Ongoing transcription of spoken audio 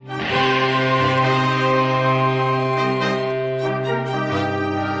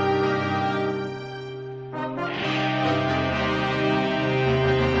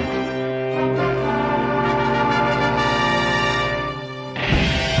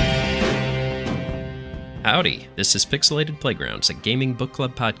Howdy, this is Pixelated Playgrounds, a gaming book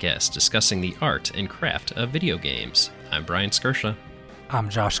club podcast discussing the art and craft of video games. I'm Bryan Skirsha. I'm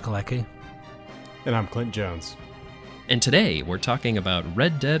Josh Galecki. And I'm Clint Jones. And today we're talking about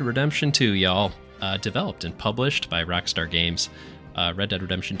Red Dead Redemption 2, y'all. Developed and published by Rockstar Games. Red Dead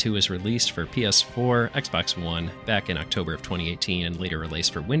Redemption 2 was released for PS4, Xbox One back in October of 2018 and later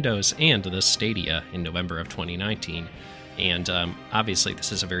released for Windows and the Stadia in November of 2019. And obviously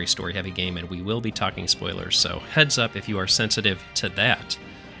this is a very story-heavy game and we will be talking spoilers, so heads up if you are sensitive to that.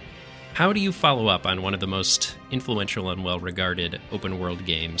 How do you follow up on one of the most influential and well-regarded open-world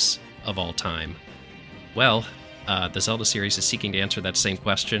games of all time? Well, the Zelda series is seeking to answer that same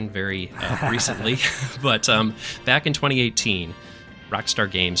question very recently, but back in 2018, Rockstar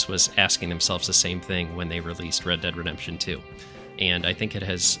Games was asking themselves the same thing when they released Red Dead Redemption 2. And I think it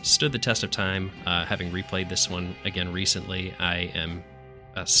has stood the test of time. Having replayed this one again recently, I am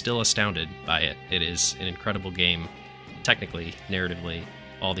still astounded by it. It is an incredible game, technically, narratively,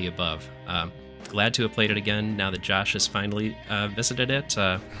 all the above. Glad to have played it again now that Josh has finally visited it.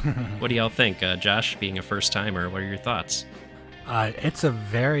 What do y'all think? Josh, being a first-timer, what are your thoughts? It's a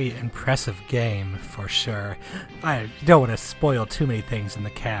very impressive game, for sure. I don't want to spoil too many things in the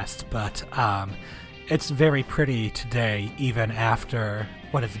cast, but it's very pretty today, even after,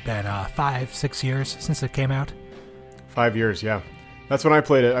 what has it been, 5-6 years since it came out? 5 years, yeah. That's when I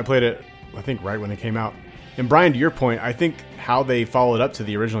played it. I played it, I think, right when it came out. And Bryan, to your point, I think how they followed up to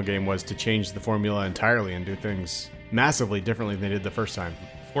the original game was to change the formula entirely and do things massively differently than they did the first time.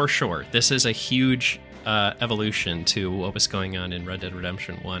 For sure. This is a huge evolution to what was going on in Red Dead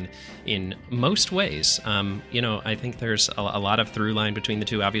Redemption 1 in most ways. I think there's a lot of through line between the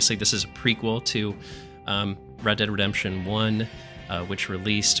two. Obviously, this is a prequel to Red Dead Redemption 1, which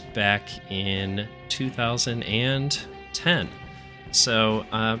released back in 2010. So,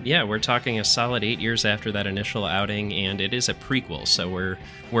 we're talking a solid 8 years after that initial outing, and it is a prequel. So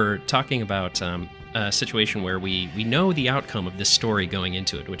we're talking about a situation where we know the outcome of this story going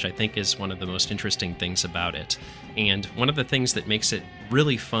into it, which I think is one of the most interesting things about it. And one of the things that makes it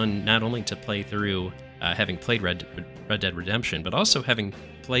really fun, not only to play through having played Red Dead Redemption, but also having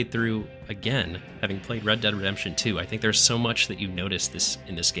played through again, having played Red Dead Redemption 2. I think there's so much that you notice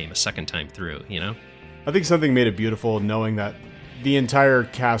in this game a second time through, you know? I think something made it beautiful knowing that the entire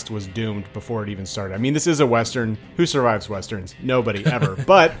cast was doomed before it even started. I mean, this is a Western. Who survives Westerns? Nobody, ever.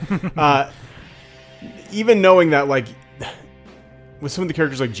 But even knowing that, like, with some of the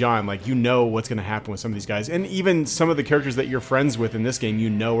characters like John, like, you know what's going to happen with some of these guys. And even some of the characters that you're friends with in this game, you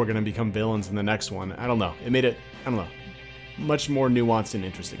know are going to become villains in the next one. I don't know. It made it, much more nuanced and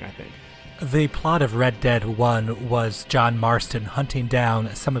interesting, I think. The plot of Red Dead 1 was John Marston hunting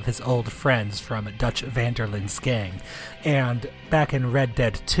down some of his old friends from Dutch Vanderlyn's gang. And back in Red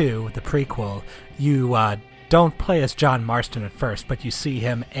Dead 2, the prequel, you don't play as John Marston at first, but you see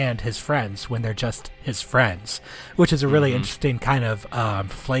him and his friends when they're just his friends, which is a really interesting kind of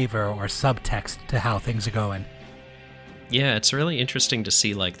flavor or subtext to how things are going. Yeah, it's really interesting to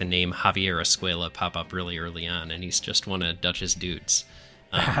see like the name Javier Escuela pop up really early on, and he's just one of Dutch's dudes.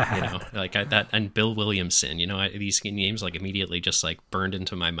 Like that, and Bill Williamson. These names like immediately just like burned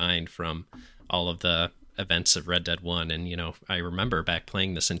into my mind from all of the events of Red Dead 1, and I remember back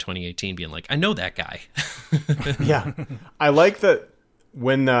playing this in 2018 being like, I know that guy. Yeah, I like that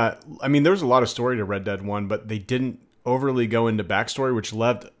when there was a lot of story to Red Dead 1, but they didn't overly go into backstory, which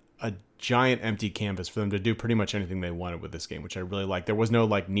left a giant empty canvas for them to do pretty much anything they wanted with this game, which I really liked. There was no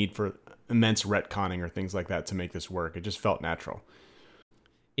like need for immense retconning or things like that to make this work. It just felt natural.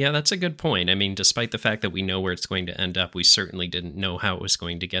 Yeah, that's a good point. I mean, despite the fact that we know where it's going to end up, we certainly didn't know how it was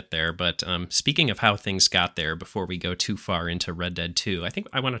going to get there. But speaking of how things got there, before we go too far into Red Dead 2, I think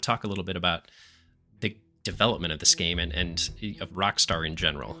I want to talk a little bit about the development of this game and of Rockstar in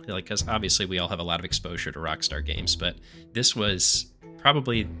general. Like, because obviously we all have a lot of exposure to Rockstar games, but this was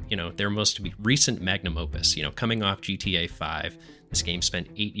probably, their most recent magnum opus. Coming off GTA 5, this game spent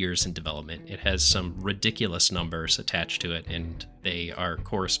 8 years in development. It has some ridiculous numbers attached to it, and they are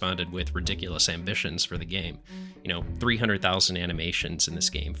corresponded with ridiculous ambitions for the game. 300,000 animations in this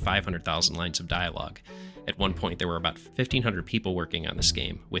game, 500,000 lines of dialogue. At one point, there were about 1,500 people working on this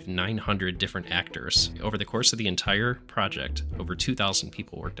game, with 900 different actors. Over the course of the entire project, over 2,000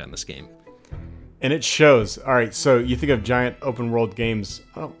 people worked on this game. And it shows. All right, so you think of giant open world games.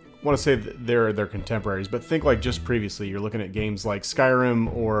 I don't want to say that they're contemporaries, but think like just previously. You're looking at games like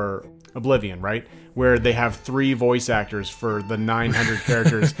Skyrim or Oblivion, right? Where they have 3 voice actors for the 900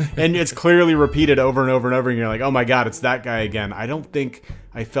 characters, and it's clearly repeated over and over and over, and you're like, oh my god, it's that guy again. I don't think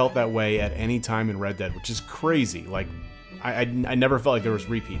I felt that way at any time in Red Dead, which is crazy. Like, I never felt like there was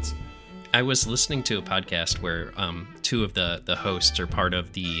repeats. I was listening to a podcast where two of the hosts are part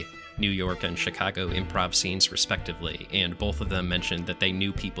of the New York and Chicago improv scenes, respectively, and both of them mentioned that they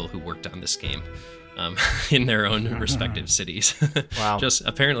knew people who worked on this game in their own respective cities. Wow.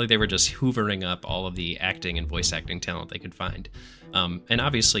 Apparently they were just hoovering up all of the acting and voice acting talent they could find. And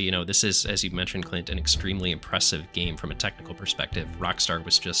obviously, this is, as you mentioned, Clint, an extremely impressive game from a technical perspective. Rockstar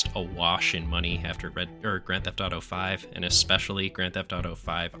was just awash in money after Grand Theft Auto 5, and especially Grand Theft Auto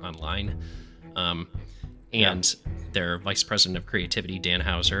 5 Online. And their vice president of creativity, Dan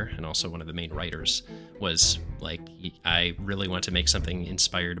Houser, and also one of the main writers, was like, I really want to make something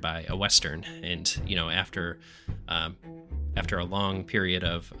inspired by a Western. And, after a long period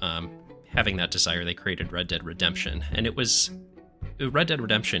of having that desire, they created Red Dead Redemption. And it was Red Dead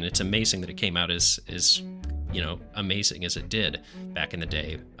Redemption. It's amazing that it came out as amazing as it did back in the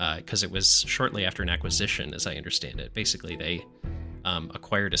day, because it was shortly after an acquisition, as I understand it. Basically, they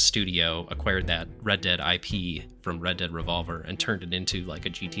acquired a studio, acquired that Red Dead IP from Red Dead Revolver, and turned it into like a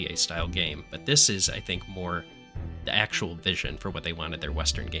GTA-style game. But this is, I think, more the actual vision for what they wanted their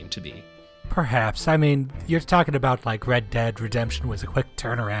Western game to be. Perhaps. I mean, you're talking about like Red Dead Redemption was a quick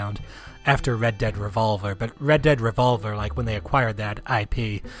turnaround after Red Dead Revolver, but Red Dead Revolver, like when they acquired that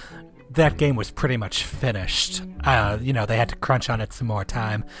IP, that game was pretty much finished. They had to crunch on it some more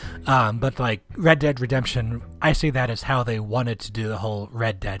time. But like Red Dead Redemption, I see that as how they wanted to do the whole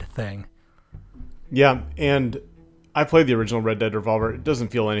Red Dead thing. Yeah, and I played the original Red Dead Revolver. It doesn't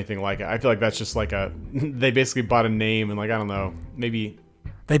feel anything like it. I feel like that's just like they basically bought a name and like, I don't know, maybe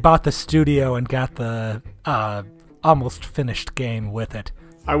they bought the studio and got the almost finished game with it.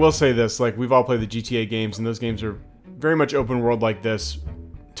 I will say this, like we've all played the GTA games, and those games are very much open world like this.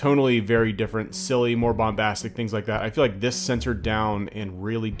 Tonally very different, silly, more bombastic, things like that. I feel like this censored down and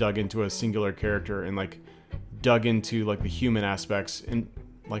really dug into a singular character and like dug into like the human aspects in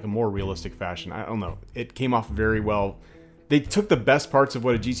like a more realistic fashion. I don't know. It came off very well. They took the best parts of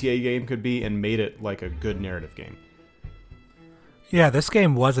what a GTA game could be and made it like a good narrative game. Yeah, this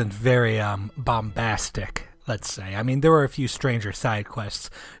game wasn't very bombastic, let's say. I mean, there were a few stranger side quests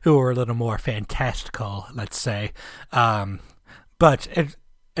who were a little more fantastical, let's say. But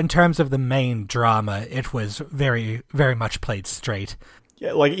in terms of the main drama, it was very, very much played straight.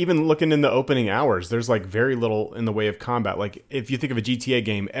 Yeah, like even looking in the opening hours, there's like very little in the way of combat. Like if you think of a GTA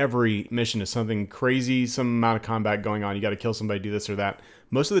game, every mission is something crazy, some amount of combat going on. You got to kill somebody, do this or that.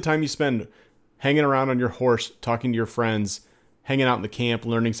 Most of the time you spend hanging around on your horse, talking to your friends, hanging out in the camp,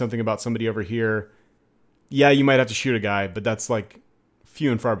 learning something about somebody over here. Yeah, you might have to shoot a guy, but that's like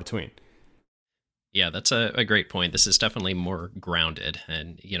few and far between. Yeah, that's a great point. This is definitely more grounded.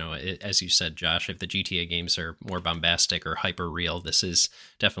 And, as you said, Josh, if the GTA games are more bombastic or hyper real, this is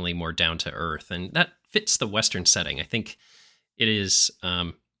definitely more down to earth. And that fits the Western setting. I think it is,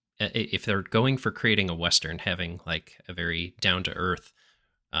 if they're going for creating a Western, having like a very down to earth,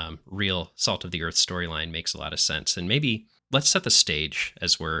 real salt of the earth storyline makes a lot of sense. And maybe let's set the stage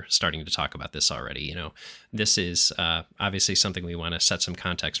as we're starting to talk about this already. This is obviously something we want to set some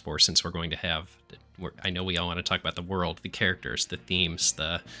context for, since we're going to have, I know we all want to talk about the world, the characters, the themes,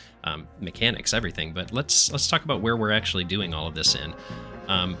 the mechanics, everything. But let's talk about where we're actually doing all of this in.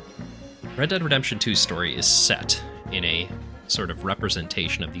 Red Dead Redemption 2's story is set in a sort of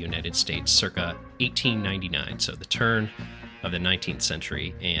representation of the United States circa 1899, so the turn of the 19th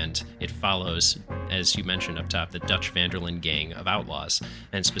century, and it follows, as you mentioned up top, the Dutch Van der Linde gang of outlaws,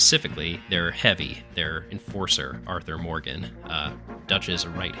 and specifically their enforcer, Arthur Morgan. Dutch is a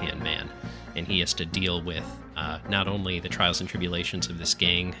right-hand man, and he has to deal with not only the trials and tribulations of this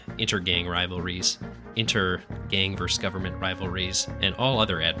gang, inter-gang rivalries, inter-gang versus government rivalries, and all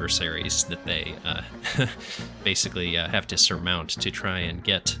other adversaries that they basically have to surmount to try and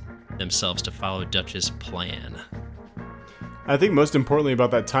get themselves to follow Dutch's plan. I think most importantly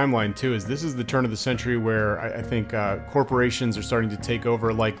about that timeline, too, is this is the turn of the century where I think corporations are starting to take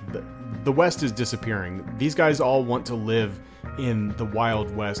over. Like, the West is disappearing. These guys all want to live in the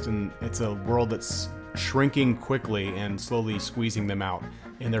Wild West, and it's a world that's shrinking quickly and slowly squeezing them out.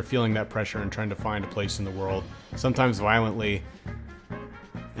 And they're feeling that pressure and trying to find a place in the world, sometimes violently,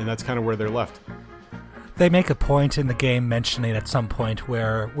 and that's kind of where they're left. They make a point in the game mentioning at some point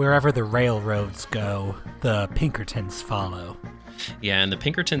where wherever the railroads go, the Pinkertons follow. Yeah, and the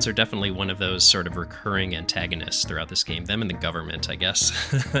Pinkertons are definitely one of those sort of recurring antagonists throughout this game. Them and the government, I guess.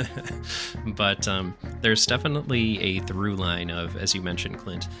 But there's definitely a through line of, as you mentioned,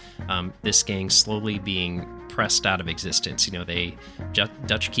 Clint, this gang slowly being pressed out of existence.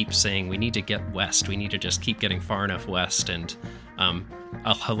 Dutch keeps saying, we need to get west. We need to just keep getting far enough west. And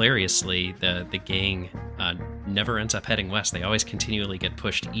Hilariously, the gang never ends up heading west. They always continually get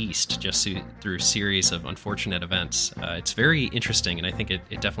pushed east just through a series of unfortunate events. It's very interesting, and I think it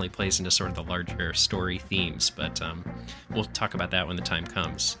definitely plays into sort of the larger story themes, but we'll talk about that when the time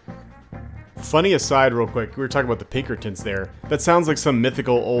comes. Funny aside real quick, we were talking about the Pinkertons there. That sounds like some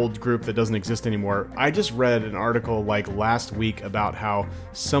mythical old group that doesn't exist anymore. I just read an article like last week about how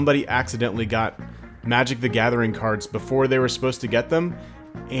somebody accidentally got Magic the Gathering cards before they were supposed to get them,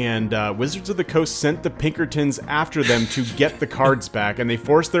 and Wizards of the Coast sent the Pinkertons after them to get the cards back, and they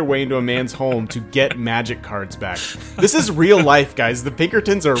forced their way into a man's home to get Magic cards back. This is real life, guys. The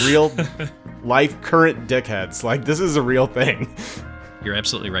Pinkertons are real life current dickheads. Like, this is a real thing. You're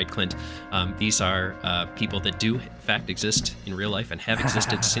absolutely right, Clint. These are people that do, in fact, exist in real life and have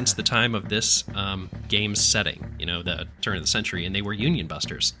existed since the time of this game's setting, the turn of the century, and they were union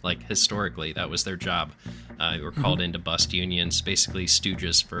busters. Like, historically, that was their job. They were called in to bust unions, basically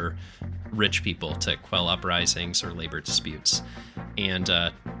stooges for rich people to quell uprisings or labor disputes. And,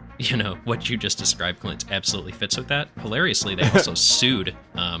 what you just described, Clint, absolutely fits with that. Hilariously, they also sued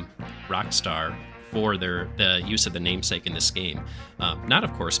Rockstar for the use of the namesake in this game. Not,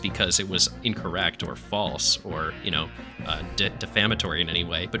 of course, because it was incorrect or false or, defamatory in any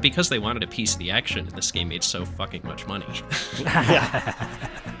way, but because they wanted a piece of the action, and this game made so fucking much money. Yeah.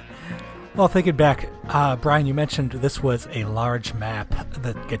 Well, thinking back, Bryan, you mentioned this was a large map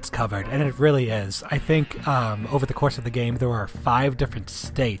that gets covered, and it really is. I think over the course of the game, there are 5 different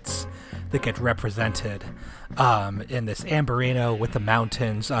states that get represented in this Amberino with the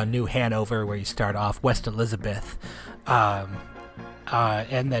mountains, New Hanover, where you start off, West Elizabeth,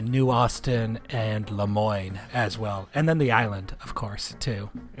 and then New Austin and Lemoyne as well. And then the island, of course, too.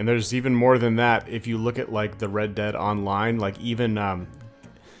 And there's even more than that. If you look at, like, the Red Dead Online, like, even...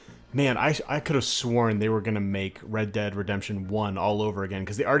 Man, I could have sworn they were going to make Red Dead Redemption 1 all over again,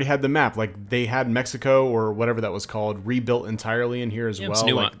 because they already had the map. Like, they had Mexico, or whatever that was called, rebuilt entirely in here as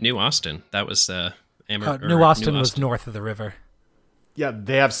well. New Austin. That was New Austin was north of the river. Yeah,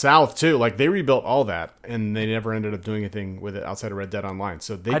 they have south, too. Like, they rebuilt all that, and they never ended up doing anything with it outside of Red Dead Online.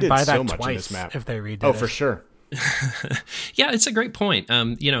 So they did so much in this map. If they redid it. For sure. Yeah, it's a great point.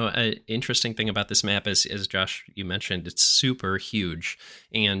 An interesting thing about this map is, as Josh, you mentioned, it's super huge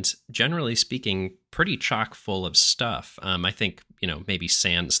and generally speaking, pretty chock full of stuff. I think, maybe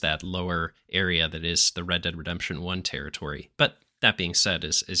sans that lower area that is the Red Dead Redemption 1 territory. But that being said,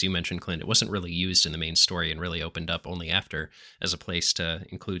 as you mentioned, Clint, it wasn't really used in the main story and really opened up only after as a place to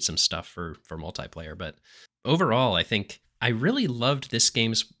include some stuff for multiplayer. But overall, I think I really loved this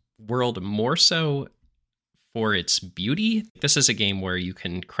game's world more so for its beauty. This is a game where you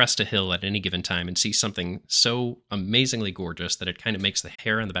can crest a hill at any given time and see something so amazingly gorgeous that it kind of makes the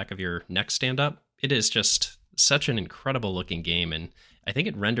hair on the back of your neck stand up. It is just such an incredible looking game, and I think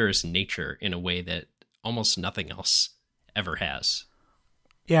it renders nature in a way that almost nothing else ever has.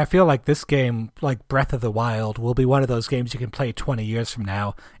 Yeah, I feel like this game, like Breath of the Wild, will be one of those games you can play 20 years from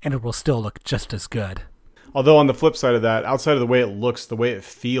now, and it will still look just as good. Although on the flip side of that, outside of the way it looks, the way it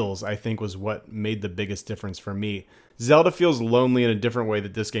feels, I think was what made the biggest difference for me. Zelda feels lonely in a different way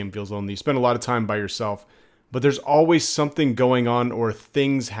that this game feels lonely. You spend a lot of time by yourself, but there's always something going on or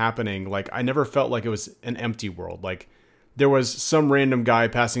things happening. Like, I never felt like it was an empty world. Like, there was some random guy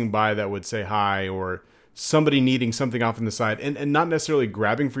passing by that would say hi, or somebody needing something off on the side, and not necessarily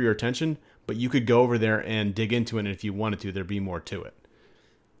grabbing for your attention, but you could go over there and dig into it, and if you wanted to, there'd be more to it.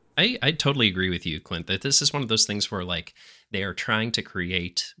 I totally agree with you, Clint, that this is one of those things where, like, they are trying to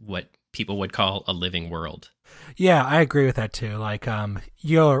create what people would call a living world. Yeah, I agree with that too. Like,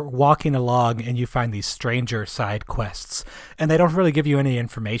 you're walking along and you find these stranger side quests, and they don't really give you any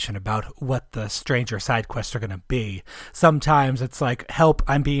information about what the stranger side quests are going to be. Sometimes it's like, help,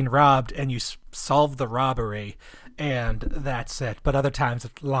 I'm being robbed, and you solve the robbery, and that's it. But other times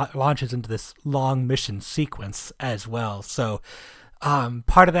it launches into this long mission sequence as well. So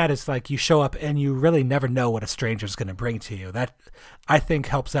part of that is like you show up and you really never know what a stranger's going to bring to you. That, I think,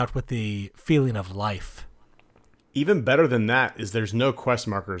 helps out with the feeling of life. Even better than that is there's no quest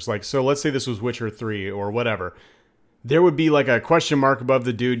markers. Like, so let's say this was Witcher 3 or whatever. There would be like a question mark above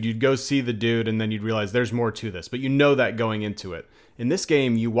the dude. You'd go see the dude and then you'd realize there's more to this. But you know that going into it. In this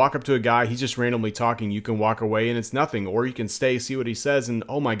game, you walk up to a guy, he's just randomly talking. You can walk away and it's nothing. Or you can stay, see what he says, and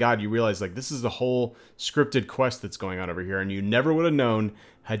oh my god, you realize like this is the whole scripted quest that's going on over here. And you never would have known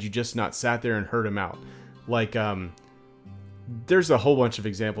had you just not sat there and heard him out. Like, there's a whole bunch of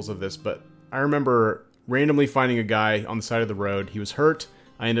examples of this, but I remember randomly finding a guy on the side of the road. He was hurt.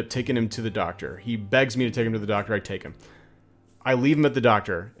 I end up taking him to the doctor. He begs me to take him to the doctor. I take him. I leave him at the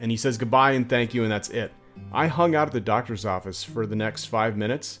doctor, and he says goodbye and thank you, and that's it. I hung out at the doctor's office for the next 5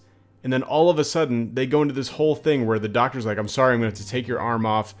 minutes, and then all of a sudden, they go into this whole thing where the doctor's like, I'm sorry, I'm going to have to take your arm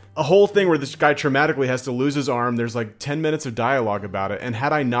off. A whole thing where this guy traumatically has to lose his arm. There's like 10 minutes of dialogue about it. And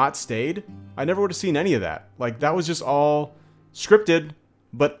had I not stayed, I never would have seen any of that. Like, that was just all scripted,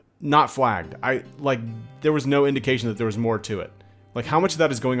 but not flagged. There was no indication that there was more to it. Like, how much of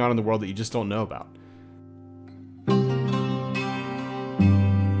that is going on in the world that you just don't know about?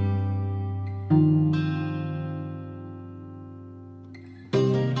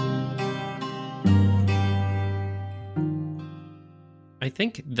 I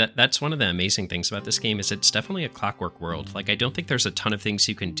think that's one of the amazing things about this game is it's definitely a clockwork world. Like, I don't think there's a ton of things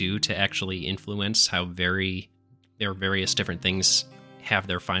you can do to actually influence how their various different things have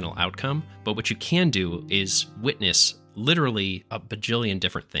their final outcome. But what you can do is witness literally a bajillion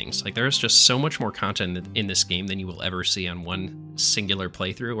different things. Like, there's just so much more content in this game than you will ever see on one singular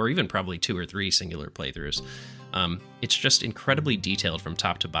playthrough, or even probably 2 or 3 singular playthroughs. It's just incredibly detailed from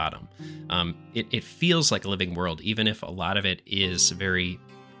top to bottom. It feels like a living world, even if a lot of it is very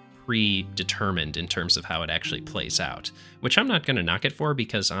predetermined in terms of how it actually plays out, which I'm not going to knock it for,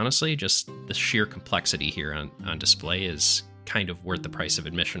 because honestly, just the sheer complexity here on display is kind of worth the price of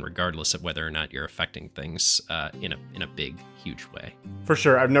admission, regardless of whether or not you're affecting things in a big, huge way. For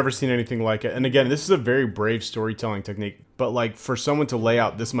sure. I've never seen anything like it. And again, this is a very brave storytelling technique, but like, for someone to lay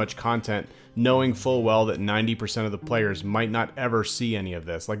out this much content, knowing full well that 90% of the players might not ever see any of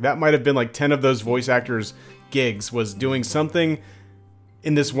this. Like, that might have been like 10 of those voice actors' gigs was doing something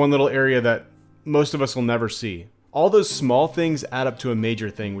in this one little area that most of us will never see. All those small things add up to a major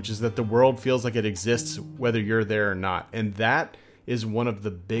thing, which is that the world feels like it exists whether you're there or not. And that is one of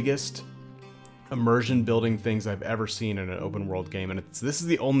the biggest immersion building things I've ever seen in an open world game. And this is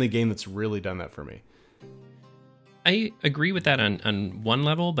the only game that's really done that for me. I agree with that on one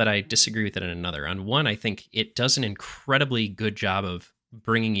level, but I disagree with it on another. On one, I think it does an incredibly good job of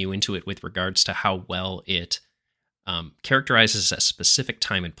bringing you into it with regards to how well it characterizes a specific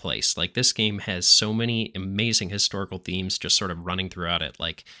time and place. Like, this game has so many amazing historical themes just sort of running throughout it,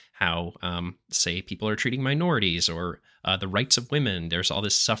 like how, say, people are treating minorities, or the rights of women. There's all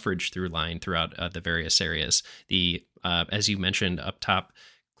this suffrage through line throughout the various areas. The as you mentioned up top,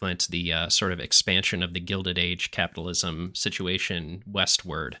 Clint, the sort of expansion of the Gilded Age capitalism situation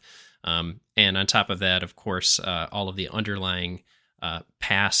westward. And on top of that, of course, all of the underlying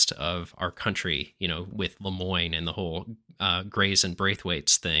past of our country, with Lemoyne and the whole Grays and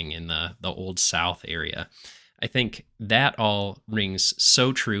Braithwaites thing in the Old South area. I think that all rings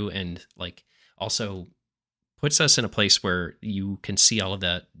so true, and like also puts us in a place where you can see all of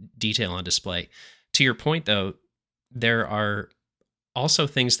that detail on display. To your point, though, there are also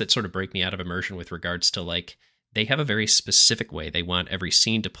things that sort of break me out of immersion with regards to, like, they have a very specific way they want every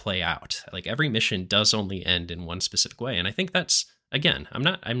scene to play out. Like, every mission does only end in one specific way. And I think that's, again,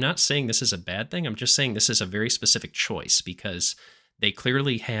 I'm not saying this is a bad thing. I'm just saying this is a very specific choice, because they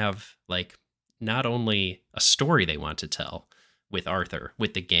clearly have, like, not only a story they want to tell with Arthur,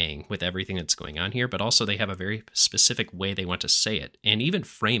 with the gang, with everything that's going on here, but also they have a very specific way they want to say it and even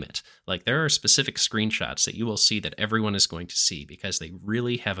frame it. Like, there are specific screenshots that you will see that everyone is going to see, because they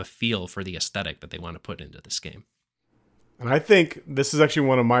really have a feel for the aesthetic that they want to put into this game. And I think this is actually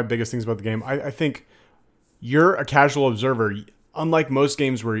one of my biggest things about the game. I think you're a casual observer. Unlike most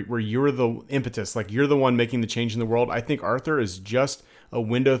games where you're the impetus, like, you're the one making the change in the world, I think Arthur is just a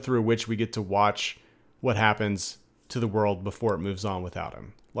window through which we get to watch what happens to the world before it moves on without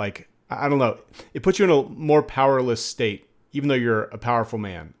him. Like, I don't know. It puts you in a more powerless state, even though you're a powerful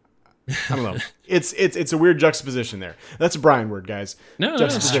man. I don't know. It's a weird juxtaposition there. That's a Bryan word, guys. No,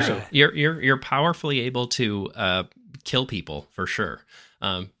 that's true. You're powerfully able to kill people, for sure.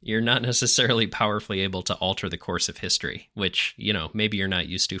 You're not necessarily powerfully able to alter the course of history, which, maybe you're not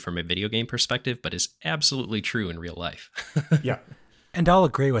used to from a video game perspective, but is absolutely true in real life. Yeah. And I'll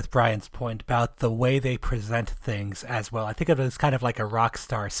agree with Bryan's point about the way they present things as well. I think of it as kind of like a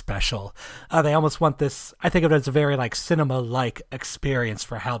Rockstar special. They almost want this, I think of it as a very like cinema-like experience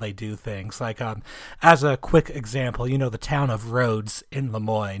for how they do things. Like, as a quick example, the town of Rhodes in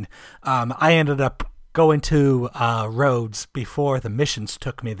Lemoyne. I ended up going to Rhodes before the missions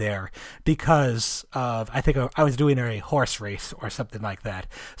took me there, because of, I think I was doing a horse race or something like that.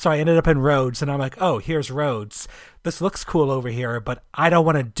 So I ended up in Rhodes, and I'm like, oh, here's Rhodes. This looks cool over here, but I don't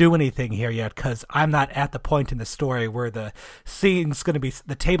want to do anything here yet, because I'm not at the point in the story where the table's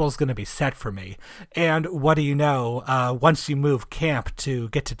going to be set for me. And what do you know? Once you move camp to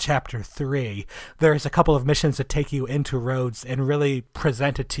get to chapter 3, there's a couple of missions that take you into Rhodes and really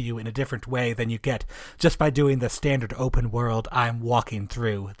present it to you in a different way than you get just by doing the standard open world, I'm walking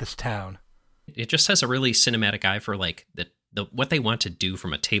through this town. It just has a really cinematic eye for like the what they want to do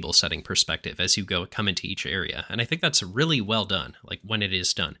from a table setting perspective as you come into each area. And I think that's really well done, like when it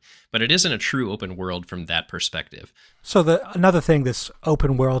is done. But it isn't a true open world from that perspective. So another thing this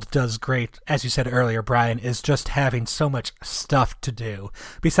open world does great, as you said earlier, Bryan, is just having so much stuff to do.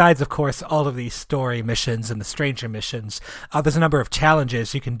 Besides, of course, all of these story missions and the stranger missions, there's a number of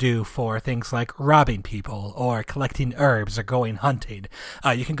challenges you can do for things like robbing people or collecting herbs or going hunting.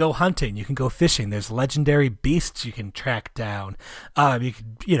 You can go hunting, you can go fishing. There's legendary beasts you can track down. You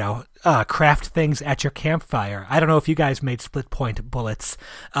can, craft things at your campfire. I don't know if you guys made split point bullets.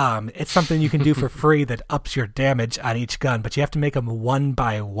 It's something you can do for free that ups your damage on each gun, but you have to make them one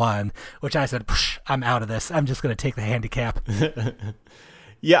by one, which I said, I'm out of this. I'm just going to take the handicap.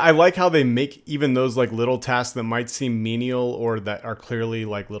 Yeah, I like how they make even those like little tasks that might seem menial or that are clearly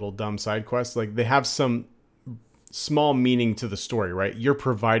like little dumb side quests. Like they have some small meaning to the story, right? You're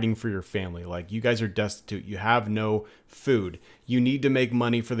providing for your family. Like you guys are destitute. You have no food. You need to make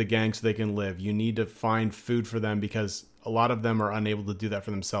money for the gang so they can live. You need to find food for them because a lot of them are unable to do that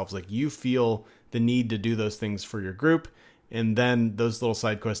for themselves. Like you feel the need to do those things for your group, and then those little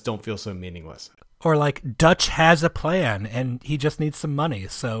side quests don't feel so meaningless. Or like Dutch has a plan and he just needs some money,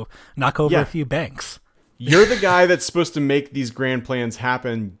 so knock over a few banks. You're the guy that's supposed to make these grand plans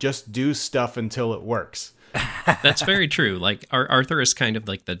happen. Just do stuff until it works. That's very true. Like Arthur is kind of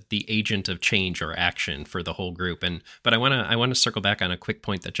like the agent of change or action for the whole group. But I want to circle back on a quick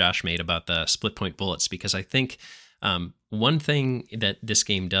point that Josh made about the split point bullets, because I think one thing that this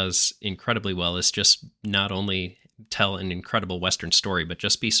game does incredibly well is just not only tell an incredible Western story, but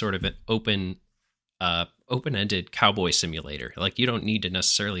just be sort of an open-ended cowboy simulator. Like you don't need to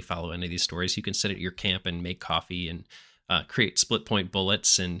necessarily follow any of these stories. You can sit at your camp and make coffee and create split point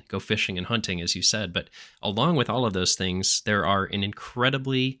bullets and go fishing and hunting, as you said. But along with all of those things, there are an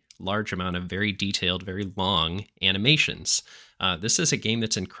incredibly large amount of very detailed, very long animations. This is a game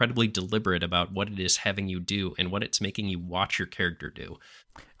that's incredibly deliberate about what it is having you do and what it's making you watch your character do.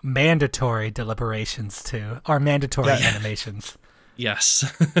 Mandatory deliberations, too, or mandatory animations.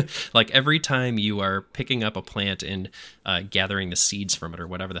 Yes. Like every time you are picking up a plant and gathering the seeds from it or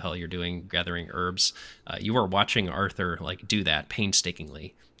whatever the hell you're doing, gathering herbs, you are watching Arthur like do that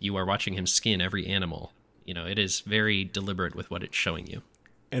painstakingly. You are watching him skin every animal. You know, it is very deliberate with what it's showing you.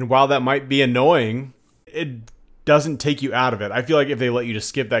 And while that might be annoying, it doesn't take you out of it. I feel like if they let you just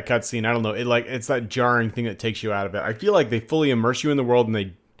skip that cutscene, I don't know, it's that jarring thing that takes you out of it. I feel like they fully immerse you in the world, and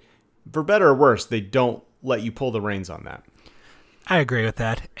they, for better or worse, they don't let you pull the reins on that. I agree with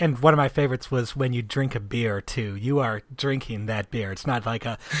that. And one of my favorites was when you drink a beer, too. You are drinking that beer. It's not like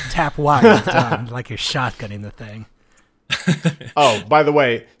a tap water done, like you're shotgunning the thing. Oh, by the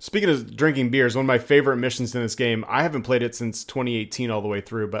way, speaking of drinking beers, one of my favorite missions in this game, I haven't played it since 2018 all the way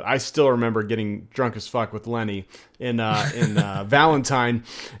through, but I still remember getting drunk as fuck with Lenny in Valentine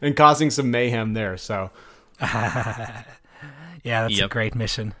and causing some mayhem there. So, yeah, that's a great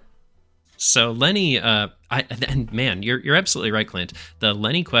mission. So Lenny, and man, you're absolutely right, Clint. The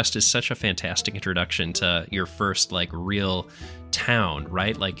Lenny quest is such a fantastic introduction to your first like real town,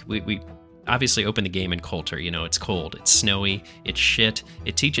 right? Like we obviously open the game in Coulter. You know, it's cold, it's snowy, it's shit.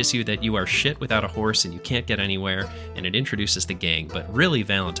 It teaches you that you are shit without a horse and you can't get anywhere, and it introduces the gang. But really,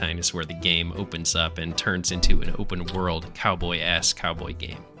 Valentine is where the game opens up and turns into an open world cowboy-ass cowboy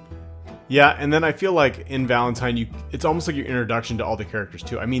game. Yeah, and then I feel like in Valentine, it's almost like your introduction to all the characters,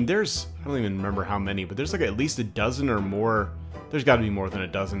 too. I mean, I don't even remember how many, but there's like at least a dozen or more. There's got to be more than a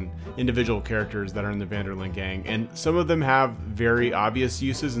dozen individual characters that are in the Vanderlyn gang. And some of them have very obvious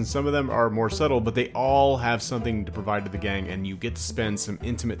uses, and some of them are more subtle, but they all have something to provide to the gang, and you get to spend some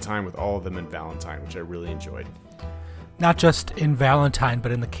intimate time with all of them in Valentine, which I really enjoyed. Not just in Valentine,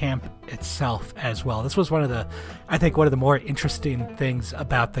 but in the camp itself as well. This was I think one of the more interesting things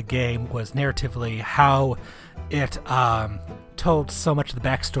about the game was narratively how it told so much of the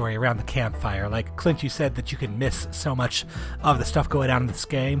backstory around the campfire. Like, Clint, you said that you can miss so much of the stuff going on in this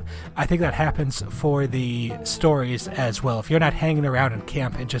game. I think that happens for the stories as well. If you're not hanging around in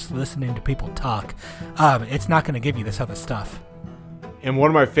camp and just listening to people talk, it's not going to give you this other stuff. And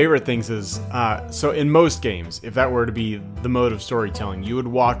one of my favorite things is, so in most games, if that were to be the mode of storytelling, you would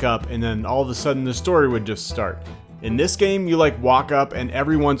walk up and then all of a sudden the story would just start. In this game, you like walk up and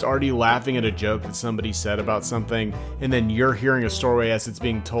everyone's already laughing at a joke that somebody said about something, and then you're hearing a story as it's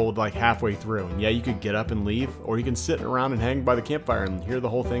being told like halfway through. And yeah, you could get up and leave, or you can sit around and hang by the campfire and hear the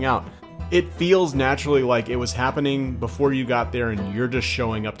whole thing out. It feels naturally like it was happening before you got there and you're just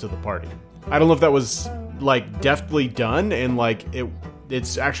showing up to the party. I don't know if that was like deftly done and like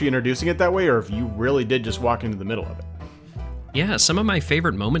it's actually introducing it that way, or if you really did just walk into the middle of it. Yeah, some of my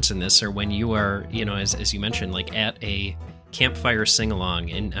favorite moments in this are when you are, as you mentioned, like at a campfire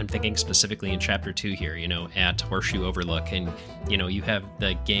sing-along, and I'm thinking specifically in chapter 2 here, at Horseshoe Overlook, and you have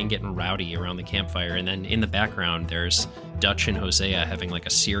the gang getting rowdy around the campfire, and then in the background there's Dutch and Hosea having like a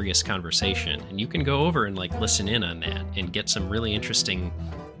serious conversation, and you can go over and like listen in on that and get some really interesting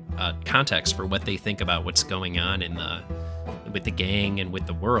context for what they think about what's going on with the gang and with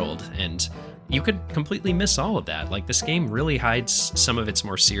the world. And you could completely miss all of that. Like, this game really hides some of its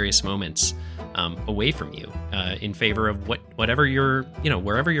more serious moments away from you in favor of whatever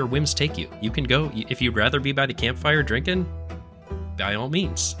wherever your whims take you. You can go. If you'd rather be by the campfire drinking, by all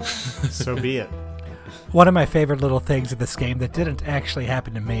means. So be it. One of my favorite little things in this game that didn't actually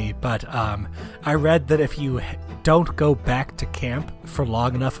happen to me, but I read that if you don't go back to camp for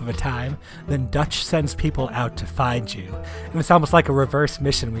long enough of a time, then Dutch sends people out to find you. And it's almost like a reverse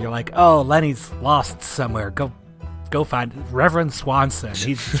mission where you're like, oh, Lenny's lost somewhere. Go find Reverend Swanson.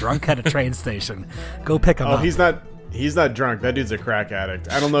 He's drunk at a train station. Go pick him up. He's not drunk. That dude's a crack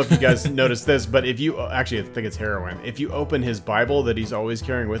addict. I don't know if you guys noticed this, but I think it's heroin. If you open his Bible that he's always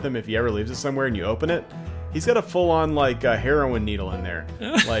carrying with him, if he ever leaves it somewhere and you open it, he's got a full-on like heroin needle in there.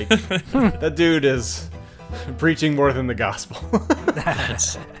 Like, that dude is preaching more than the gospel.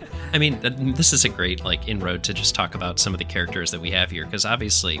 I mean, this is a great like inroad to just talk about some of the characters that we have here, because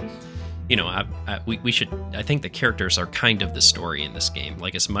obviously, I think the characters are kind of the story in this game.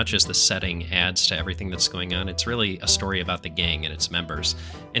 Like, as much as the setting adds to everything that's going on, it's really a story about the gang and its members,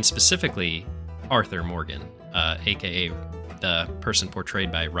 and specifically Arthur Morgan, aka the person portrayed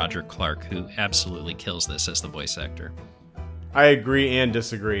by Roger Clark, who absolutely kills this as the voice actor. I agree and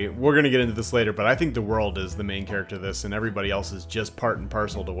disagree. We're going to get into this later, but I think the world is the main character of this, and everybody else is just part and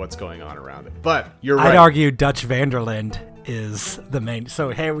parcel to what's going on around it. But you're right. I'd argue Dutch Vanderland is the main. So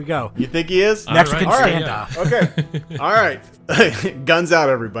here we go. You think he is? Mexican standoff. Yeah. Okay. All right. Guns out,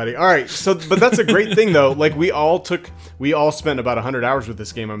 everybody. All right. So, but that's a great thing, though. Like, we all spent about 100 hours with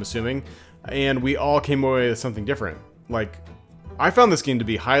this game, I'm assuming, and we all came away with something different. Like, I found this game to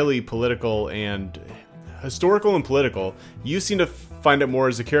be highly political and historical and political. You seem to find it more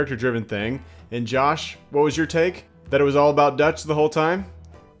as a character-driven thing. And Josh, what was your take? That it was all about Dutch the whole time?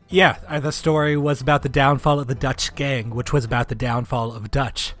 Yeah, the story was about the downfall of the Dutch gang, which was about the downfall of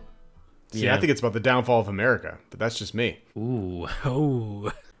Dutch. See, yeah. I think it's about the downfall of America, but that's just me. Ooh.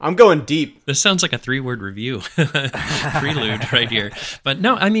 Oh. I'm going deep. This sounds like a 3-word review. Prelude right here. But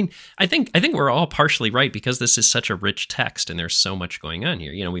no, I mean, I think we're all partially right, because this is such a rich text and there's so much going on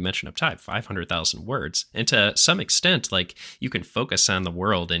here. We mentioned up top 500,000 words. And to some extent, like, you can focus on the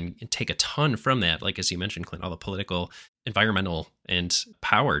world and take a ton from that. Like, as you mentioned, Clint, all the political, environmental, and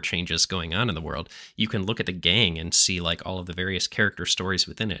power changes going on in the world. You can look at the gang and see like all of the various character stories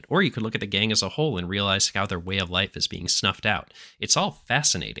within it. Or you could look at the gang as a whole and realize how their way of life is being snuffed out. It's all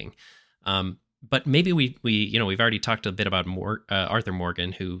fascinating. But maybe we've already talked a bit about Arthur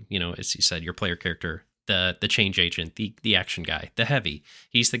Morgan, who, as you said, your player character, the change agent, the action guy, the heavy.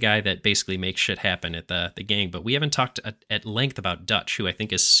 He's the guy that basically makes shit happen at the gang. But we haven't talked at length about Dutch, who I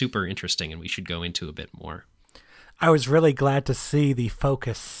think is super interesting, and we should go into a bit more. I was really glad to see the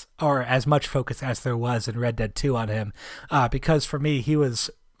focus, or as much focus as there was in Red Dead 2 on him, because for me, he was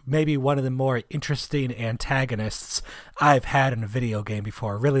maybe one of the more interesting antagonists I've had in a video game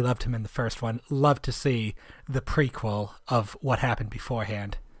before. Really loved him in the first one. Loved to see the prequel of what happened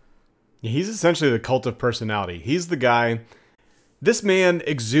beforehand. He's essentially the cult of personality. He's the guy... This man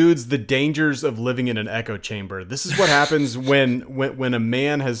exudes the dangers of living in an echo chamber. This is what happens when a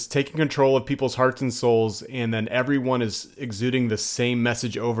man has taken control of people's hearts and souls, and then everyone is exuding the same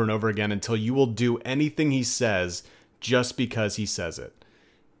message over and over again until you will do anything he says just because he says it.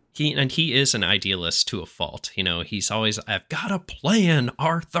 He is an idealist to a fault. He's always, I've got a plan,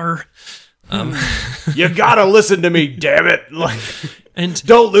 Arthur. You gotta listen to me, damn it! And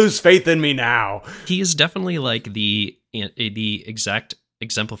don't lose faith in me now. He is definitely like the exact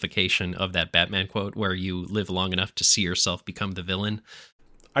exemplification of that Batman quote, where you live long enough to see yourself become the villain.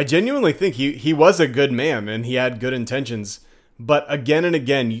 I genuinely think he was a good man and he had good intentions, but again and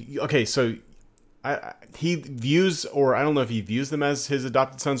again, okay, so he views, or I don't know if he views them as his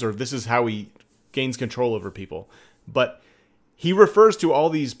adopted sons, or if this is how he gains control over people, but he refers to all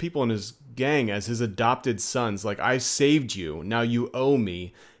these people in his gang as his adopted sons. Like, I saved you, now you owe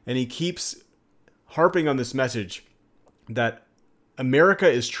me. And he keeps harping on this message that America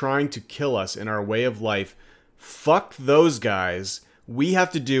is trying to kill us in our way of life. Fuck those guys. We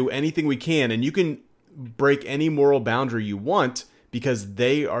have to do anything we can, and you can break any moral boundary you want because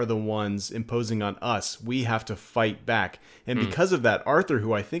they are the ones imposing on us. We have to fight back. And because of that, Arthur,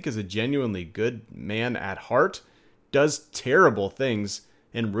 who I think is a genuinely good man at heart, does terrible things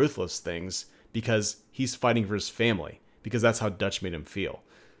and ruthless things because he's fighting for his family, because that's how Dutch made him feel.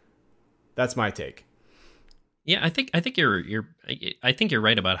 That's my take. Yeah, I think you're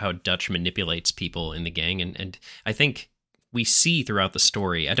right about how Dutch manipulates people in the gang, and I think we see throughout the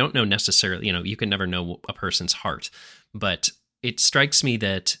story. I don't know necessarily, you can never know a person's heart, but it strikes me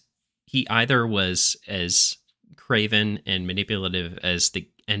that he either was as craven and manipulative as the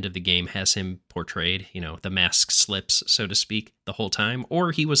end of the game has him portrayed, the mask slips, so to speak, the whole time,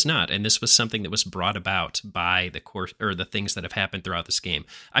 or he was not, and this was something that was brought about by the course or the things that have happened throughout this game.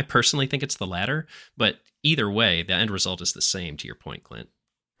 I personally think it's the latter, but either way, the end result is the same, to your point, Clint.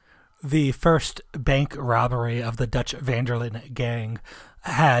 The first bank robbery of the Dutch Vanderlyn gang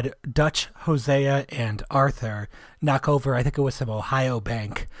had Dutch, Hosea, and Arthur knock over, I think it was some Ohio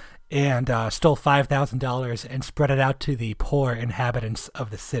bank, and stole $5,000 and spread it out to the poor inhabitants of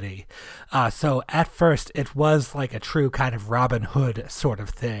the city. So at first, it was like a true kind of Robin Hood sort of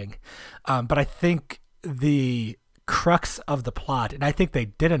thing. But I think the crux of the plot, and I think they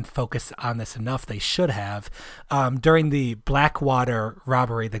didn't focus on this enough, they should have, during the Blackwater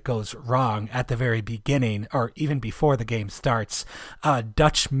robbery that goes wrong at the very beginning, or even before the game starts,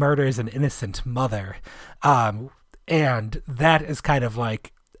 Dutch murders an innocent mother. And that is kind of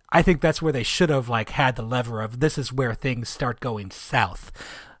like, I think that's where they should have had the lever of, this is where things start going south,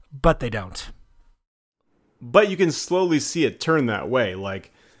 but they don't. But you can slowly see it turn that way.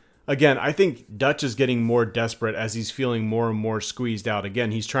 Again, I think Dutch is getting more desperate as he's feeling more and more squeezed out.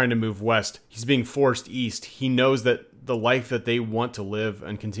 Again, he's trying to move west. He's being forced east. He knows that the life that they want to live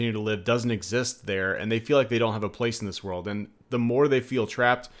and continue to live doesn't exist there, and they feel like they don't have a place in this world. And the more they feel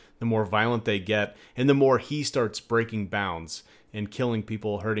trapped, the more violent they get, and the more he starts breaking bounds and killing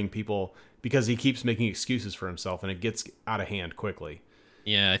people, hurting people, because he keeps making excuses for himself, and it gets out of hand quickly.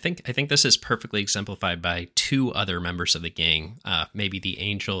 Yeah, I think this is perfectly exemplified by two other members of the gang, maybe the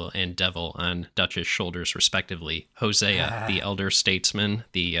angel and devil on Dutch's shoulders, respectively. Hosea, the elder statesman,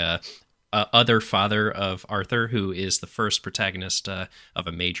 the other father of Arthur, who is the first protagonist of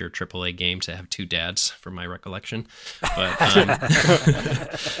a major AAA game to have two dads, from my recollection. But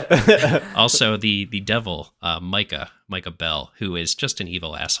also the devil, Micah Bell, who is just an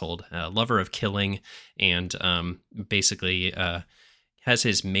evil asshole, lover of killing, and basically has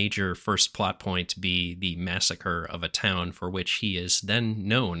his major first plot point be the massacre of a town, for which he is then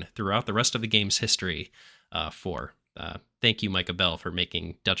known throughout the rest of the game's history for. Thank you, Micah Bell, for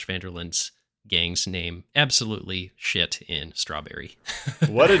making Dutch Vanderlyn's gang's name absolutely shit in Strawberry.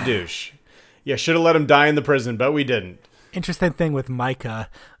 What a douche. Yeah, should have let him die in the prison, but we didn't. Interesting thing with Micah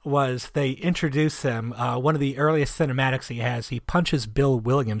was they introduce him, one of the earliest cinematics he has, he punches Bill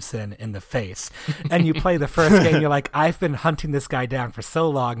Williamson in the face. And you play the first game, you're like, I've been hunting this guy down for so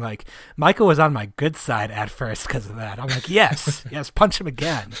long. Micah was on my good side at first because of that. I'm like, yes, punch him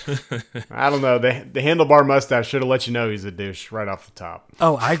again. I don't know. The handlebar mustache should have let you know he's a douche right off the top.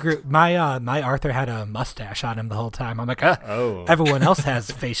 Oh, I agree. My Arthur had a mustache on him the whole time. I'm like, everyone else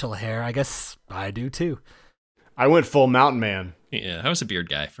has facial hair. I guess I do too. I went full mountain man. Yeah, I was a beard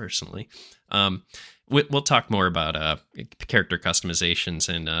guy, personally. We'll talk more about character customizations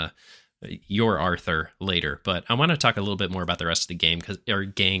and your Arthur later, but I want to talk a little bit more about the rest of the game, because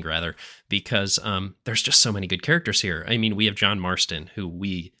there's just so many good characters here. I mean, we have John Marston, who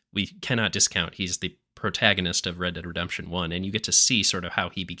we cannot discount. He's the protagonist of Red Dead Redemption 1, and you get to see sort of how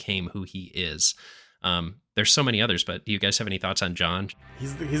he became who he is. There's so many others, but do you guys have any thoughts on John?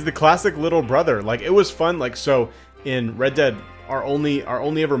 He's the classic little brother. It was fun. So in Red Dead, our only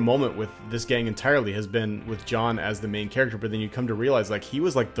ever moment with this gang entirely has been with John as the main character. But then you come to realize he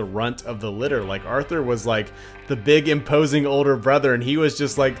was the runt of the litter. Arthur was the big imposing older brother, and he was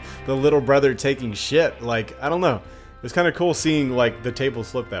just the little brother taking shit. I don't know. It was kind of cool seeing the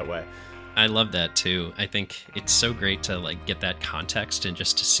tables flip that way. I love that too. I think it's so great to get that context and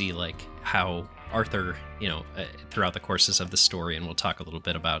just to see how Arthur, throughout the courses of the story, and we'll talk a little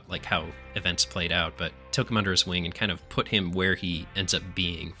bit about how events played out, but took him under his wing and kind of put him where he ends up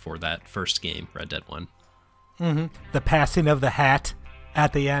being for that first game, Red Dead 1. Mm-hmm. The passing of the hat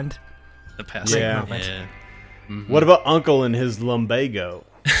at the end. The passing. Yeah. Mm-hmm. What about Uncle and his lumbago?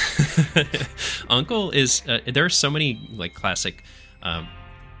 Uncle is, there are so many classic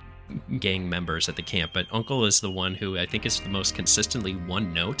gang members at the camp, but Uncle is the one who I think is the most consistently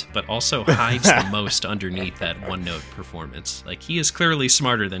one note, but also hides the most underneath that one note performance. He is clearly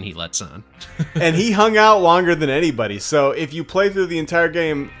smarter than he lets on. And he hung out longer than anybody. So if you play through the entire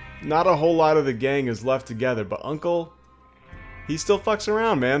game, not a whole lot of the gang is left together, but Uncle, he still fucks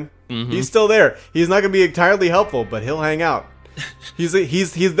around, man. Mm-hmm. He's still there. He's not going to be entirely helpful, but he'll hang out. He's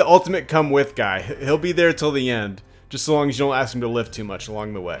the ultimate come with guy. He'll be there till the end, just so long as you don't ask him to lift too much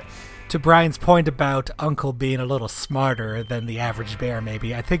along the way. To Brian's point about Uncle being a little smarter than the average bear,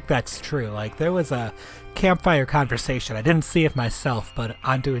 maybe, I think that's true. Like, there was a campfire conversation, I didn't see it myself, but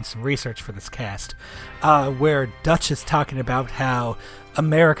I'm doing some research for this cast, where Dutch is talking about how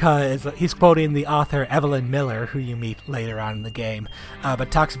America is, he's quoting the author Evelyn Miller, who you meet later on in the game,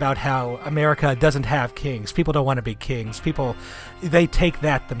 but talks about how America doesn't have kings. People don't want to be kings. People, they take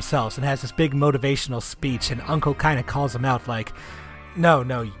that themselves, and has this big motivational speech, and Uncle kind of calls him out like,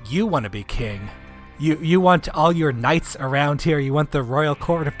 no, you want to be king. You want all your knights around here. You want the royal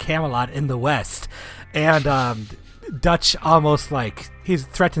court of Camelot in the west. And Dutch almost he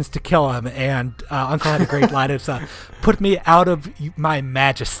threatens to kill him, and Uncle had a great line. It's put me out of my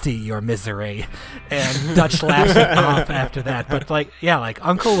majesty, your misery. And Dutch laughs it off after that. But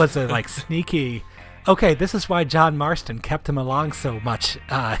Uncle was a sneaky. Okay, this is why John Marston kept him along so much,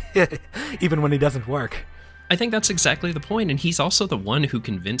 even when he doesn't work. I think that's exactly the point, and he's also the one who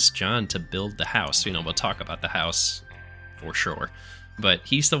convinced John to build the house. We'll talk about the house for sure, but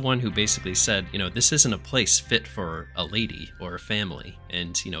he's the one who basically said, this isn't a place fit for a lady or a family,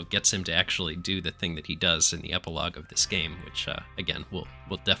 and, gets him to actually do the thing that he does in the epilogue of this game, which, again, we'll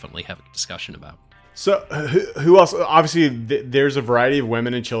definitely have a discussion about. So, who else? Obviously, there's a variety of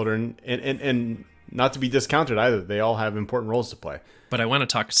women and children, and not to be discounted either. They all have important roles to play. But I want to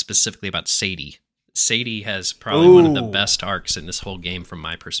talk specifically about Sadie. Sadie has probably one of the best arcs in this whole game from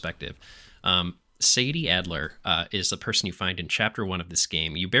my perspective. Sadie Adler is the person you find in Chapter 1 of this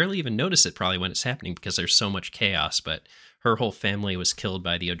game. You barely even notice it probably when it's happening because there's so much chaos, but her whole family was killed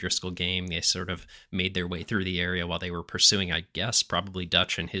by the O'Driscoll gang. They sort of made their way through the area while they were pursuing, I guess, probably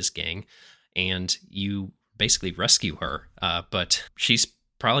Dutch and his gang, and you basically rescue her, but she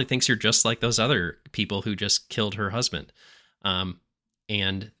probably thinks you're just like those other people who just killed her husband.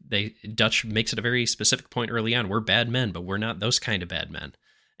 And Dutch makes it a very specific point early on. We're bad men, but we're not those kind of bad men,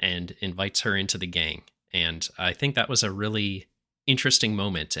 and invites her into the gang. And I think that was a really interesting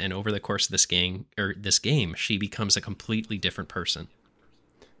moment. And over the course of this game, she becomes a completely different person.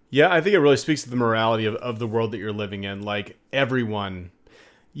 Yeah, I think it really speaks to the morality of the world that you're living in. Like, everyone,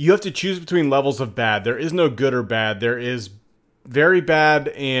 you have to choose between levels of bad. There is no good or bad. There is very bad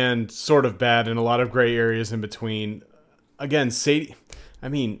and sort of bad, and a lot of gray areas in between. Again, Sadie,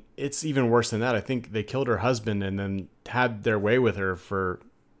 it's even worse than that. I think they killed her husband and then had their way with her for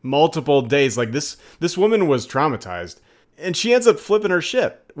multiple days. Like, this woman was traumatized, and she ends up flipping her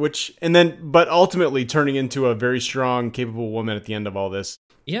shit, but ultimately turning into a very strong, capable woman at the end of all this.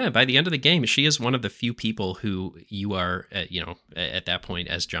 Yeah, by the end of the game, she is one of the few people who you are, at that point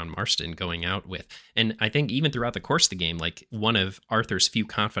as John Marston going out with. And I think even throughout the course of the game, one of Arthur's few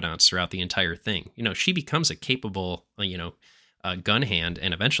confidants throughout the entire thing. She becomes a capable, gun hand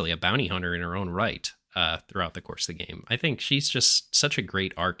and eventually a bounty hunter in her own right throughout the course of the game. I think she's just such a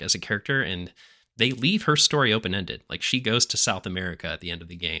great arc as a character, and they leave her story open-ended. She goes to South America at the end of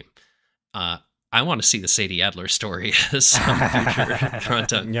the game. I want to see the Sadie Adler story as some future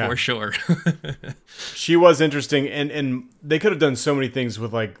content for sure. She was interesting, and they could have done so many things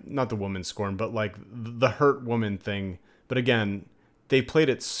with not the woman scorn, but the hurt woman thing. But again, they played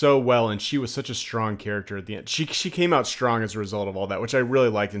it so well, and she was such a strong character at the end. She came out strong as a result of all that, which I really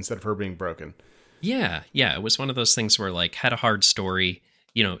liked instead of her being broken. Yeah, it was one of those things where had a hard story.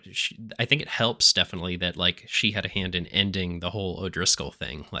 I think it helps definitely that she had a hand in ending the whole O'Driscoll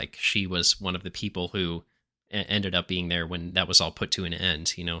thing. She was one of the people who ended up being there when that was all put to an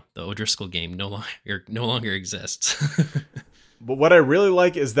end. The O'Driscoll game no longer exists. But what I really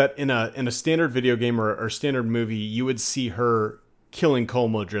like is that in a standard video game or standard movie, you would see her killing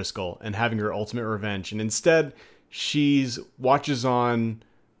Colm O'Driscoll and having her ultimate revenge, and instead she's watches on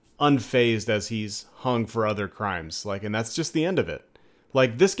unfazed as he's hung for other crimes. And that's just the end of it.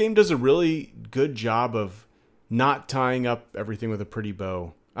 This game does a really good job of not tying up everything with a pretty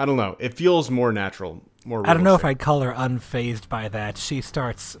bow. I don't know. It feels more natural, more realistic. I don't know if I'd call her unfazed by that. She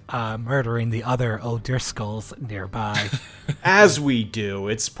starts murdering the other O'Driscolls nearby. As we do.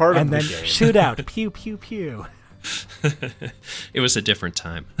 It's part of the game. And then shoot out. Pew, pew, pew. It was a different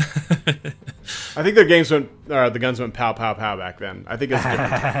time. I think the guns went pow, pow, pow back then. I think it's a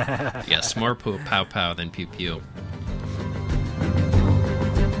different time. Yes, more pow, pow than pew, pew.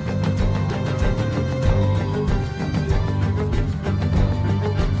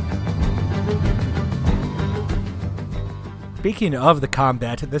 Speaking of the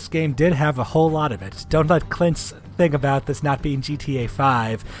combat, this game did have a whole lot of it. Don't let Clint's thing about this not being GTA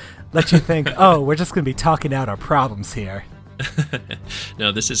 5 let you think, oh, we're just going to be talking out our problems here.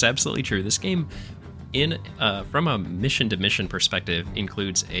 No, this is absolutely true. This game From a mission to mission perspective,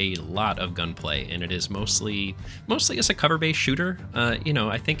 includes a lot of gunplay, and it is mostly as a cover-based shooter.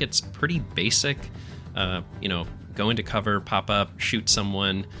 I think it's pretty basic. Go into cover, pop up, shoot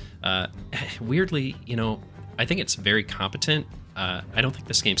someone. Weirdly, I think it's very competent. I don't think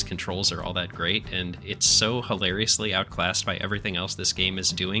this game's controls are all that great, and it's so hilariously outclassed by everything else this game is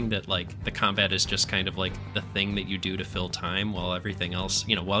doing that, like, the combat is just kind of like the thing that you do to fill time while everything else,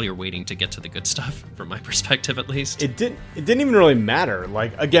 while you're waiting to get to the good stuff, from my perspective at least. It didn't even really matter.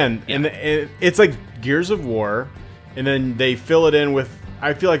 Like, again, yeah. And it's like Gears of War, and then they fill it in with,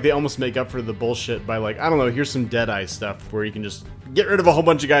 I feel like they almost make up for the bullshit by, like, I don't know, here's some Deadeye stuff where you can just get rid of a whole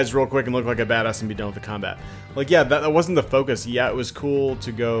bunch of guys real quick and look like a badass and be done with the combat. Like, yeah, that wasn't the focus. Yeah, it was cool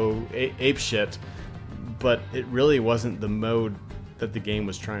to go ape shit, but it really wasn't the mode that the game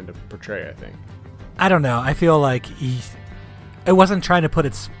was trying to portray, I think. I don't know. I feel like it wasn't trying to put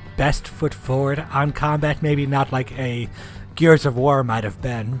its best foot forward on combat, maybe not like a Gears of War might have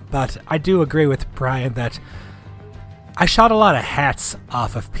been, but I do agree with Bryan that I shot a lot of hats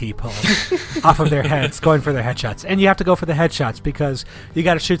off of people, off of their heads, going for their headshots. And you have to go for the headshots because you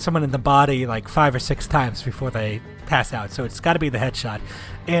got to shoot someone in the body like 5 or 6 times before they pass out. So it's got to be the headshot.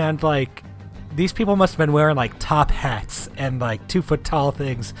 And like, these people must have been wearing like top hats and like 2-foot-tall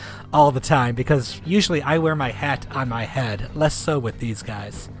things all the time, because usually I wear my hat on my head, less so with these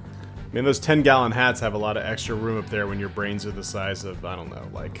guys. I mean, those 10-gallon hats have a lot of extra room up there when your brains are the size of, I don't know,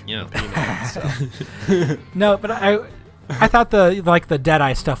 like, yeah. Peanut. No, but I thought the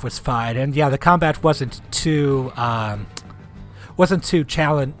Deadeye stuff was fine, and yeah, the combat wasn't too it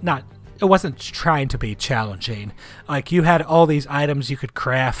wasn't trying to be challenging. Like, you had all these items you could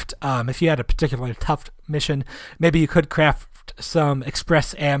craft. If you had a particularly tough mission, maybe you could craft some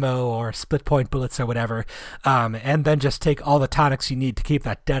express ammo or split point bullets or whatever, and then just take all the tonics you need to keep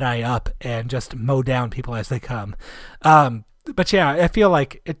that Deadeye up and just mow down people as they come. But yeah, I feel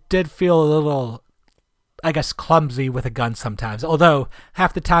like it did feel a little, I guess, clumsy with a gun sometimes. Although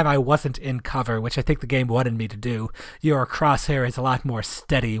half the time I wasn't in cover, which I think the game wanted me to do. Your crosshair is a lot more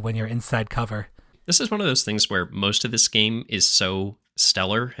steady when you're inside cover. This is one of those things where most of this game is so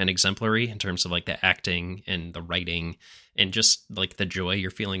stellar and exemplary in terms of like the acting and the writing and just like the joy you're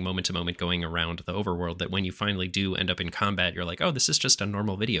feeling moment to moment going around the overworld, that when you finally do end up in combat, you're like, oh, this is just a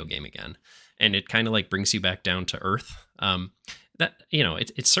normal video game again. And it kind of like brings you back down to earth. That,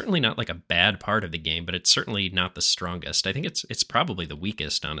 it's certainly not like a bad part of the game, but it's certainly not the strongest. I think it's probably the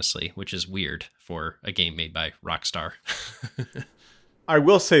weakest, honestly, which is weird for a game made by Rockstar. I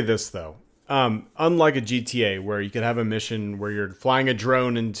will say this, though. Unlike a GTA, where you could have a mission where you're flying a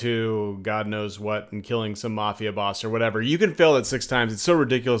drone into God knows what and killing some mafia boss or whatever, you can fail it 6 times. It's so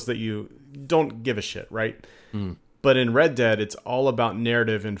ridiculous that you don't give a shit, right? Mm. But in Red Dead, it's all about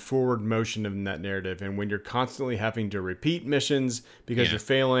narrative and forward motion in that narrative. And when you're constantly having to repeat missions because you're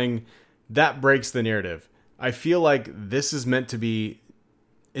failing, that breaks the narrative. I feel like this is meant to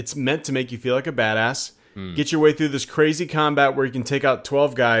make you feel like a badass. Get your way through this crazy combat where you can take out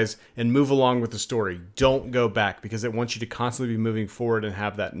 12 guys and move along with the story. Don't go back, because it wants you to constantly be moving forward and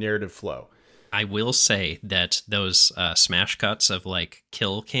have that narrative flow. I will say that those smash cuts of like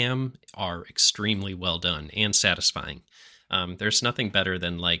kill cam are extremely well done and satisfying. There's nothing better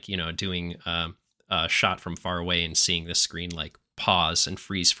than like, doing a shot from far away and seeing the screen like pause and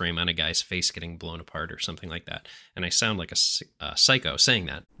freeze frame on a guy's face getting blown apart or something like that. And I sound like a psycho saying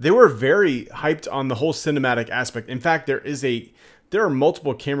that. They were very hyped on the whole cinematic aspect. In fact, there are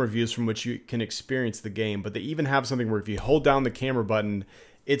multiple camera views from which you can experience the game, but they even have something where if you hold down the camera button,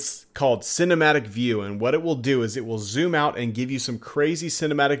 it's called cinematic view. And what it will do is it will zoom out and give you some crazy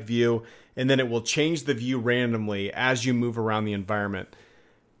cinematic view, and then it will change the view randomly as you move around the environment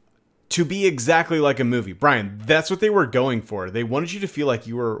to be exactly like a movie. Bryan, that's what they were going for. They wanted you to feel like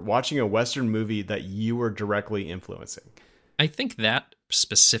you were watching a Western movie that you were directly influencing. I think that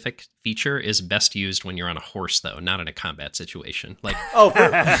specific feature is best used when you're on a horse, though, not in a combat situation. Like,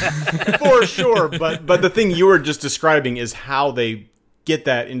 for sure. But the thing you were just describing is how they get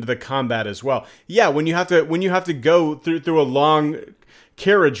that into the combat as well. Yeah, when you have to go through a long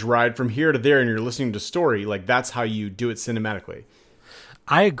carriage ride from here to there and you're listening to story, like that's how you do it cinematically.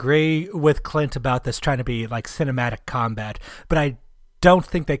 I agree with Clint about this trying to be like cinematic combat, but I don't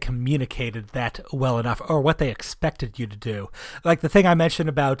think they communicated that well enough, or what they expected you to do. Like the thing I mentioned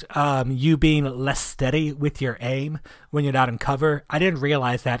about you being less steady with your aim when you're not in cover, I didn't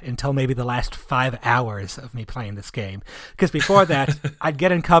realize that until maybe the last 5 hours of me playing this game. Because before that, I'd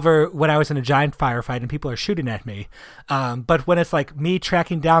get in cover when I was in a giant firefight and people are shooting at me. But when it's like me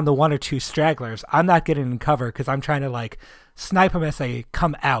tracking down the 1 or 2 stragglers, I'm not getting in cover because I'm trying to like snipe them as they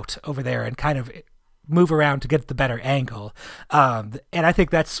come out over there and kind of move around to get the better angle. And I think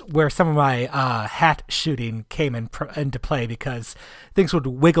that's where some of my hat shooting came into play, because things would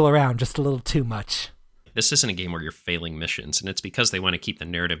wiggle around just a little too much. This isn't a game where you're failing missions, and it's because they want to keep the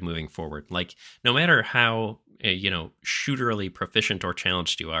narrative moving forward. Like, no matter how, shooterly proficient or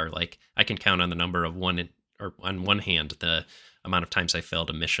challenged you are, like, I can count on the number of on one hand, the amount of times I failed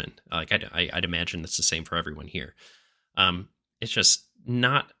a mission. Like, I'd imagine that's the same for everyone here. It's just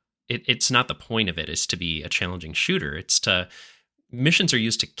not, it's not the point of it is to be a challenging shooter. Missions are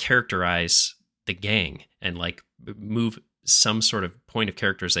used to characterize the gang and, like, move some sort of point of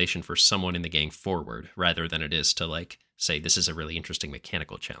characterization for someone in the gang forward, rather than it is to, like, say, this is a really interesting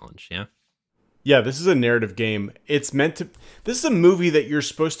mechanical challenge. Yeah, this is a narrative game. This is a movie that you're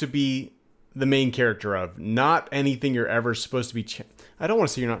supposed to be the main character of, not anything you're ever supposed to be. I don't want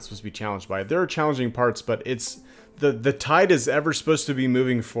to say you're not supposed to be challenged by it. There are challenging parts, but it's the tide is ever supposed to be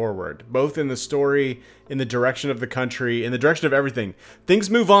moving forward, both in the story, in the direction of the country, in the direction of everything. Things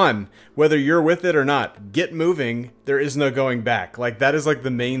move on, whether you're with it or not. Get moving. There is no going back. Like, that is like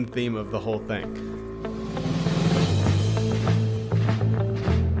the main theme of the whole thing.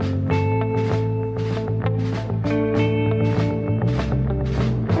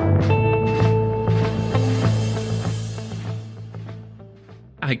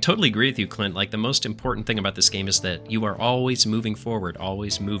 I totally agree with you, Clint. Like, the most important thing about this game is that you are always moving forward,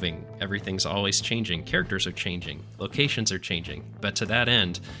 always moving. Everything's always changing. Characters are changing. Locations are changing. But to that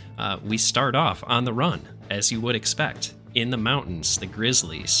end, we start off on the run, as you would expect, in the mountains, the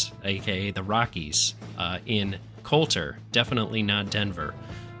Grizzlies, aka the Rockies, in Coulter, definitely not Denver.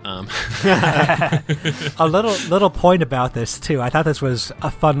 A little point about this too. I thought this was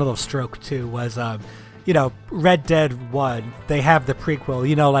a fun little stroke too. Was Red Dead 1, they have the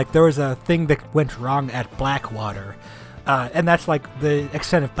prequel, like there was a thing that went wrong at Blackwater. And that's like the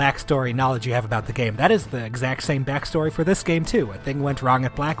extent of backstory knowledge you have about the game. That is the exact same backstory for this game too. A thing went wrong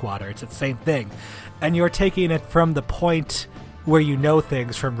at Blackwater. It's the same thing. And you're taking it from the point where you know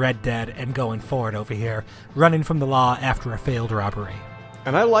things from Red Dead and going forward over here, running from the law after a failed robbery.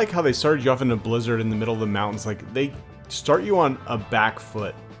 And I like how they started you off in a blizzard in the middle of the mountains. Like, they start you on a back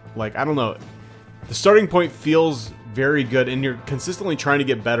foot. Like, I don't know. The starting point feels very good, and you're consistently trying to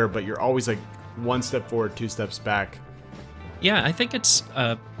get better, but you're always like one step forward, two steps back. Yeah, I think it's,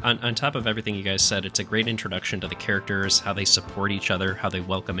 on top of everything you guys said, it's a great introduction to the characters, how they support each other, how they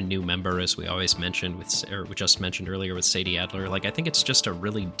welcome a new member, as we always mentioned, we just mentioned earlier with Sadie Adler. Like, I think it's just a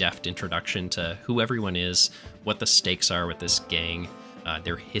really deft introduction to who everyone is, what the stakes are with this gang,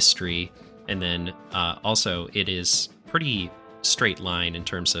 their history, and then also it is pretty straight line in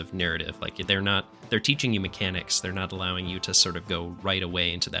terms of narrative. Like, they're teaching you mechanics. They're not allowing you to sort of go right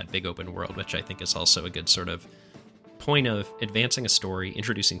away into that big open world, which I think is also a good sort of point of advancing a story,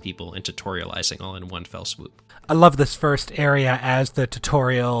 introducing people, and tutorializing all in one fell swoop. I love this first area as the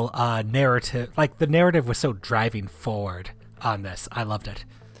tutorial narrative. Like, the narrative was so driving forward on this. I loved it.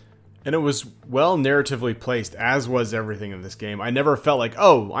 And it was well narratively placed, as was everything in this game. I never felt like,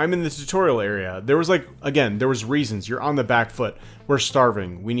 oh, I'm in the tutorial area. There was there was reasons. You're on the back foot. We're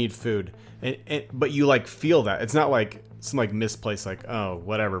starving. We need food. But you feel that. It's not like some misplaced, oh,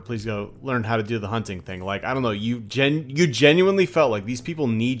 whatever, please go learn how to do the hunting thing. Like, I don't know, you genuinely felt like these people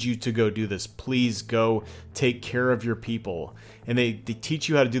need you to go do this. Please go take care of your people. And they teach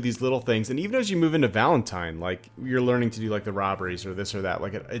you how to do these little things. And even as you move into Valentine, you're learning to do the robberies or this or that.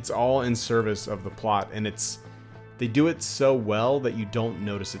 It's all in service of the plot, and they do it so well that you don't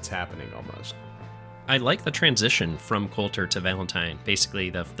notice it's happening almost. I like the transition from Coulter to Valentine.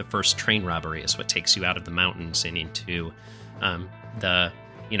 Basically, the first train robbery is what takes you out of the mountains and into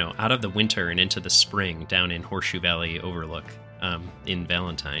out of the winter and into the spring down in Horseshoe Valley Overlook in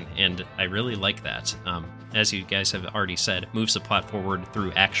Valentine. And I really like that. As you guys have already said, it moves the plot forward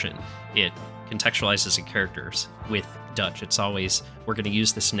through action. It contextualizes the characters with Dutch. It's always, we're going to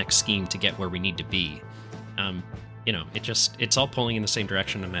use this next scheme to get where we need to be. It's all pulling in the same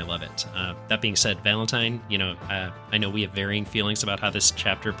direction, and I love it. That being said, Valentine, I know we have varying feelings about how this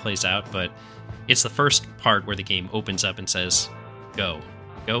chapter plays out, but it's the first part where the game opens up and says, go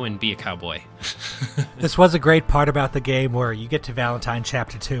and be a cowboy. This was a great part about the game where you get to Valentine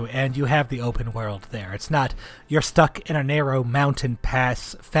Chapter 2 and you have the open world there. It's not, you're stuck in a narrow mountain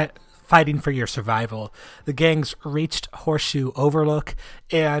pass fighting for your survival. The gang's reached Horseshoe Overlook,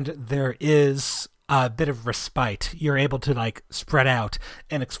 and there is a bit of respite. You're able to spread out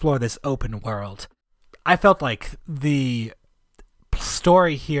and explore this open world. I felt like the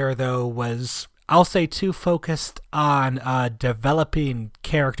story here, though, was, I'll say, too focused on developing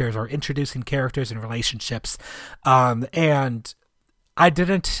characters or introducing characters and relationships. And I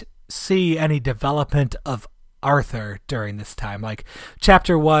didn't see any development of Arthur during this time. Like,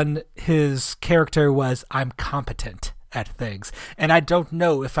 chapter 1, his character was, I'm competent at things, and I don't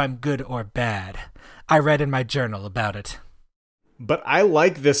know if I'm good or bad. I read in my journal about it. But I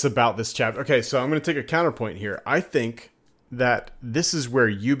like this about this chapter. Okay, so I'm going to take a counterpoint here. I think that this is where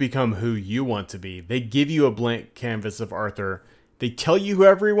you become who you want to be. They give you a blank canvas of Arthur. They tell you who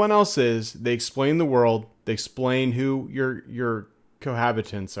everyone else is. They explain the world. They explain who your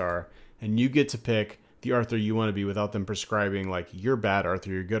cohabitants are. And you get to pick the Arthur you want to be without them prescribing, like, you're bad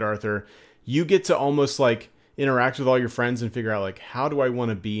Arthur, you're good Arthur. You get to almost, like, interact with all your friends and figure out, like, how do I want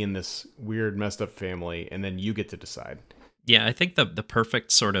to be in this weird, messed up family? And then you get to decide. Yeah, I think the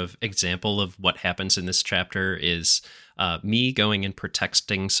perfect sort of example of what happens in this chapter is me going and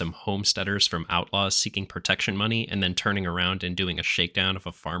protecting some homesteaders from outlaws seeking protection money, and then turning around and doing a shakedown of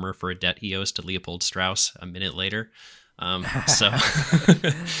a farmer for a debt he owes to Leopold Strauss a minute later. So,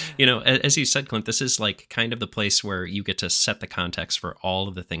 as you said, Clint, this is like kind of the place where you get to set the context for all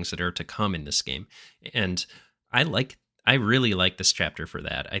of the things that are to come in this game. And I really like this chapter for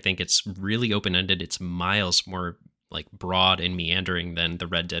that. I think it's really open-ended. It's miles more like broad and meandering than the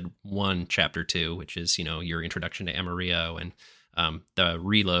Red Dead 1 chapter 2, which is, your introduction to Amarillo and the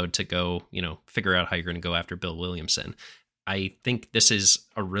reload to go, figure out how you're going to go after Bill Williamson. I think this is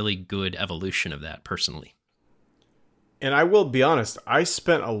a really good evolution of that personally. And I will be honest, I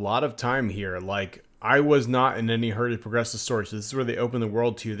spent a lot of time here. Like, I was not in any hurry to progress the story. So this is where they open the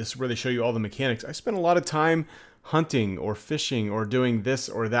world to you. This is where they show you all the mechanics. I spent a lot of time hunting or fishing or doing this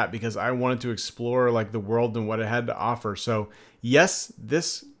or that because I wanted to explore like the world and what it had to offer. So yes,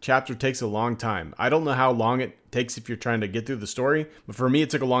 this chapter takes a long time. I don't know how long it takes if you're trying to get through the story, but for me, it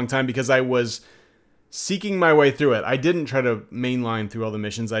took a long time because I was seeking my way through it. I didn't try to mainline through all the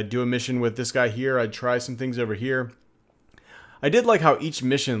missions. I'd do a mission with this guy here. I'd try some things over here. I did like how each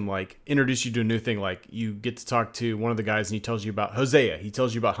mission like introduced you to a new thing. Like you get to talk to one of the guys and he tells you about Hosea. He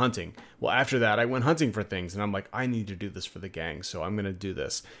tells you about hunting. Well, after that, I went hunting for things and I'm like, I need to do this for the gang. So I'm going to do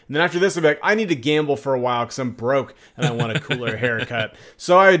this. And then after this, I'm like, I need to gamble for a while because I'm broke and I want a cooler haircut.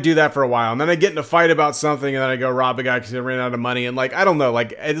 So I would do that for a while. And then I get in a fight about something and then I go rob a guy because I ran out of money. And like, I don't know,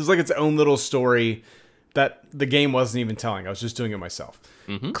 like it was like its own little story that the game wasn't even telling. I was just doing it myself.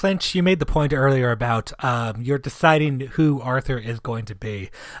 Mm-hmm. Clint, you made the point earlier about you're deciding who Arthur is going to be.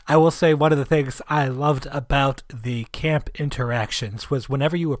 I will say one of the things I loved about the camp interactions was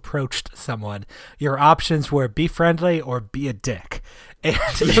whenever you approached someone, your options were be friendly or be a dick. And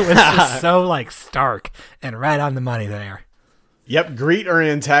it was just so like stark and right on the money there. Yep, greet or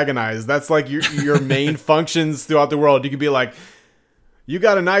antagonize. That's like your main functions throughout the world. You could be like, you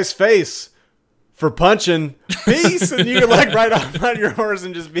got a nice face for punching, peace, and you can like ride off on your horse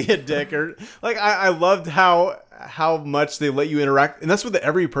and just be a dick. Or like I loved how much they let you interact, and that's with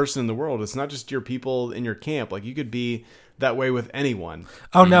every person in the world. It's not just your people in your camp. Like you could be that way with anyone.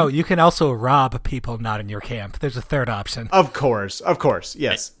 Oh no, you can also rob people not in your camp. There's a third option. Of course,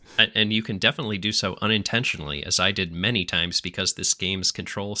 yes. And you can definitely do so unintentionally, as I did many times, because this game's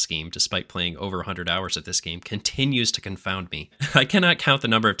control scheme, despite playing over 100 hours of this game, continues to confound me. I cannot count the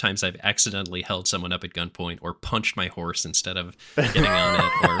number of times I've accidentally held someone up at gunpoint or punched my horse instead of getting on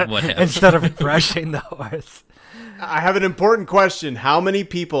it or what have you. Instead of brushing the horse. I have an important question. How many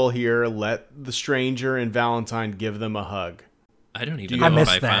people here let the stranger and Valentine give them a hug? I don't even know if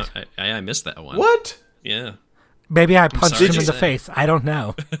I found. I missed that one. What? Yeah. Maybe I punched him in the face. I don't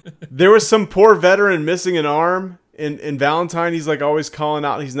know. There was some poor veteran missing an arm. In Valentine, he's like always calling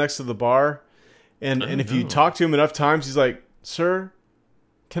out. He's next to the bar. And if you talk to him enough times, he's like, sir,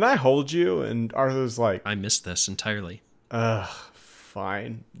 can I hold you? And Arthur's like, I missed this entirely.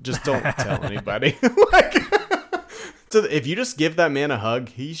 Fine. Just don't tell anybody. So if you just give that man a hug,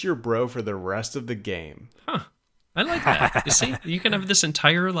 he's your bro for the rest of the game. Huh. I like that. You see, you can have this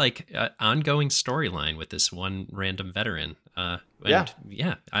entire ongoing storyline with this one random veteran.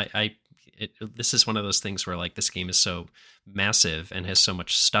 This is one of those things where like this game is so massive and has so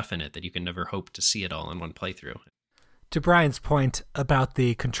much stuff in it that you can never hope to see it all in one playthrough. To Brian's point about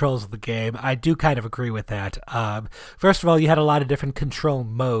the controls of the game, I do kind of agree with that. First of all, you had a lot of different control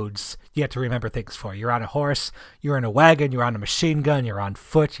modes you had to remember things for. You're on a horse, you're in a wagon, you're on a machine gun, you're on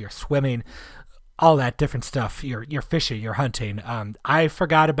foot, you're swimming. All that different stuff. You're fishing, you're hunting. I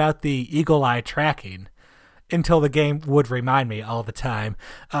forgot about the eagle eye tracking until the game would remind me all the time.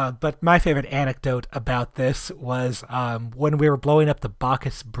 But my favorite anecdote about this was when we were blowing up the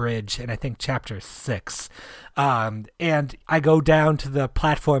Bacchus Bridge in, I think, Chapter 6. And I go down to the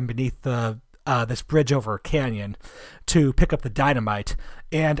platform beneath this bridge over a canyon to pick up the dynamite.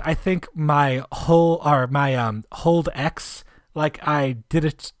 And I think my hold X like I did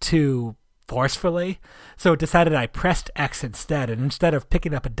it too forcefully, so it decided I pressed X instead, and instead of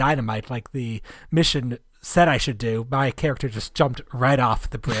picking up a dynamite like the mission said I should do, my character just jumped right off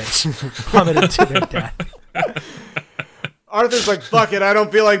the bridge, plummeted to their death. Arthur's like, fuck it, I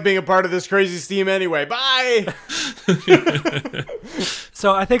don't feel like being a part of this crazy steam anyway. Bye!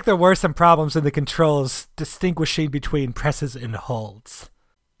 So I think there were some problems in the controls distinguishing between presses and holds.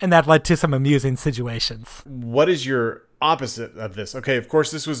 And that led to some amusing situations. What is your opposite of this? Okay, of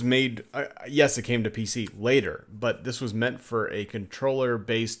course this was made, yes, it came to PC later, but this was meant for a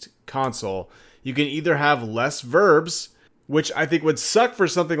controller-based console. You can either have less verbs, which I think would suck for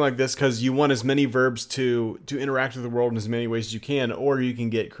something like this because you want as many verbs to interact with the world in as many ways as you can, or you can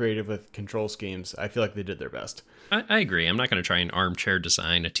get creative with control schemes. I feel like they did their best. I agree. I'm not going to try and armchair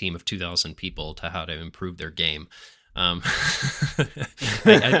design a team of 2,000 people to how to improve their game. But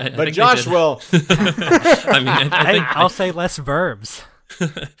Josh will. I'll say less verbs.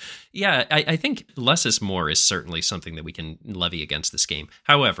 Yeah, I think less is more is certainly something that we can levy against this game.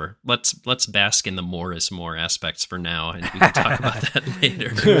 However, let's bask in the more is more aspects for now, and we can talk about that later.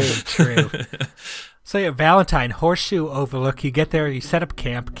 True. So yeah, Valentine, Horseshoe Overlook, you get there, you set up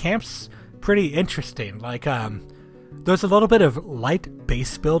camp. Camp's pretty interesting. Like, there's a little bit of light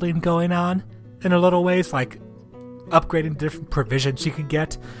base building going on in a little ways, like upgrading different provisions you could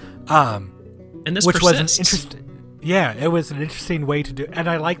get. And this which persists. was an interesting. Yeah, it was an interesting way to do it. And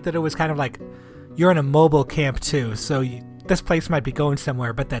I like that it was kind of like you're in a mobile camp too, so this place might be going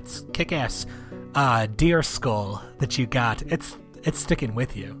somewhere, but that's kick-ass deer skull that you got, it's sticking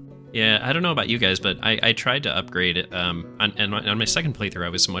with you. Yeah, I don't know about you guys, but I tried to upgrade it. On my second playthrough, I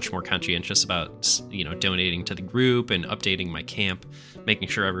was much more conscientious about, donating to the group and updating my camp, making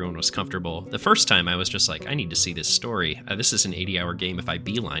sure everyone was comfortable. The first time, I was just like, I need to see this story. This is an 80-hour game if I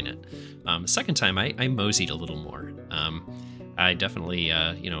beeline it. The second time, I moseyed a little more. I definitely,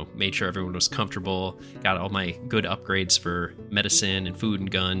 made sure everyone was comfortable, got all my good upgrades for medicine and food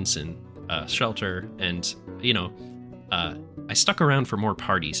and guns and shelter, and, I stuck around for more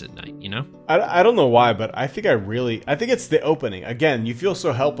parties at night, I don't know why, but I think it's the opening. Again, you feel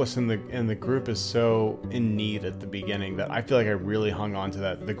so helpless and the group is so in need at the beginning that I feel like I really hung on to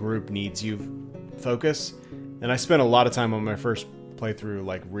that. The group needs you focus. And I spent a lot of time on my first playthrough,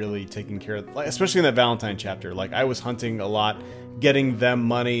 like really taking care of, like, especially in that Valentine chapter. Like I was hunting a lot, getting them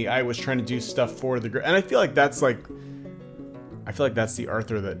money. I was trying to do stuff for the group. And I feel like that's the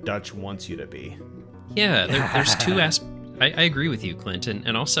Arthur that Dutch wants you to be. Yeah, there's two aspects. I agree with you, Clint,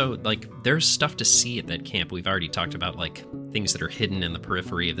 and also, like, there's stuff to see at that camp. We've already talked about, like, things that are hidden in the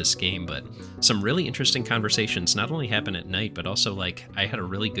periphery of this game, but some really interesting conversations not only happen at night, but also, like, I had a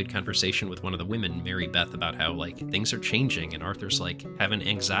really good conversation with one of the women, Mary Beth, about how, like, things are changing, and Arthur's, like, having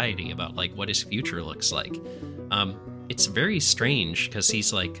anxiety about, like, what his future looks like. It's very strange, because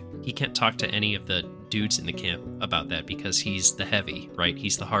he's, like, he can't talk to any of the dudes in the camp about that, because he's the heavy, right?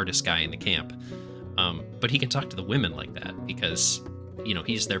 He's the hardest guy in the camp. But he can talk to the women like that because,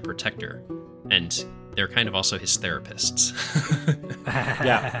 he's their protector and they're kind of also his therapists.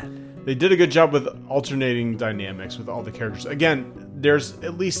 Yeah, they did a good job with alternating dynamics with all the characters. Again, there's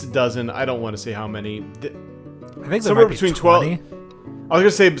at least a dozen. I don't want to say how many. I think somewhere between 12. I was gonna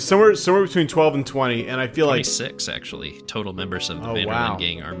say somewhere between 12 and 20, and I feel 26 actually total members of the Vanderlyn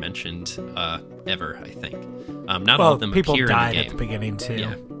gang are mentioned ever. I think not all of them people appear died in the game. At the beginning too.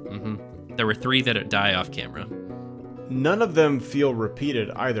 Yeah. Mm-hmm. There were 3 that die off camera. None of them feel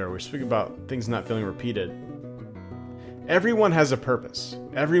repeated either. We're speaking about things not feeling repeated. Everyone has a purpose.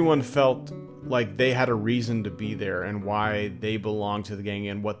 Everyone felt like they had a reason to be there and why they belonged to the gang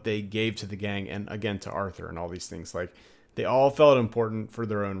and what they gave to the gang and, again, to Arthur and all these things. Like, they all felt important for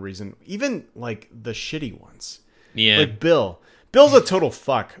their own reason. Even, like, the shitty ones. Yeah. Like Bill. Bill's a total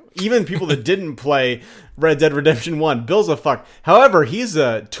fuck. Even people that didn't play Red Dead Redemption 1, Bill's a fuck. However, he's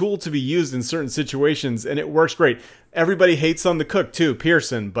a tool to be used in certain situations, and it works great. Everybody hates on the cook, too,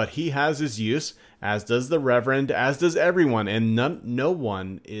 Pearson, but he has his use, as does the Reverend, as does everyone, and no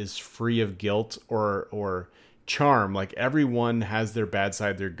one is free of guilt or charm. Like, everyone has their bad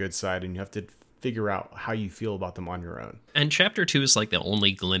side, their good side, and you have to figure out how you feel about them on your own. And Chapter 2 is, like, the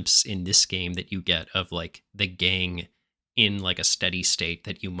only glimpse in this game that you get of, like, the gang in like a steady state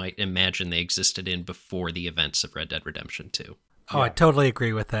that you might imagine they existed in before the events of Red Dead Redemption 2. Oh, yeah. I totally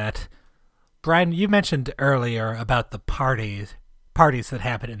agree with that. Bryan, you mentioned earlier about the parties that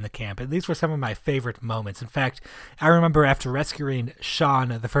happen in the camp, and these were some of my favorite moments. In fact, I remember after rescuing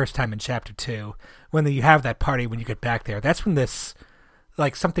Sean the first time in Chapter 2, when you have that party when you get back there, that's when this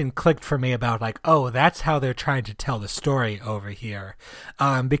like something clicked for me about like, oh, that's how they're trying to tell the story over here.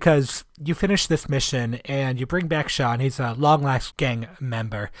 Because you finish this mission and you bring back Sean. He's a long-last gang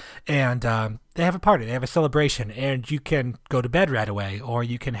member, and they have a party. They have a celebration, and you can go to bed right away, or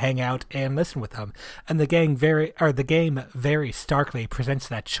you can hang out and listen with them. And the game very starkly presents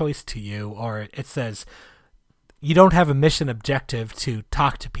that choice to you, or it says, you don't have a mission objective to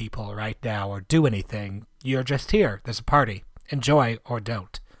talk to people right now or do anything. You're just here. There's a party. Enjoy or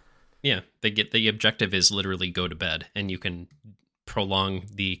don't. Yeah, the objective is literally go to bed, and you can prolong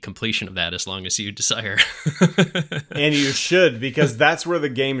the completion of that as long as you desire. And you should, because that's where the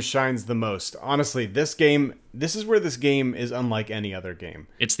game shines the most. Honestly, this is where this game is unlike any other game.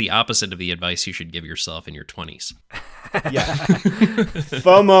 It's the opposite of the advice you should give yourself in your 20s. Yeah.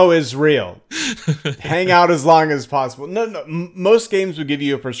 FOMO is real. Hang out as long as possible. No. Most games would give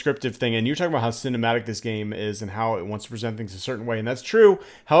you a prescriptive thing, and you're talking about how cinematic this game is and how it wants to present things a certain way, and that's true.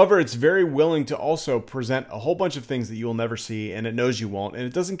 However, it's very willing to also present a whole bunch of things that you will never see, and it knows you won't, and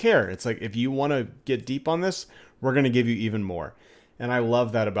it doesn't care. It's like, if you want to get deep on this, we're going to give you even more. And I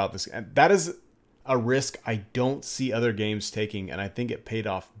love that about this. And that is a risk I don't see other games taking, and I think it paid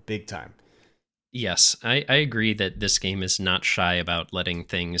off big time. Yes, I agree that this game is not shy about letting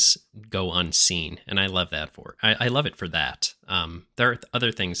things go unseen, and I love that for. I love it for that. There are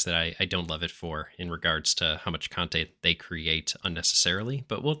other things that I don't love it for in regards to how much content they create unnecessarily,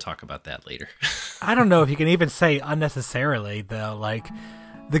 but we'll talk about that later. I don't know if you can even say unnecessarily, though. Like,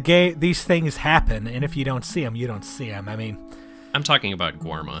 these things happen, and if you don't see them, you don't see them. I mean, I'm talking about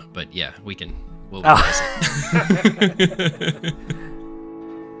Guarma, but yeah, we'll address it.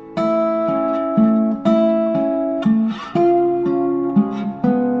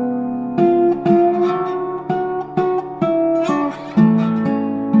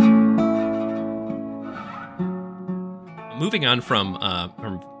 Moving on from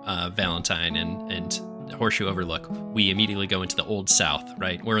Valentine and Horseshoe Overlook, we immediately go into the Old South,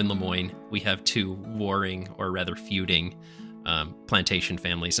 right? We're in Lemoyne. We have two warring, or rather feuding, plantation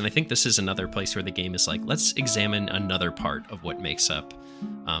families. And I think this is another place where the game is like, let's examine another part of what makes up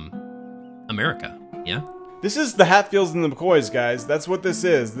America, yeah? This is the Hatfields and the McCoys, guys. That's what this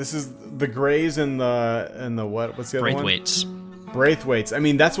is. This is the Greys and the what? What's the other one? Braithwaites. I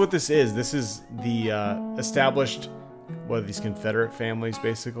mean, that's what this is. This is the established... What are these Confederate families,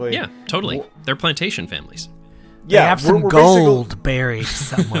 basically? Yeah, totally. They're plantation families. Yeah, they have some gold buried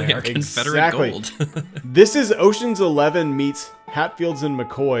somewhere. Yeah, Confederate gold. This is Ocean's 11 meets Hatfields and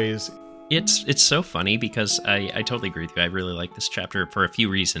McCoys. It's so funny because I totally agree with you. I really like this chapter for a few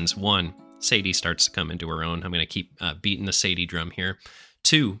reasons. One, Sadie starts to come into her own. I'm going to keep beating the Sadie drum here.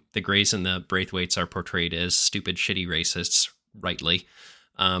 Two, the Greys and the Braithwaites are portrayed as stupid, shitty racists, rightly.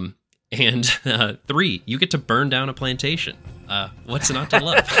 And three, you get to burn down a plantation. What's not to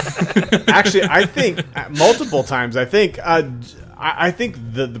love? Actually, I think multiple times. I think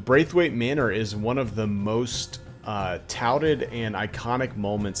the Braithwaite Manor is one of the most touted and iconic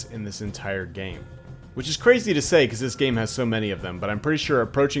moments in this entire game, which is crazy to say because this game has so many of them. But I'm pretty sure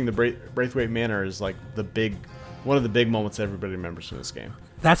approaching the Braithwaite Manor is like one of the big moments everybody remembers from this game.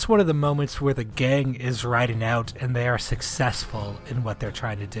 That's one of the moments where the gang is riding out and they are successful in what they're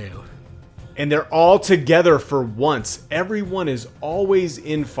trying to do. And they're all together for once. Everyone is always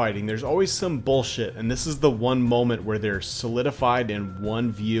infighting. There's always some bullshit. And this is the one moment where they're solidified in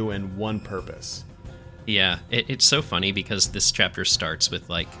one view and one purpose. Yeah, it's so funny because this chapter starts with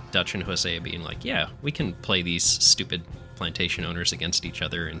like Dutch and Hosea being like, yeah, we can play these stupid plantation owners against each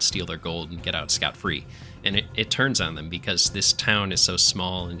other and steal their gold and get out scot-free. And it turns on them because this town is so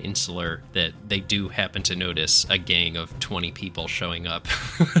small and insular that they do happen to notice a gang of 20 people showing up.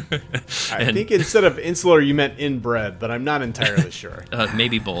 I think instead of insular, you meant inbred, but I'm not entirely sure.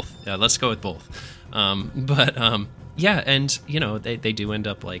 Maybe both. Let's go with both. Yeah, and, you know, they do end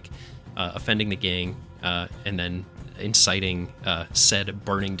up, like, offending the gang and then inciting said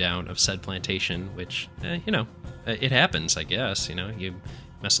burning down of said plantation, which, you know, it happens, I guess. You know, you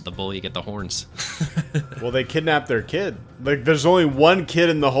mess with the bull, you get the horns. Well, they kidnapped their kid. Like, there's only one kid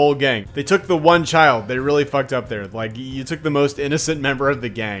in the whole gang. They took the one child. They really fucked up there. Like, you took the most innocent member of the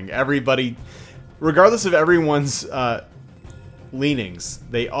gang. Everybody, regardless of everyone's leanings,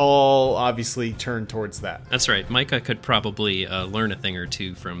 they all obviously turned towards that. That's right. Micah could probably learn a thing or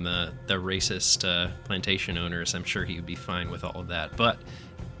two from the racist plantation owners. I'm sure he would be fine with all of that. But,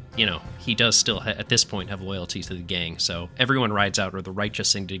 you know, he does still, at this point, have loyalty to the gang. So everyone rides out with a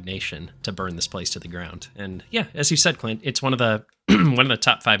righteous indignation to burn this place to the ground. And yeah, as you said, Clint, it's one of the one of the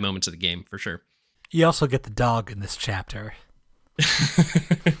top 5 moments of the game, for sure. You also get the dog in this chapter.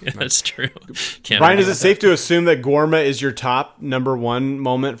 That's true. Bryan, is it safe to assume that Gorma is your top number one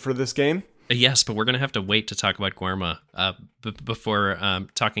moment for this game? Yes, but we're going to have to wait to talk about Gorma before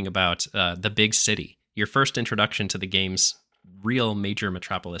talking about the big city. Your first introduction to the game's real major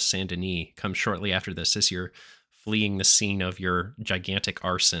metropolis, Saint Denis, comes shortly after this as you're fleeing the scene of your gigantic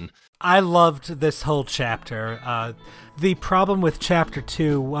arson. I loved this whole chapter. The problem with Chapter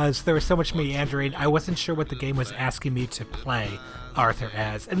 2 was there was so much meandering. I wasn't sure what the game was asking me to play Arthur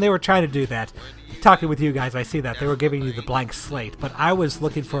as, and they were trying to do that. Talking with you guys, I see that. They were giving you the blank slate, but I was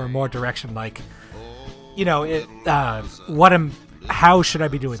looking for a more direction, like, how should I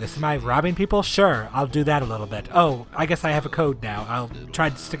be doing this? Am I robbing people? Sure, I'll do that a little bit. Oh, I guess I have a code now. I'll try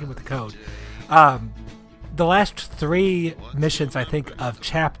sticking with the code. The last 3 missions, I think, of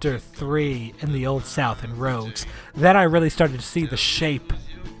Chapter 3 in the Old South and Rhodes, then I really started to see the shape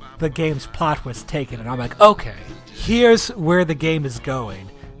the game's plot was taking, and I'm like, okay, here's where the game is going.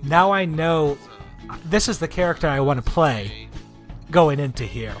 Now I know this is the character I want to play going into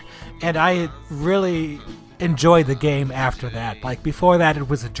here. And I really enjoyed the game after that. Like, before that, it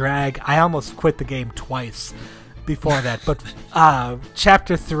was a drag. I almost quit the game twice before that, but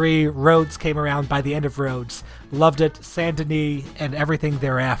Chapter 3, Rhodes came around. By the end of Rhodes, loved it. Saint Denis and everything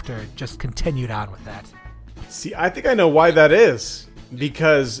thereafter just continued on with that. See, I think I know why that is.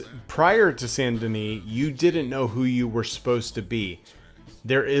 Because prior to Saint Denis, you didn't know who you were supposed to be.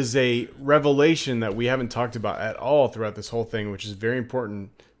 There is a revelation that we haven't talked about at all throughout this whole thing, which is very important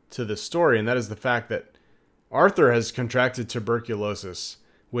to the story, and that is the fact that Arthur has contracted tuberculosis,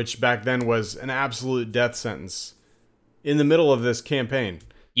 which back then was an absolute death sentence in the middle of this campaign.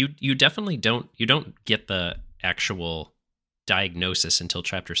 You definitely don't get the actual diagnosis until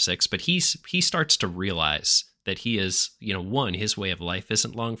Chapter 6, but he starts to realize that he is, one, his way of life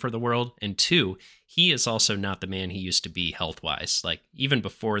isn't long for the world, and 2, he is also not the man he used to be health-wise. Like, even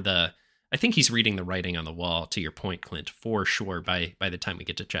before I think he's reading the writing on the wall, to your point, Clint, for sure, by the time we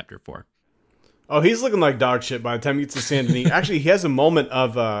get to Chapter 4. Oh, he's looking like dog shit by the time he gets to Saint Denis. Actually, he has a moment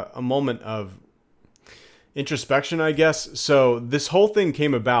of introspection, I guess. So this whole thing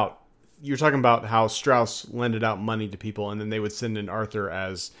came about. You're talking about how Strauss lended out money to people, and then they would send in Arthur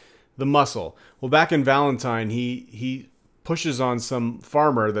as the muscle. Well, back in Valentine, he pushes on some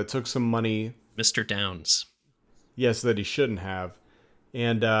farmer that took some money. Mr. Downs. Yes, that he shouldn't have.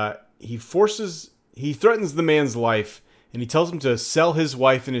 And he threatens the man's life, and he tells him to sell his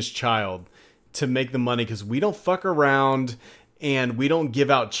wife and his child to make the money, because we don't fuck around and we don't give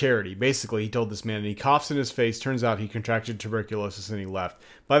out charity. Basically, he told this man, and he coughs in his face. Turns out he contracted tuberculosis and he left.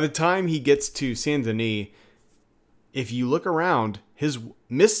 By the time he gets to Saint Denis, if you look around, his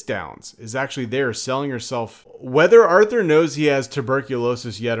Miss Downs is actually there selling herself. Whether Arthur knows he has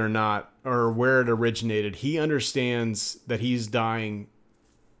tuberculosis yet or not, or where it originated, he understands that he's dying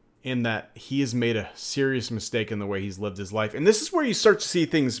and that he has made a serious mistake in the way he's lived his life. And this is where you start to see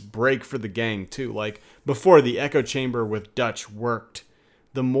things break for the gang, too. Like, before, the echo chamber with Dutch worked.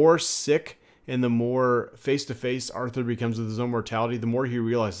 The more sick and the more face-to-face Arthur becomes with his own mortality, the more he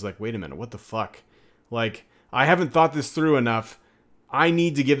realizes, like, wait a minute, what the fuck? Like, I haven't thought this through enough. I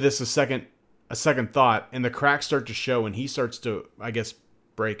need to give this a second thought. And the cracks start to show, and he starts to, I guess,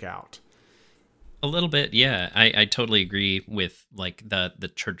 break out. A little bit, yeah. I totally agree with like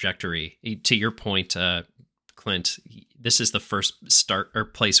the trajectory. To your point, Clint, this is the first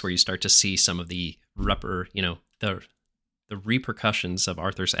place where you start to see some of the repercussions of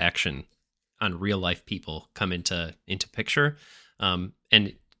Arthur's action on real life people come into picture.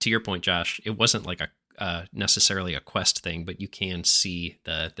 And to your point, Josh, it wasn't like necessarily a quest thing, but you can see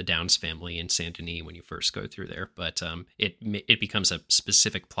the Downs family in Saint Denis when you first go through there. But it becomes a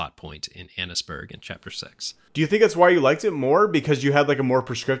specific plot point in Annisburg in Chapter 6. Do you think that's why you liked it more? Because you had like a more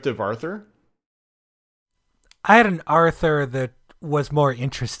prescriptive Arthur? I had an Arthur that was more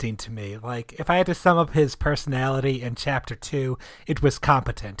interesting to me. Like, if I had to sum up his personality in Chapter 2, it was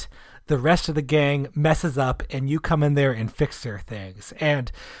competent. The rest of the gang messes up, and you come in there and fix their things.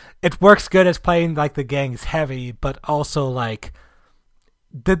 And it works good as playing like the gang's heavy, but also like,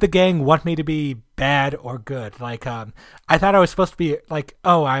 did the gang want me to be bad or good? Like, I thought I was supposed to be like,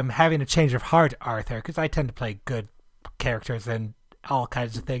 oh, I'm having a change of heart, Arthur, because I tend to play good characters and all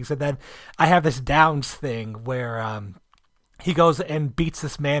kinds of things. And then I have this Downs thing where he goes and beats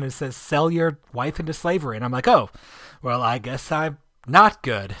this man and says, sell your wife into slavery. And I'm like, oh, well, I guess I'm not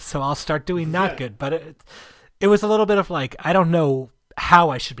good, so I'll start doing not good. But it was a little bit of like, I don't know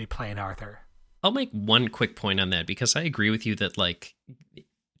how I should be playing Arthur. I'll make one quick point on that, because I agree with you that like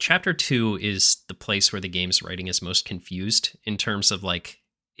Chapter 2 is the place where the game's writing is most confused in terms of like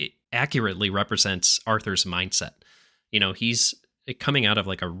it accurately represents Arthur's mindset. He's coming out of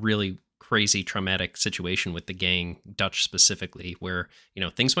like a really crazy traumatic situation with the gang, Dutch specifically, where,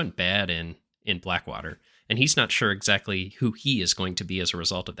 things went bad in Blackwater, and he's not sure exactly who he is going to be as a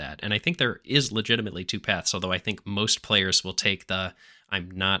result of that. And I think there is legitimately two paths, although I think most players will take the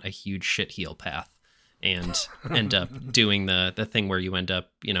I'm not a huge shitheel path and end up doing the thing where you end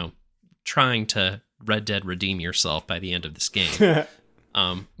up, trying to Red Dead redeem yourself by the end of this game.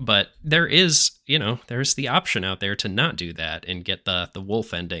 But there is, there's the option out there to not do that and get the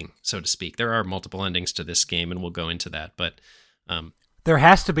wolf ending, so to speak. There are multiple endings to this game, and we'll go into that. But there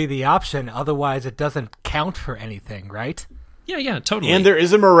has to be the option, otherwise it doesn't count for anything, right? Yeah, totally. And there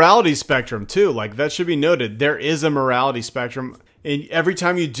is a morality spectrum too. Like, that should be noted. There is a morality spectrum. And every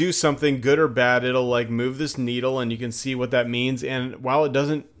time you do something good or bad, it'll like move this needle, and you can see what that means. And while it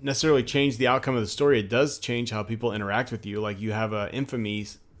doesn't necessarily change the outcome of the story, it does change how people interact with you. Like, you have a infamy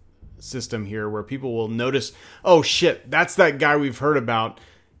system here where people will notice, oh shit, that's that guy we've heard about.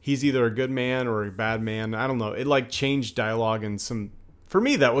 He's either a good man or a bad man. I don't know. It like changed dialogue and some. For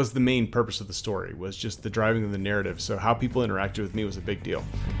me, that was the main purpose of the story, was just the driving of the narrative. So how people interacted with me was a big deal.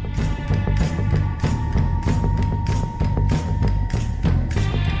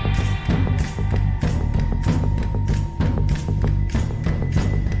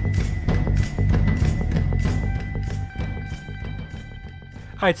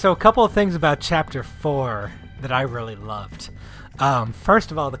 All right, so a couple of things about Chapter 4 that I really loved.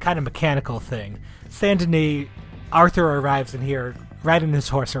 First of all, the kind of mechanical thing. Saint-Denis, Arthur arrives in here riding his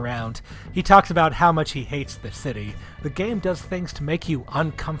horse around. He talks about how much he hates the city. The game does things to make you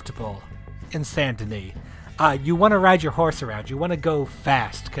uncomfortable in Saint-Denis. You want to ride your horse around. You want to go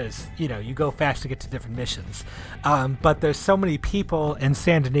fast because, you go fast to get to different missions. But there's so many people in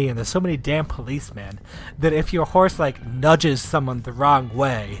Saint-Denis and there's so many damn policemen that if your horse, nudges someone the wrong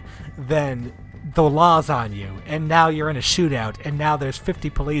way, then the law's on you. And now you're in a shootout, and now there's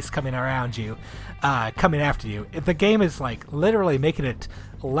 50 police coming around you, coming after you. The game is, literally making it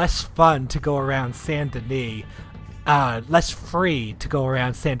less fun to go around Saint-Denis, less free to go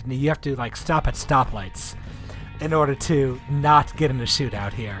around Saint-Denis. You have to, stop at stoplights in order to not get in a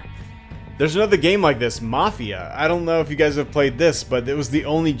shootout here. There's another game like this, Mafia. I don't know if you guys have played this, but it was the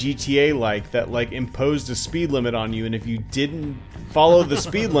only GTA that imposed a speed limit on you, and if you didn't follow the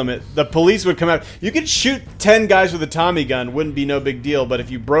speed limit, the police would come out. You could shoot 10 guys with a Tommy gun, wouldn't be no big deal, but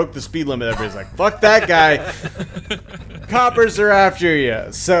if you broke the speed limit, everybody's like, fuck that guy. Coppers are after you.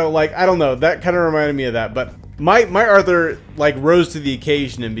 So, I don't know. That kind of reminded me of that, but my Arthur rose to the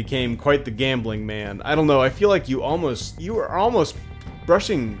occasion and became quite the gambling man. I don't know. I feel like you were almost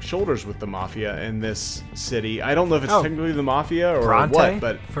brushing shoulders with the Mafia in this city. I don't know if it's technically the Mafia or Bronte, what,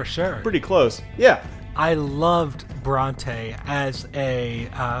 but for sure, pretty close. Yeah. I loved Bronte as a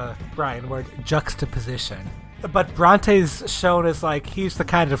Bryan word juxtaposition. But Bronte's shown as he's the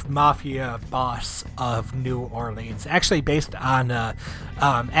kind of mafia boss of New Orleans, actually based on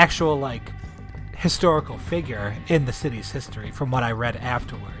actual historical figure in the city's history from what I read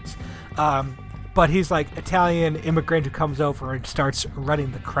afterwards. But he's Italian immigrant who comes over and starts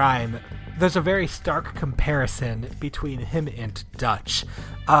running the crime. There's a very stark comparison between him and Dutch,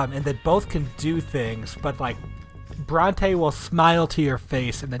 and that both can do things, but Bronte will smile to your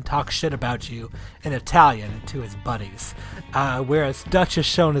face and then talk shit about you in Italian to his buddies, whereas Dutch is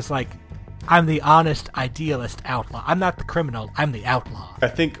shown as I'm the honest, idealist outlaw. I'm not the criminal, I'm the outlaw. I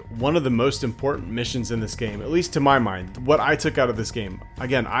think one of the most important missions in this game, at least to my mind, what I took out of this game,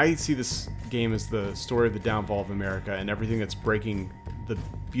 again, I see this game as the story of the downfall of America and everything that's breaking the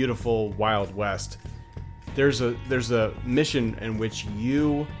beautiful Wild West. There's a mission in which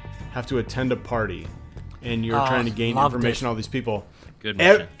you have to attend a party, and you're trying to gain information on all these people. Good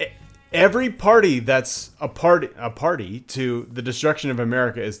mission. Every party that's a party to the destruction of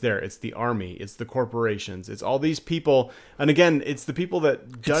America is there. It's the army. It's the corporations. It's all these people. And again, it's the people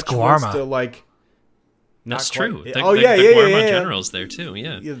that Dutch wants to That's true. The Guarma generals there too.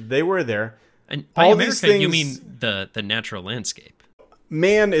 Yeah, they were there. And by all America, things, you mean the natural landscape.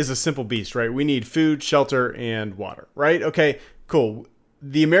 Man is a simple beast, right? We need food, shelter, and water, right? Okay, cool.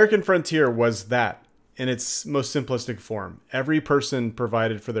 The American frontier was that in its most simplistic form. Every person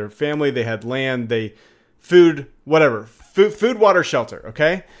provided for their family. They had land, food, whatever. Food, water, shelter,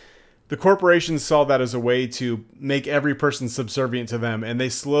 okay? The corporations saw that as a way to make every person subservient to them, and they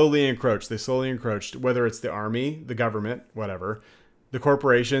slowly encroached. Whether it's the army, the government, whatever, the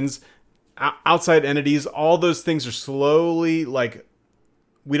corporations, outside entities, all those things are slowly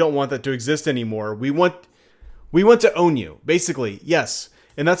we don't want that to exist anymore. We want to own you, basically. Yes.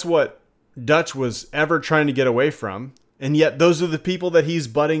 And that's what Dutch was ever trying to get away from. And yet those are the people that he's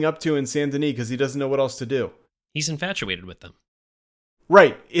butting up to in Saint-Denis because he doesn't know what else to do. He's infatuated with them.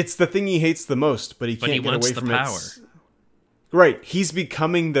 Right. It's the thing he hates the most, but he But can't he get wants away the from power. it. Right. He's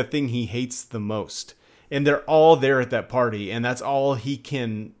becoming the thing he hates the most. And they're all there at that party, and that's all he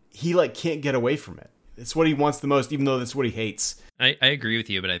can... He, like, can't get away from it. It's what he wants the most, even though that's what he hates. I agree with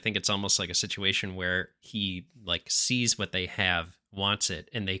you, but I think it's almost like a situation where he, like, sees what they have, wants it,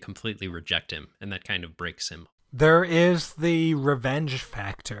 and they completely reject him, and that kind of breaks him. There is the revenge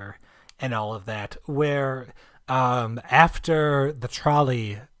factor and all of that, where after the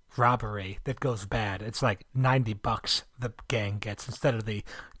trolley robbery that goes bad, it's like $90 the gang gets instead of the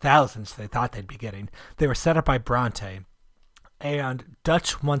thousands they thought they'd be getting. They were set up by Bronte, and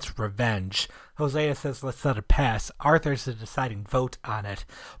Dutch wants revenge. Hosea says, let's let it pass. Arthur's the deciding vote on it.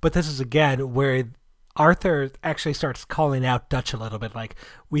 But this is again where Arthur actually starts calling out Dutch a little bit, like,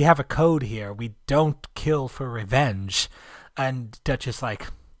 we have a code here. We don't kill for revenge. And Dutch is like,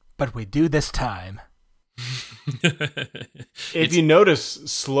 but we do this time. If you notice,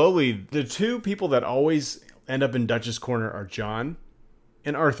 slowly, the two people that always end up in Dutch's corner are John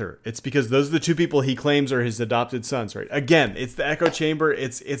and Arthur. It's because those are the two people he claims are his adopted sons, right? Again, it's the echo chamber.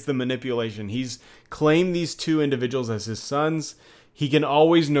 It's the manipulation. He's claimed these two individuals as his sons. He can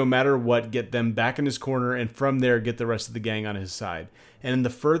always, no matter what, get them back in his corner, and from there get the rest of the gang on his side. And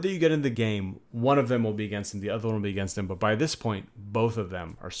the further you get in the game, one of them will be against him, the other one will be against him. But by this point, both of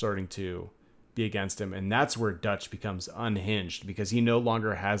them are starting to be against him, and that's where Dutch becomes unhinged, because he no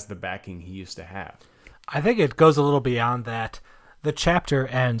longer has the backing he used to have. I think it goes a little beyond that. The chapter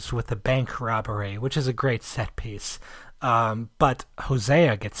ends with the bank robbery, which is a great set piece. But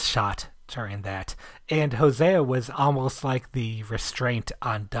Hosea gets shot during that. And Hosea was almost like the restraint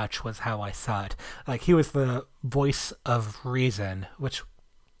on Dutch, was how I saw it. Like, he was the voice of reason, which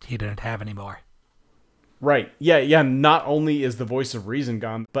he didn't have anymore. Right. Yeah. Not only is the voice of reason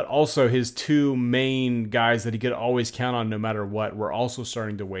gone, but also his two main guys that he could always count on no matter what were also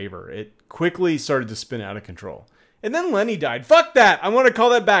starting to waver. It quickly started to spin out of control. And then Lenny died. Fuck that! I want to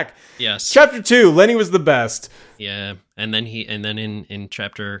call that back. Yes. Chapter 2, Lenny was the best. Yeah, and then in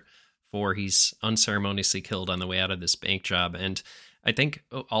chapter 4, he's unceremoniously killed on the way out of this bank job. And I think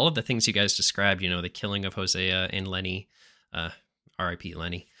all of the things you guys described, the killing of Hosea and Lenny, R.I.P.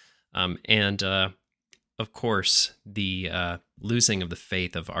 Lenny, and of course the losing of the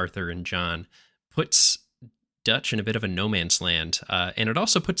faith of Arthur and John puts Dutch in a bit of a no man's land, and it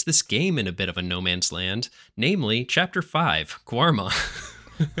also puts this game in a bit of a no man's land, namely Chapter 5, Guarma.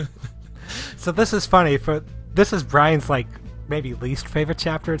 So this is funny. This is Brian's, like, maybe least favorite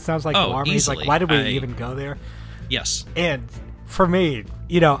chapter, it sounds like. Guarma. He's like, why did we even go there? Yes. And for me,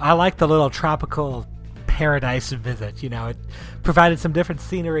 I like the little tropical paradise visit. It provided some different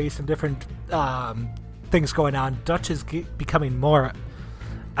scenery, some different things going on. Dutch is becoming more,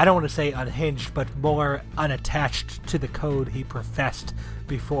 I don't want to say unhinged, but more unattached to the code he professed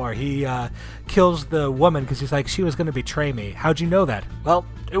before. He kills the woman because he's like, she was going to betray me. How'd you know that? Well,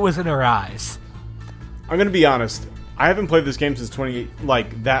 it was in her eyes. I'm going to be honest. I haven't played this game since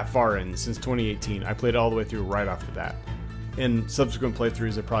that far in, since 2018. I played it all the way through right off the bat. In subsequent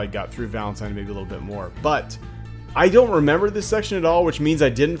playthroughs, I probably got through Valentine maybe a little bit more. But I don't remember this section at all, which means I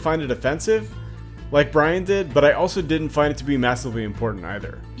didn't find it offensive like Bryan did, but I also didn't find it to be massively important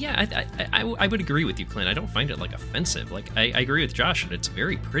either. Yeah, I would agree with you, Clint. I don't find it, like, offensive. Like, I agree with Josh that it's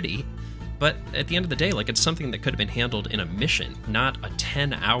very pretty, but at the end of the day, like, it's something that could have been handled in a mission, not a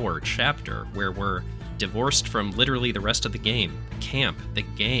 10-hour chapter where we're divorced from literally the rest of the game, camp, the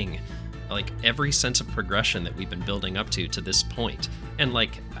gang, like, every sense of progression that we've been building up to this point. And,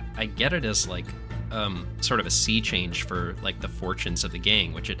 like, I get it as, like, sort of a sea change for, like, the fortunes of the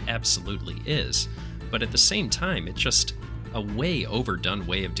gang, which it absolutely is. But at the same time, it's just a way overdone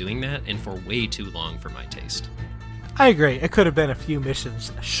way of doing that, and for way too long for my taste. I agree. It could have been a few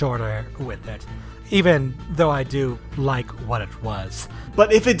missions shorter with it, even though I do like what it was.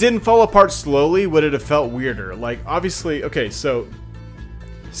 But if it didn't fall apart slowly, would it have felt weirder? Like, obviously, okay, so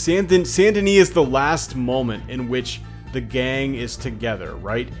Saint Denis is the last moment in which the gang is together,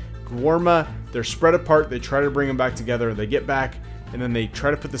 right? Guarma, they're spread apart, they try to bring them back together, they get back, and then they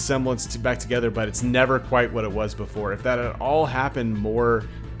try to put the semblance back together, but it's never quite what it was before. If that had all happened more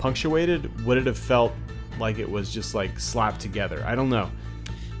punctuated, would it have felt like it was just, like, slapped together? I don't know.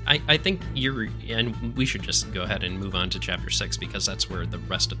 I think and we should just go ahead and move on to Chapter 6, because that's where the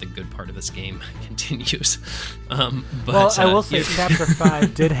rest of the good part of this game continues. But I will say Chapter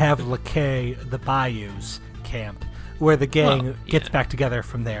 5 did have Lakay, the Bayou's camp, where the gang gets back together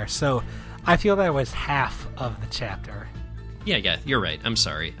from there. So I feel that was half of the chapter. Yeah, you're right. I'm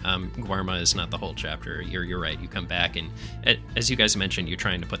sorry. Guarma is not the whole chapter. You're right. You come back, and as you guys mentioned, you're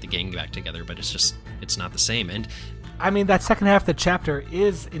trying to put the gang back together, but it's not the same. And I mean, that second half of the chapter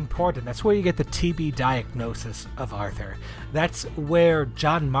is important. That's where you get the TB diagnosis of Arthur. That's where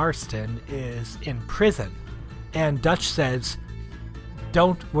John Marston is in prison. And Dutch says,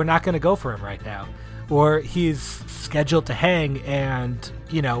 we're not going to go for him right now. Or he's scheduled to hang and,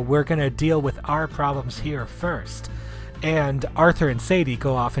 we're going to deal with our problems here first. And Arthur and Sadie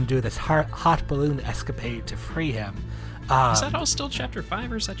go off and do this hot balloon escapade to free him. Is that all still chapter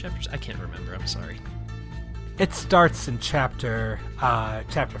 5 or is that chapter... I can't remember, I'm sorry. It starts in chapter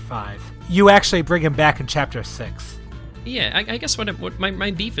 5. You actually bring him back in chapter 6. Yeah, I guess what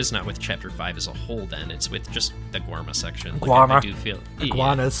my beef is not with chapter 5 as a whole then, it's with just the Guarma section. Guarma. I do feel...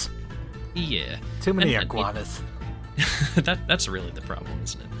 Iguanas. Yeah. Too many iguanas. That's really the problem,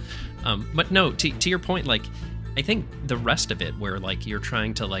 isn't it? But no, to your point, like, I think the rest of it, where like you're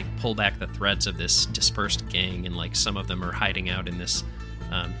trying to like pull back the threads of this dispersed gang, and like some of them are hiding out in this,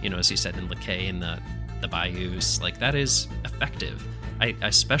 as you said, in Lakay and the bayous, like that is effective. I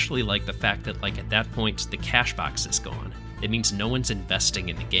especially like the fact that like at that point the cash box is gone. It means no one's investing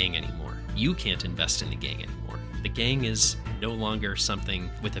in the gang anymore. You can't invest in the gang anymore. The gang is no longer something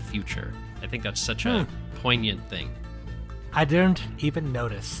with a future. I think that's such a poignant thing. I didn't even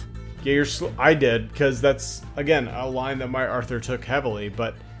notice. Yeah, I did, because that's, again, a line that my Arthur took heavily,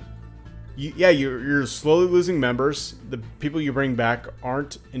 but you're slowly losing members. The people you bring back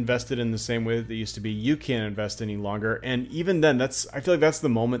aren't invested in the same way that they used to be. You can't invest any longer, and even then, I feel like that's the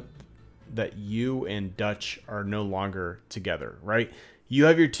moment that you and Dutch are no longer together, right? You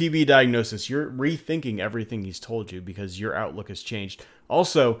have your TB diagnosis. You're rethinking everything he's told you because your outlook has changed.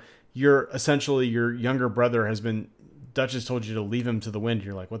 Also, your younger brother Dutch has told you to leave him to the wind.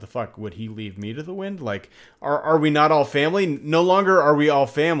 You're like, what the fuck? Would he leave me to the wind? Like, are we not all family? No longer are we all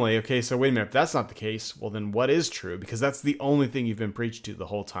family. Okay, so wait a minute. If that's not the case, well, then what is true? Because that's the only thing you've been preached to the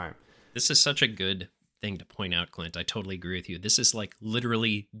whole time. This is such a good thing to point out, Clint. I totally agree with you. This is like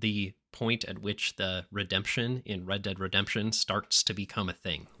literally the point at which the redemption in Red Dead Redemption starts to become a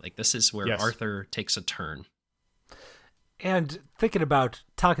thing. Like, this is where Arthur takes a turn. And talking about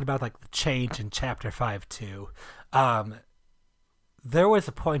like the change in chapter 5 too. There was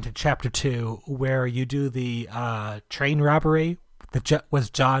a point in chapter 2 where you do the train robbery that was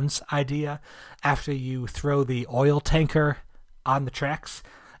John's idea after you throw the oil tanker on the tracks,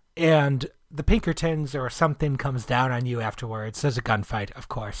 and the Pinkertons or something comes down on you afterwards. There's a gunfight, of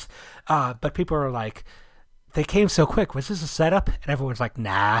course, but people are like, they came so quick. Was this a setup? And everyone's like,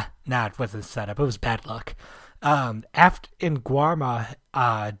 nah, it wasn't a setup. It was bad luck. After in Guarma,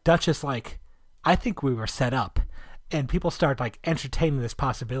 Dutch is like, I think we were set up. And people start like entertaining this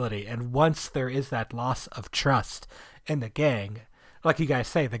possibility. And once there is that loss of trust in the gang, like you guys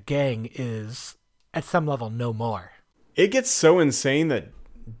say, the gang is at some level no more. It gets so insane that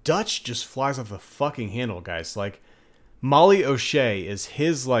Dutch just flies off the fucking handle, guys. Like, Molly O'Shea is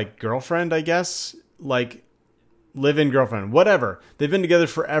his like girlfriend, I guess. Like, live-in girlfriend, whatever. They've been together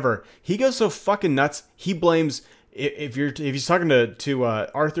forever. He goes so fucking nuts. He blames, if he's talking to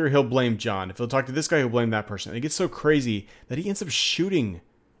Arthur, he'll blame John. If he'll talk to this guy, he'll blame that person. And it gets so crazy that he ends up shooting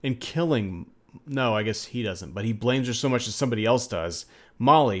and killing. No, I guess he doesn't, but he blames her so much that somebody else does.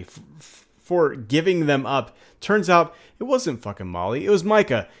 Molly for giving them up. Turns out it wasn't fucking Molly. It was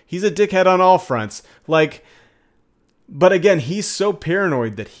Micah. He's a dickhead on all fronts. Like, but again, he's so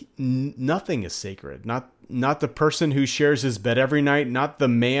paranoid that nothing is sacred. Not the person who shares his bed every night, not the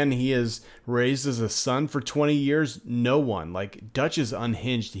man he has raised as a son for 20 years, no one. Like, Dutch is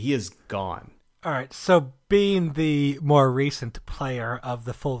unhinged. He is gone. All right, so being the more recent player of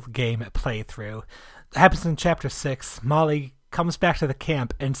the full game playthrough, it happens in Chapter 6. Molly comes back to the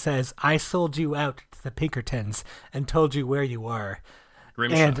camp and says, I sold you out to the Pinkertons and told you where you were.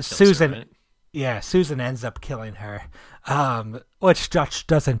 And Susan... her, right? Yeah, Susan ends up killing her, which Dutch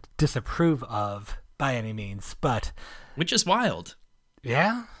doesn't disapprove of by any means, but... Which is wild.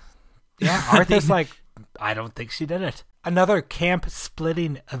 Yeah, Arthur's like, I don't think she did it. Another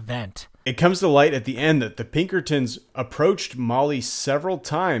camp-splitting event. It comes to light at the end that the Pinkertons approached Molly several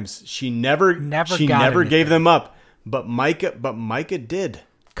times. She never gave them up, but Micah did.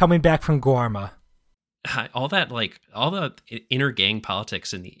 Coming back from Guarma. All the inner gang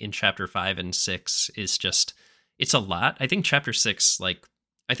politics in chapter 5 and 6 is just, it's a lot. I think chapter 6, like,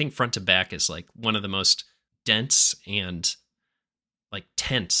 I think front to back is like one of the most dense and like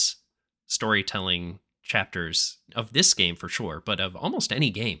tense storytelling chapters of this game for sure, but of almost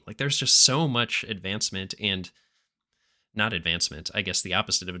any game. Like, there's just so much advancement and not advancement, I guess the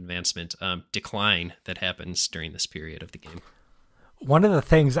opposite of advancement, decline that happens during this period of the game. One of the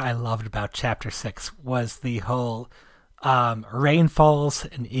things I loved about Chapter 6 was the whole rain falls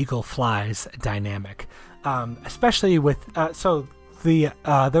and eagle flies dynamic, especially with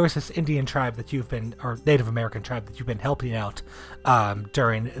there was this Indian tribe that or Native American tribe that you've been helping out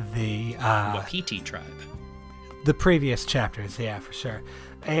during the Wapiti tribe. The previous chapters, yeah, for sure.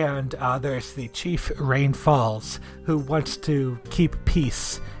 And there's the Chief Rain Falls, who wants to keep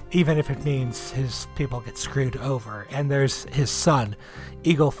peace, even if it means his people get screwed over. And there's his son,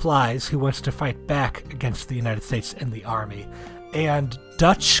 Eagle Flies, who wants to fight back against the United States and the army. And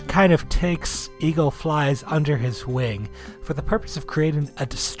Dutch kind of takes Eagle Flies under his wing for the purpose of creating a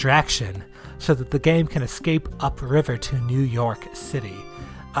distraction so that the game can escape upriver to New York City.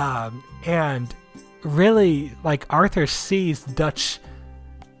 And really, like, Arthur sees Dutch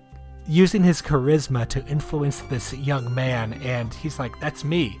using his charisma to influence this young man, and he's like, that's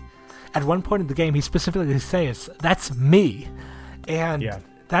me. At one point in the game, he specifically says, that's me. And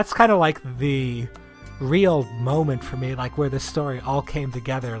that's kind of like the real moment for me, like, where this story all came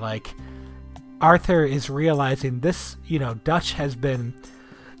together. Like, Arthur is realizing this, Dutch has been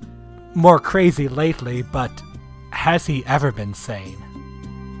more crazy lately, but has he ever been sane?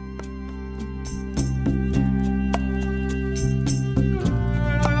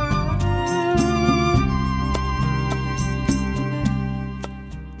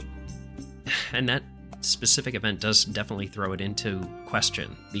 And that specific event does definitely throw it into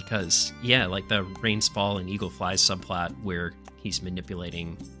question, because like the Rains Fall and Eagle Flies subplot where he's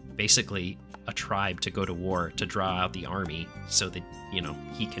manipulating basically a tribe to go to war to draw out the army so that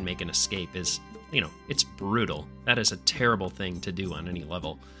he can make an escape is it's brutal. That is a terrible thing to do on any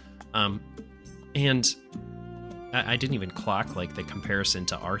level. And I didn't even clock like the comparison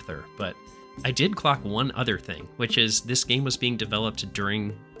to Arthur, but I did clock one other thing, which is this game was being developed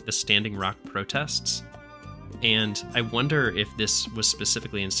during the Standing Rock protests. And I wonder if this was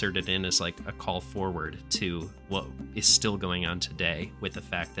specifically inserted in as like a call forward to what is still going on today, with the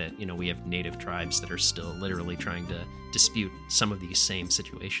fact that, we have native tribes that are still literally trying to dispute some of these same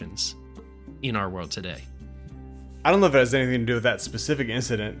situations in our world today. I don't know if it has anything to do with that specific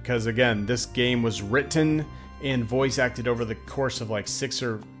incident, because again, this game was written and voice acted over the course of like 6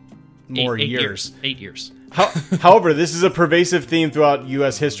 or more years. 8 years. However, this is a pervasive theme throughout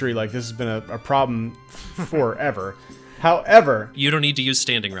U.S. history. Like, this has been a problem forever. However, you don't need to use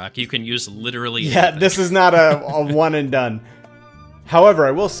Standing Rock. You can use literally anything. This is not a one and done. However,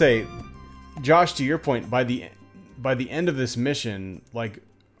 I will say, Josh, to your point, by the end of this mission, like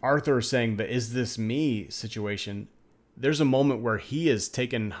Arthur is saying the "is this me" situation, there's a moment where he is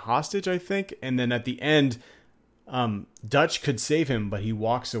taken hostage, I think, and then at the end, Dutch could save him, but he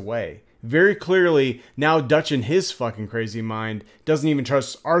walks away. Very clearly, now Dutch in his fucking crazy mind doesn't even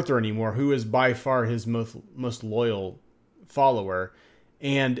trust Arthur anymore, who is by far his most loyal follower.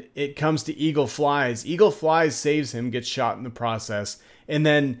 And it comes to Eagle Flies. Eagle Flies saves him, gets shot in the process. And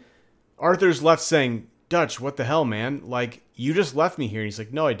then Arthur's left saying, Dutch, what the hell, man? Like, you just left me here. And he's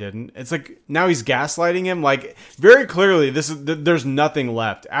like, no, I didn't. It's like, now he's gaslighting him. Like, very clearly, there's nothing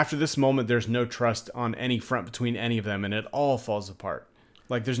left. After this moment, there's no trust on any front between any of them, and it all falls apart.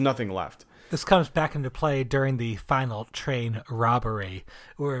 Like, there's nothing left. This comes back into play during the final train robbery,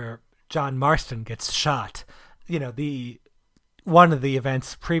 where John Marston gets shot. One of the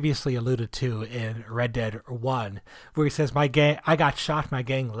events previously alluded to in Red Dead 1, where he says, I got shot, my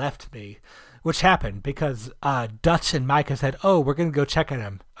gang left me. Which happened because Dutch and Micah said, oh, we're going to go check on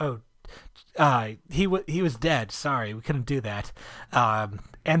him. Oh, he was dead. Sorry, we couldn't do that.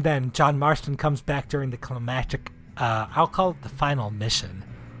 And then John Marston comes back during the climactic, I'll call it the final mission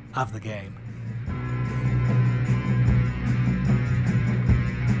of the game.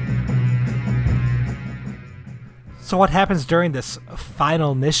 So what happens during this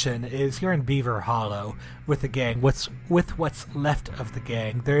final mission is you're in Beaver Hollow with the gang, with what's left of the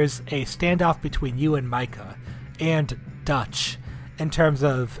gang. There's a standoff between you and Micah and Dutch in terms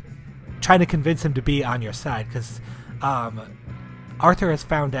of trying to convince him to be on your side, because Arthur has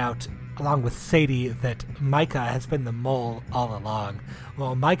found out, along with Sadie, that Micah has been the mole all along.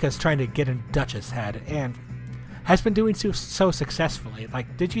 Well, Micah's trying to get in Dutch's head and has been doing so successfully.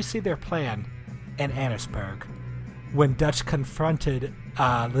 Like, did you see their plan in Annisburg? When Dutch confronted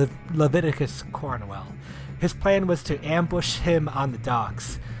Leviticus Cornwell. His plan was to ambush him on the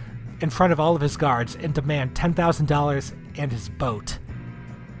docks in front of all of his guards and demand $10,000 and his boat.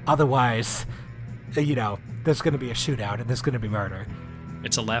 Otherwise, there's going to be a shootout and there's going to be murder.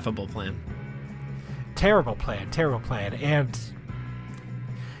 It's a laughable plan. Terrible plan. And,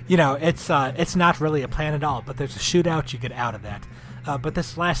 it's not really a plan at all, but there's a shootout, you get out of that. But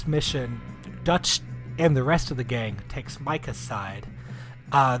this last mission, Dutch and the rest of the gang takes Micah's side,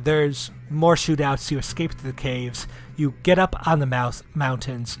 There's more shootouts. You escape through the caves. You get up on the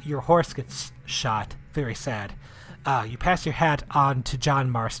mountains. Your horse gets shot. Very sad. You pass your hat on to John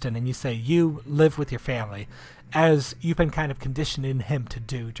Marston, and you say you live with your family, as you've been kind of conditioning him to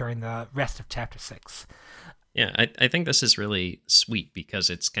do during the rest of Chapter 6. Yeah, I think this is really sweet because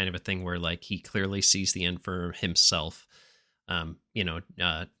it's kind of a thing where, like, he clearly sees the end for himself.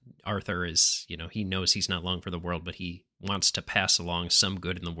 Arthur is, he knows he's not long for the world, but he wants to pass along some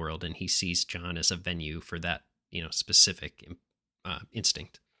good in the world, and he sees John as a venue for that, specific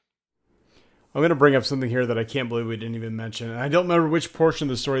instinct. I'm going to bring up something here that I can't believe we didn't even mention. And I don't remember which portion of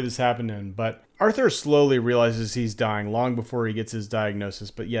the story this happened in, but Arthur slowly realizes he's dying long before he gets his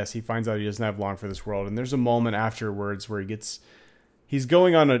diagnosis. But yes, he finds out he doesn't have long for this world. And there's a moment afterwards where he's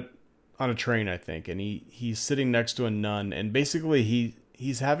going on a train, I think, and he's sitting next to a nun, and basically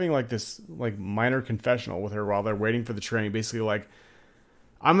he's having like this like minor confessional with her while they're waiting for the train. Basically like,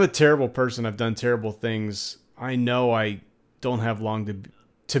 I'm a terrible person. I've done terrible things. I know I don't have long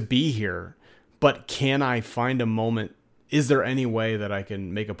to be here. But can I find a moment? Is there any way that I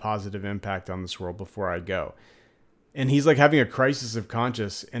can make a positive impact on this world before I go? And he's like having a crisis of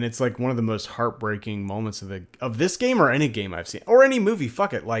conscience, and it's like one of the most heartbreaking moments of this game or any game I've seen or any movie.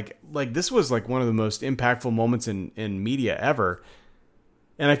 Fuck it, like this was like one of the most impactful moments in media ever.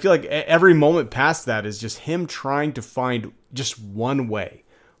 And I feel like every moment past that is just him trying to find just one way.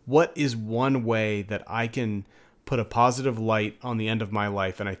 What is one way that I can put a positive light on the end of my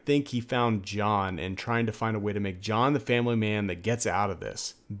life? And I think he found John and trying to find a way to make John the family man that gets out of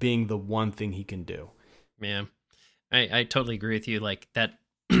this being the one thing he can do. Man, I totally agree with you. Like that,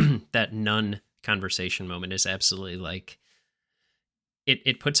 that nun conversation moment is absolutely like,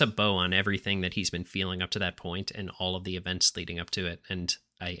 it puts a bow on everything that he's been feeling up to that point and all of the events leading up to it. And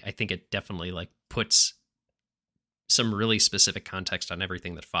I think it definitely like puts some really specific context on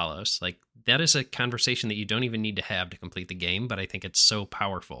everything that follows. Like that is a conversation that you don't even need to have to complete the game, but I think it's so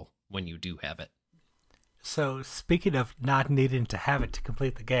powerful when you do have it. So speaking of not needing to have it to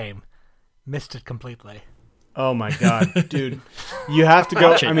complete the game, missed it completely. Oh my God, dude. You have to go.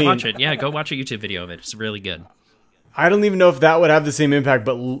 Watch it. Yeah, go watch a YouTube video of it. It's really good. I don't even know if that would have the same impact,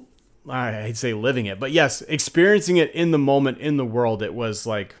 but I'd say living it. But yes, experiencing it in the moment, in the world, it was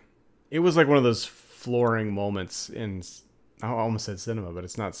like one of those flooring moments in, I almost said cinema, but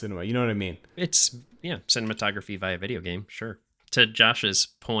it's not cinema. You know what I mean? It's, cinematography via video game, sure. To Josh's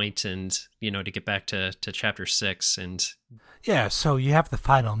point, and, to get back to Chapter 6, and... Yeah, so you have the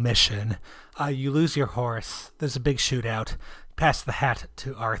final mission. You lose your horse. There's a big shootout. Pass the hat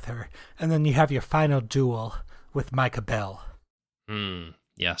to Arthur. And then you have your final duel with Micah Bell.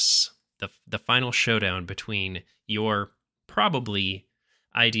 Yes. The final showdown between your probably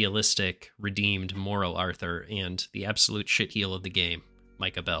idealistic, redeemed, moral Arthur and the absolute shitheel of the game,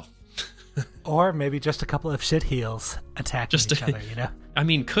 Micah Bell. Or maybe just a couple of shitheels attacking each other, I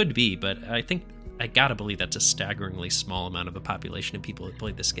mean, could be, but I think I gotta believe that's a staggeringly small amount of the population of people who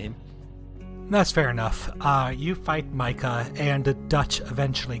played this game. That's fair enough. You fight Micah, and the Dutch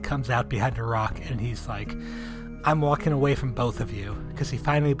eventually comes out behind a rock, and he's like, I'm walking away from both of you, because he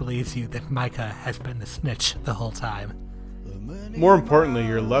finally believes you that Micah has been the snitch the whole time. More importantly,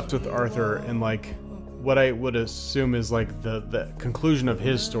 you're left with Arthur and like what I would assume is like the conclusion of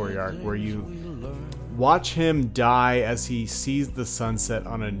his story arc, where you watch him die as he sees the sunset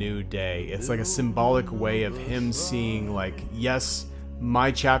on a new day. It's like a symbolic way of him seeing like, yes,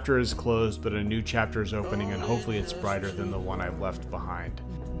 my chapter is closed, but a new chapter is opening, and hopefully it's brighter than the one I've left behind.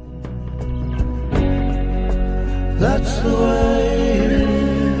 That's the way it is.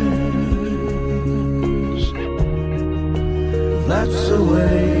 That's the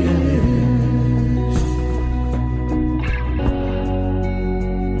way it is.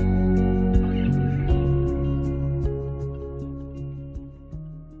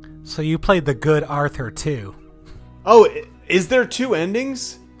 So you played the good Arthur too. Oh, is there two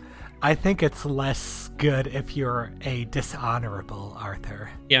endings? I think it's less good if you're a dishonorable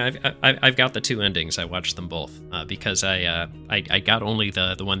Arthur. Yeah, I've got the two endings. I watched them both because I got only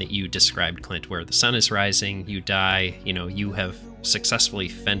the one that you described, Clint, where the sun is rising, you die, you have successfully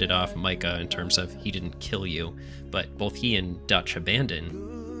fended off Micah in terms of he didn't kill you, but both he and Dutch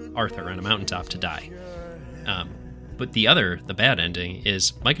abandon Arthur on a mountaintop to die. But the bad ending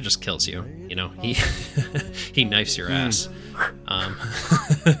is Micah just kills you. He he knifes your ass.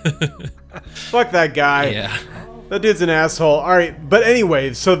 Fuck that guy. Yeah. That dude's an asshole. All right, but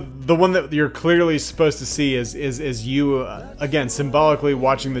anyway, so the one that you're clearly supposed to see is you again symbolically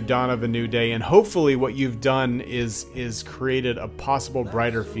watching the dawn of a new day, and hopefully what you've done is created a possible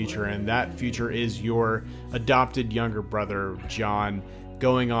brighter future, and that future is your adopted younger brother John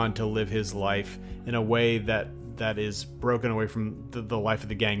going on to live his life in a way that is broken away from the life of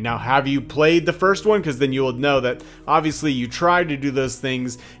the gang. Now, have you played the first one? Because then you will know that obviously you tried to do those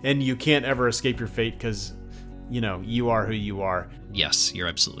things and you can't ever escape your fate because, you are who you are. Yes, you're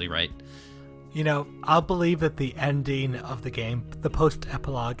absolutely right. I'll believe that the ending of the game, the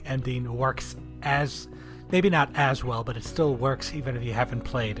post-epilogue ending, works as, maybe not as well, but it still works even if you haven't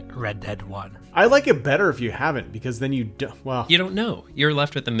played Red Dead 1. I like it better if you haven't, because then you don't know. You're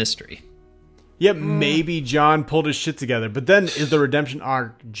left with the mystery. Yeah, maybe John pulled his shit together, but then is the redemption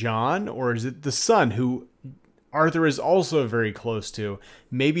arc John, or is it the son who Arthur is also very close to?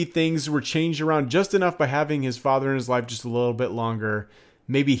 Maybe things were changed around just enough by having his father in his life just a little bit longer.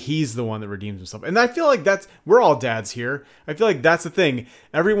 Maybe he's the one that redeems himself. And I feel like we're all dads here. I feel like that's the thing.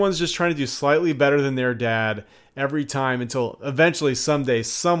 Everyone's just trying to do slightly better than their dad every time until eventually someday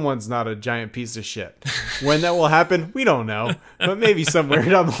someone's not a giant piece of shit. When that will happen, we don't know. But maybe somewhere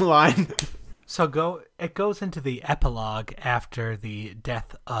down the line. So it goes into the epilogue after the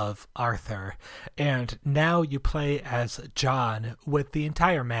death of Arthur, and now you play as John with the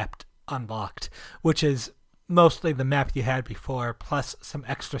entire map unlocked, which is mostly the map you had before, plus some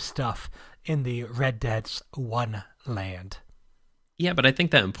extra stuff in the Red Dead's 1 land. Yeah, but I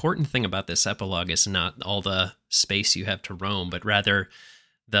think the important thing about this epilogue is not all the space you have to roam, but rather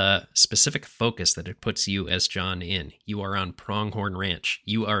the specific focus that it puts you as John in. You are on Pronghorn Ranch.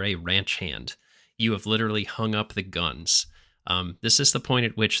 You are a ranch hand. You have literally hung up the guns. This is the point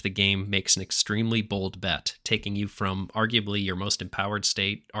at which the game makes an extremely bold bet, taking you from arguably your most empowered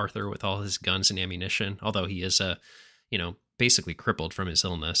state, Arthur, with all his guns and ammunition, although he is basically crippled from his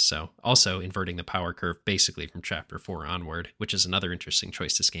illness. So also inverting the power curve basically from chapter 4 onward, which is another interesting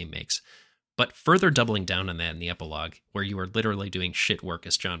choice this game makes. But further doubling down on that in the epilogue, where you are literally doing shit work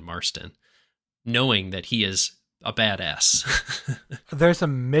as John Marston, knowing that he is a badass. There's a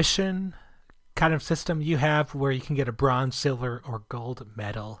mission kind of system you have where you can get a bronze, silver, or gold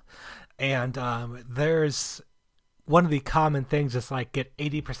medal. And there's one of the common things is like get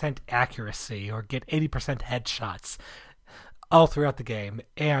 80% accuracy or get 80% headshots all throughout the game.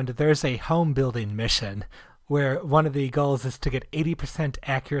 And there's a home building mission where one of the goals is to get 80%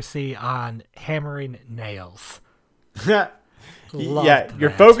 accuracy on hammering nails. Your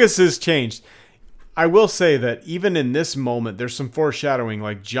focus has changed. I will say that even in this moment, there's some foreshadowing.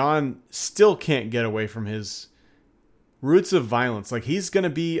 Like, John still can't get away from his roots of violence. Like, he's going to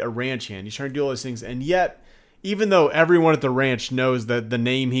be a ranch hand. He's trying to do all those things. And yet, even though everyone at the ranch knows that the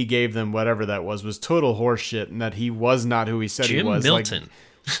name he gave them, whatever that was total horseshit, and that he was not who he said he was. Jim Milton.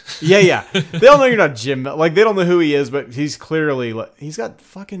 Yeah. They all know you're not Jim. Like, they don't know who he is, but he's clearly... He's got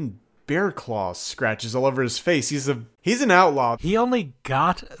fucking bear claw scratches all over his face. He's an outlaw. He only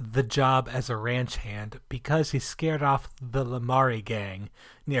got the job as a ranch hand because he scared off the Lamari gang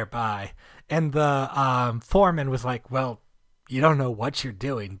nearby. And the foreman was like, well, you don't know what you're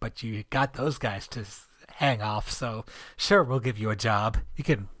doing, but you got those guys to hang off, so sure, we'll give you a job. You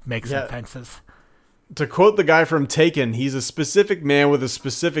can make some fences. To quote the guy from Taken, he's a specific man with a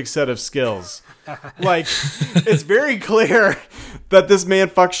specific set of skills. Like, it's very clear that this man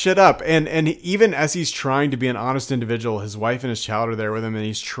fucks shit up. And even as he's trying to be an honest individual, his wife and his child are there with him, and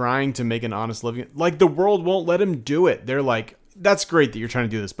he's trying to make an honest living. Like, the world won't let him do it. They're like, that's great that you're trying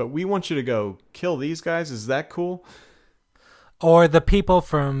to do this, but we want you to go kill these guys. Is that cool? Or the people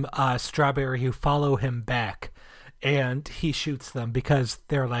from Strawberry who follow him back. And he shoots them because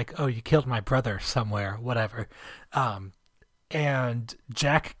they're like, oh, you killed my brother somewhere, whatever. And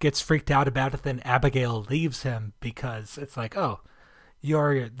Jack gets freaked out about it. Then Abigail leaves him because it's like, oh,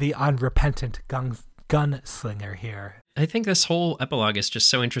 you're the unrepentant gunslinger here. I think this whole epilogue is just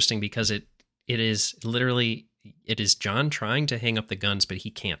so interesting because it is John trying to hang up the guns, but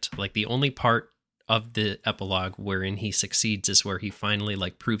he can't. Like, the only part of the epilogue wherein he succeeds is where he finally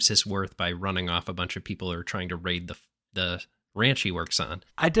proves his worth by running off a bunch of people who are trying to raid the ranch he works on.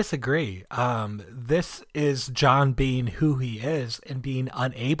 I disagree. This is John being who he is and being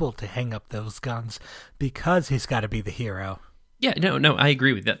unable to hang up those guns because he's got to be the hero. Yeah, no, I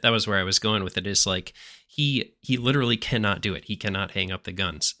agree with that. That was where I was going with it. Is like he literally cannot do it. He cannot hang up the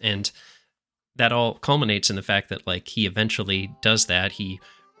guns, and that all culminates in the fact that he eventually does that. He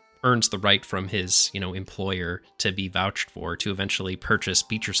earns the right from his, employer to be vouched for to eventually purchase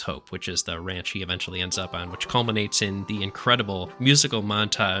Beecher's Hope, which is the ranch he eventually ends up on, which culminates in the incredible musical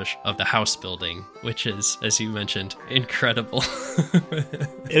montage of the house building, which is, as you mentioned, incredible.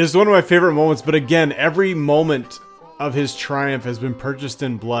 It is one of my favorite moments, but again, every moment of his triumph has been purchased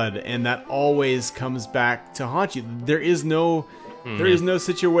in blood, and that always comes back to haunt you. There is no There is no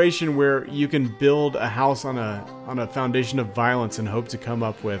situation where you can build a house on a foundation of violence and hope to come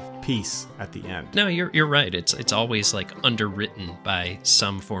up with peace at the end. No, you're right. It's always like underwritten by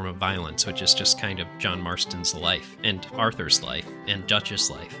some form of violence, which is just kind of John Marston's life and Arthur's life and Dutch's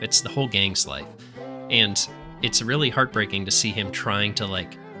life. It's the whole gang's life. And it's really heartbreaking to see him trying to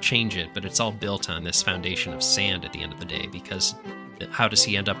like change it, but it's all built on this foundation of sand at the end of the day, because how does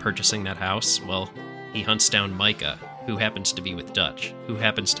he end up purchasing that house? Well, he hunts down Micah, who happens to be with Dutch, who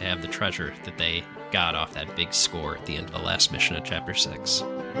happens to have the treasure that they got off that big score at the end of the last mission of Chapter 6.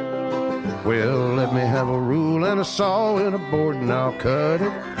 Well, let me have a rule and a saw and a board and I'll cut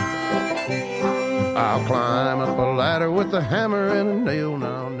it. I'll climb up a ladder with a hammer and a nail and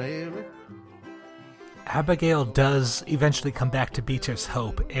I'll nail it. Abigail does eventually come back to Beecher's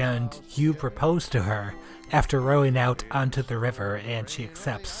Hope, and you propose to her after rowing out onto the river, and she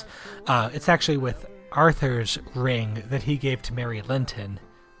accepts. It's actually with Arthur's ring that he gave to Mary Linton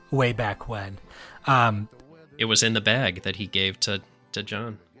way back when. It was in the bag that he gave to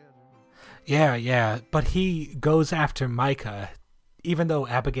John. Yeah, but he goes after Micah, even though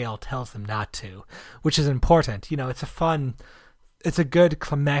Abigail tells him not to, which is important. You know, it's a good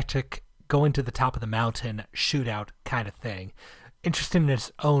climactic going to the top of the mountain shootout kind of thing. Interesting in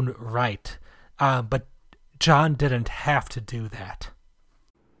its own right, but John didn't have to do that.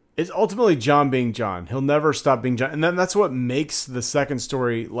 It's ultimately John being John. He'll never stop being John. And that's what makes the second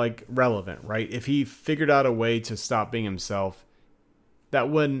story like relevant, right? If he figured out a way to stop being himself, that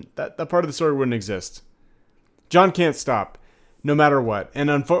part of the story wouldn't exist. John can't stop no matter what. And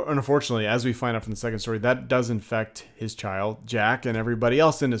unfortunately, as we find out from the second story, that does infect his child, Jack, and everybody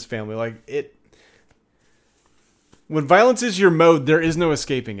else in his family. When violence is your mode, there is no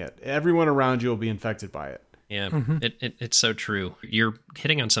escaping it. Everyone around you will be infected by it. Yeah, it's so true. You're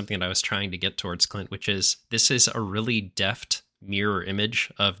hitting on something that I was trying to get towards, Clint, which is this is a really deft mirror image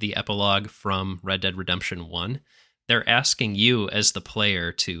of the epilogue from Red Dead Redemption 1. They're asking you as the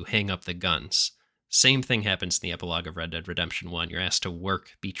player to hang up the guns. Same thing happens in the epilogue of Red Dead Redemption 1. You're asked to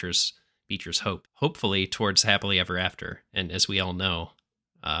work Beecher's hope, hopefully towards happily ever after. And as we all know,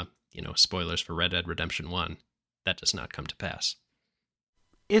 spoilers for Red Dead Redemption 1, that does not come to pass.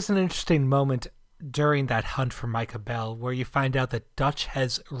 It's an interesting moment during that hunt for Micah Bell, where you find out that Dutch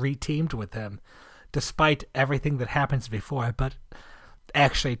has reteamed with him, despite everything that happens before, but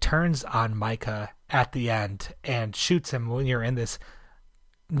actually turns on Micah at the end and shoots him when you're in this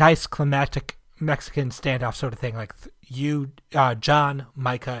nice climactic Mexican standoff sort of thing. Like you, John,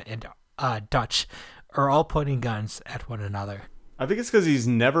 Micah, and Dutch are all pointing guns at one another. I think it's because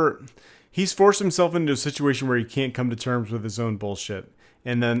he's forced himself into a situation where he can't come to terms with his own bullshit.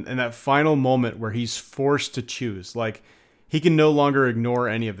 And then in that final moment where he's forced to choose, like he can no longer ignore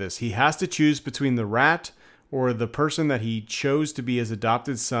any of this. He has to choose between the rat or the person that he chose to be his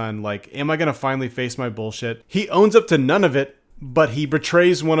adopted son. Like, am I going to finally face my bullshit? He owns up to none of it, but he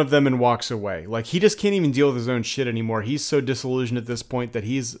betrays one of them and walks away. Like, he just can't even deal with his own shit anymore. He's so disillusioned at this point that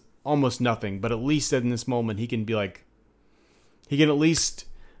he's almost nothing. But at least in this moment, he can at least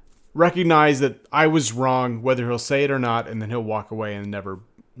recognize that I was wrong, whether he'll say it or not, and then he'll walk away and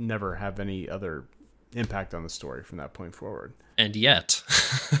never have any other impact on the story from that point forward. And yet,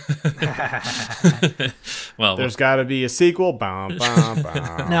 well, there's got to be a sequel. Bum, bum,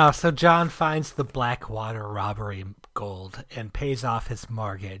 bum. No, so John finds the Blackwater robbery gold and pays off his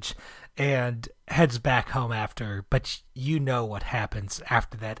mortgage and heads back home after, but you know what happens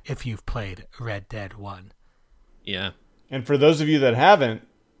after that if you've played Red Dead 1. Yeah. And for those of you that haven't,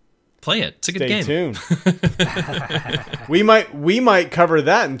 play it. It's a good game. Stay tuned. we might cover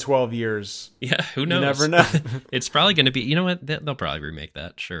that in 12 years. Yeah, who knows? You never know. It's probably going to be, you know what? They'll probably remake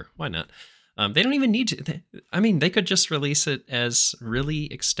that. Sure. Why not? They don't even need to. They could just release it as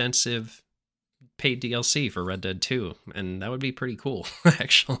really extensive paid DLC for Red Dead 2, and that would be pretty cool,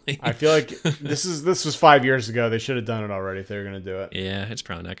 actually. I feel like this was 5 years ago. They should have done it already if they were going to do it. Yeah, it's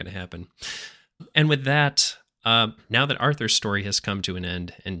probably not going to happen. And with that, now that Arthur's story has come to an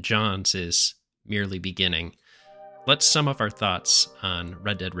end and John's is merely beginning, let's sum up our thoughts on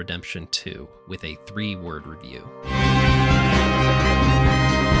Red Dead Redemption 2 with a 3-word review.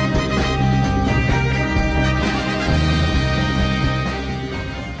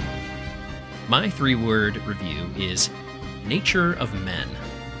 My 3-word review is Nature of Men.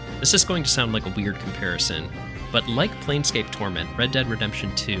 This is going to sound like a weird comparison, but like Planescape Torment, Red Dead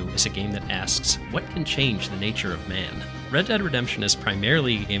Redemption 2 is a game that asks, what can change the nature of man? Red Dead Redemption is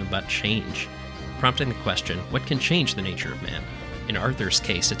primarily a game about change, prompting the question, what can change the nature of man? In Arthur's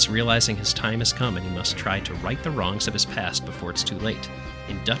case, it's realizing his time has come and he must try to right the wrongs of his past before it's too late.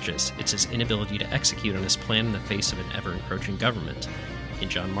 In Dutch's, it's his inability to execute on his plan in the face of an ever-encroaching government. In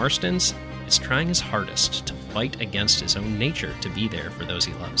John Marston's, it's trying his hardest to fight against his own nature to be there for those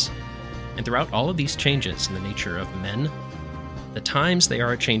he loves. And throughout all of these changes in the nature of men, the times they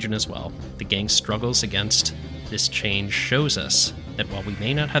are a-changing as well, the gang's struggles against this change shows us that while we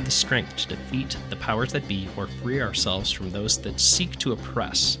may not have the strength to defeat the powers that be or free ourselves from those that seek to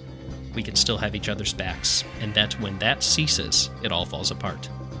oppress, we can still have each other's backs, and that when that ceases, it all falls apart.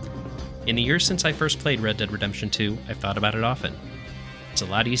 In the years since I first played Red Dead Redemption 2, I've thought about it often. It's a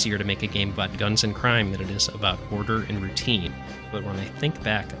lot easier to make a game about guns and crime than it is about order and routine, but when I think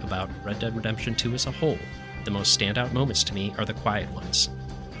back about Red Dead Redemption 2 as a whole, the most standout moments to me are the quiet ones.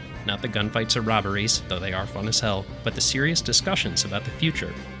 Not the gunfights or robberies, though they are fun as hell, but the serious discussions about the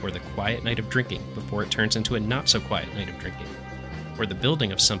future, or the quiet night of drinking before it turns into a not-so-quiet night of drinking, or the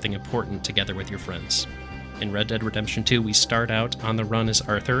building of something important together with your friends. In Red Dead Redemption 2, we start out on the run as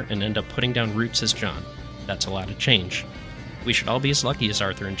Arthur and end up putting down roots as John. That's a lot of change. We should all be as lucky as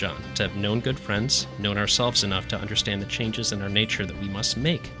Arthur and John, to have known good friends, known ourselves enough to understand the changes in our nature that we must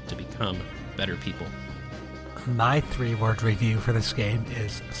make to become better people. My 3-word review for this game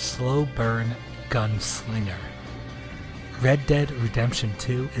is Slow Burn Gunslinger. Red Dead Redemption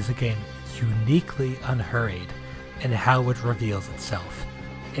 2 is a game uniquely unhurried in how it reveals itself,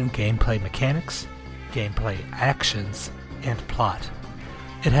 in gameplay mechanics, gameplay actions, and plot.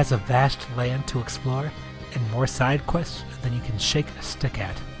 It has a vast land to explore and more side quests than you can shake a stick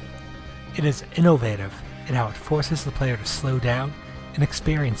at. It is innovative in how it forces the player to slow down and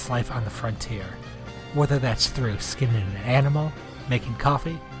experience life on the frontier, whether that's through skinning an animal, making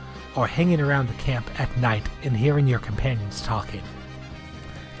coffee, or hanging around the camp at night and hearing your companions talking.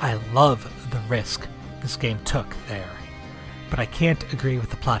 I love the risk this game took there, but I can't agree with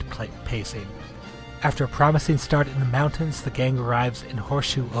the plot pacing. After a promising start in the mountains, the gang arrives in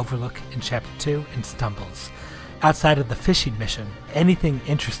Horseshoe Overlook in Chapter 2 and stumbles. Outside of the fishing mission, anything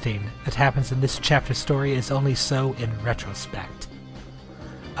interesting that happens in this chapter story is only so in retrospect.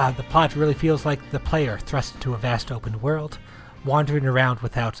 The plot really feels like the player thrust into a vast open world, wandering around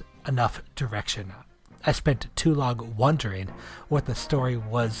without enough direction. I spent too long wondering what the story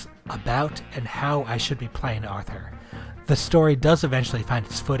was about and how I should be playing Arthur. The story does eventually find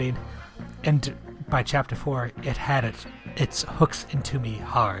its footing, and by Chapter 4, it had its hooks into me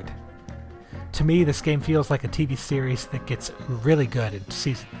hard. To me, this game feels like a TV series that gets really good in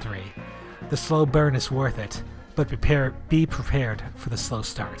Season 3. The slow burn is worth it, but be prepared for the slow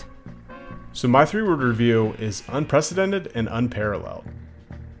start. So my 3-word review is unprecedented and unparalleled.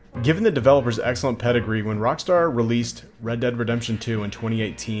 Given the developer's excellent pedigree, when Rockstar released Red Dead Redemption 2 in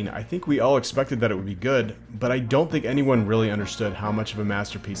 2018, I think we all expected that it would be good, but I don't think anyone really understood how much of a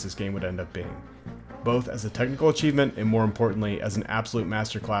masterpiece this game would end up being, both as a technical achievement and, more importantly, as an absolute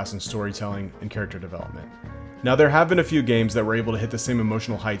masterclass in storytelling and character development. Now, there have been a few games that were able to hit the same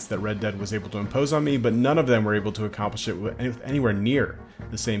emotional heights that Red Dead was able to impose on me, but none of them were able to accomplish it with anywhere near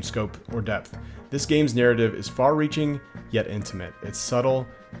the same scope or depth. This game's narrative is far-reaching, yet intimate. It's subtle,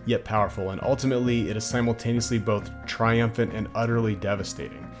 yet powerful, and ultimately, it is simultaneously both triumphant and utterly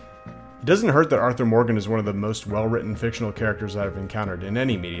devastating. It doesn't hurt that Arthur Morgan is one of the most well-written fictional characters I've encountered in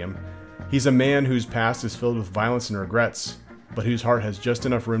any medium. He's a man whose past is filled with violence and regrets, but whose heart has just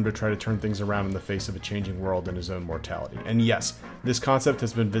enough room to try to turn things around in the face of a changing world and his own mortality. And yes, this concept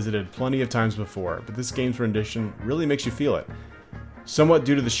has been visited plenty of times before, but this game's rendition really makes you feel it. Somewhat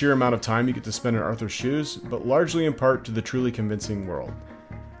due to the sheer amount of time you get to spend in Arthur's shoes, but largely in part to the truly convincing world.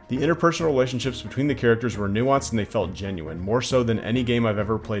 The interpersonal relationships between the characters were nuanced and they felt genuine, more so than any game I've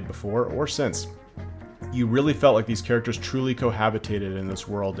ever played before or since. You really felt like these characters truly cohabitated in this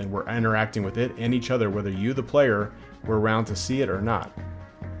world and were interacting with it and each other, whether you, the player, were around to see it or not.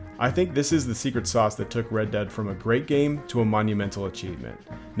 I think this is the secret sauce that took Red Dead from a great game to a monumental achievement.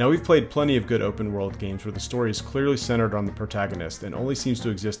 Now, we've played plenty of good open world games where the story is clearly centered on the protagonist and only seems to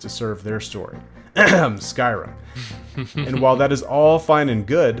exist to serve their story. Skyrim. And while that is all fine and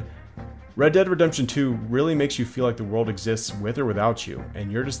good, Red Dead Redemption 2 really makes you feel like the world exists with or without you,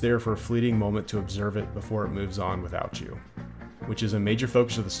 and you're just there for a fleeting moment to observe it before it moves on without you, which is a major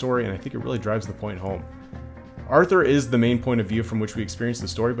focus of the story, and I think it really drives the point home. Arthur is the main point of view from which we experience the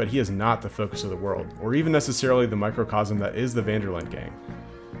story, but he is not the focus of the world, or even necessarily the microcosm that is the Vanderlyn gang.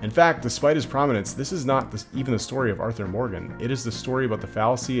 In fact, despite his prominence, this is not even the story of Arthur Morgan. It is the story about the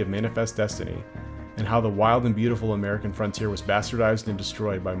fallacy of manifest destiny, and how the wild and beautiful American frontier was bastardized and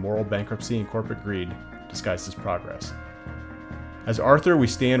destroyed by moral bankruptcy and corporate greed disguised as progress. As Arthur, we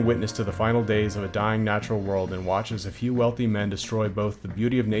stand witness to the final days of a dying natural world and watch as a few wealthy men destroy both the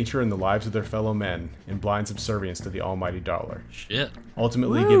beauty of nature and the lives of their fellow men in blind subservience to the almighty dollar. Shit.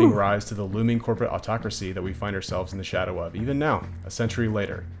 Ultimately giving rise to the looming corporate autocracy that we find ourselves in the shadow of, even now, a century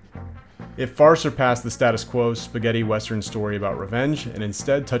later. It far surpassed the status quo spaghetti western story about revenge, and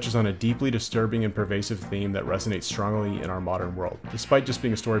instead touches on a deeply disturbing and pervasive theme that resonates strongly in our modern world, despite just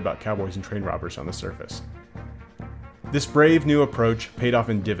being a story about cowboys and train robbers on the surface. This brave new approach paid off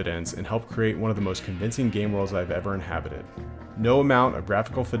in dividends and helped create one of the most convincing game worlds I've ever inhabited. No amount of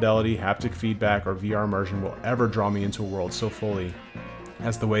graphical fidelity, haptic feedback, or VR immersion will ever draw me into a world so fully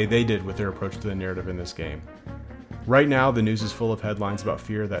as the way they did with their approach to the narrative in this game. Right now, the news is full of headlines about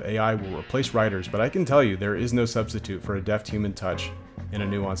fear that AI will replace writers, but I can tell you there is no substitute for a deft human touch in a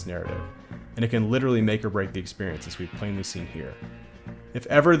nuanced narrative, and it can literally make or break the experience, as we've plainly seen here. If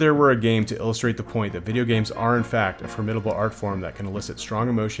ever there were a game to illustrate the point that video games are in fact a formidable art form that can elicit strong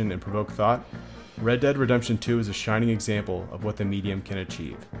emotion and provoke thought, Red Dead Redemption 2 is a shining example of what the medium can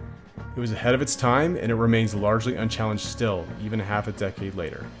achieve. It was ahead of its time, and it remains largely unchallenged still, even half a decade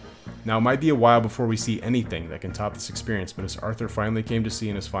later. Now, it might be a while before we see anything that can top this experience, but as Arthur finally came to see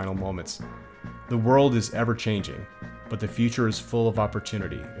in his final moments, the world is ever changing, but the future is full of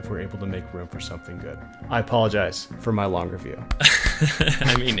opportunity if we're able to make room for something good. I apologize for my long review.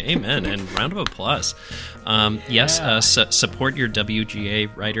 I mean, amen, and round of applause. Yes, support your WGA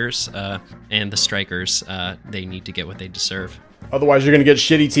writers and the strikers. They need to get what they deserve. Otherwise, you're going to get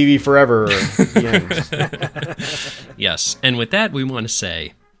shitty TV forever. The end. Yes, and with that, we want to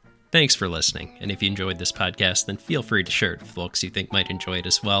say thanks for listening. And if you enjoyed this podcast, then feel free to share it with folks you think might enjoy it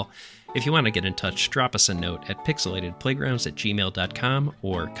as well. If you want to get in touch, drop us a note at pixelatedplaygrounds@gmail.com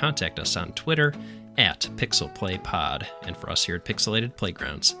or contact us on Twitter @pixelplaypod. And for us here at Pixelated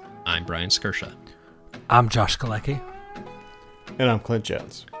Playgrounds, I'm Bryan Skirsha. I'm Josh Galecki. And I'm Clint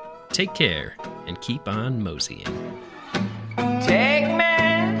Jones. Take care and keep on moseying. Take me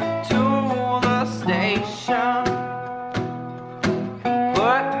to the station.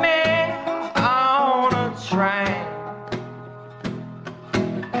 Put me on a train.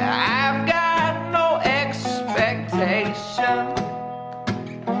 I've got no expectation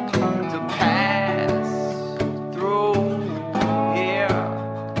to pass through here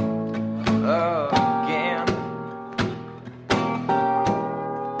again.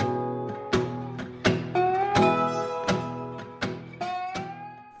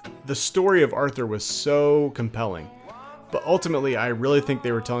 The story of Arthur was so compelling, but ultimately I really think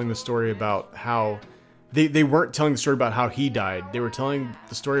they were telling the story about how they weren't telling the story about how he died. They were telling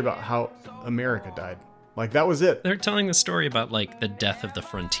the story about how America died. Like, that was it. They're telling the story about, like, the death of the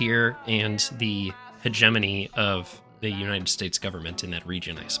frontier and the hegemony of the United States government in that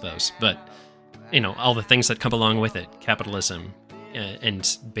region, I suppose. But, you know, all the things that come along with it, capitalism,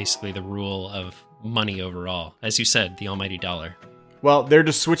 and basically the rule of money overall. As you said, the almighty dollar. Well, they're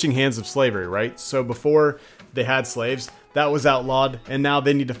just switching hands of slavery, right? So before they had slaves, that was outlawed, and now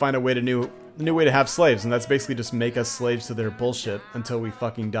they need to find a new way to have slaves, and that's basically just make us slaves to their bullshit until we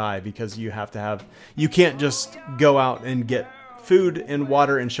fucking die, because you can't just go out and get food and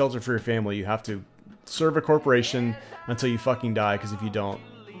water and shelter for your family. You have to serve a corporation until you fucking die, because if you don't,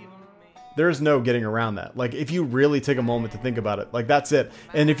 there's no getting around that. Like, if you really take a moment to think about it, like, that's it.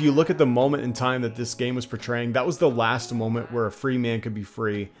 And if you look at the moment in time that this game was portraying, that was the last moment where a free man could be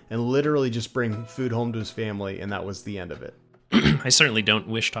free and literally just bring food home to his family, and that was the end of it. I certainly don't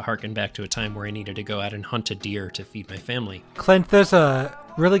wish to harken back to a time where I needed to go out and hunt a deer to feed my family. Clint, there's a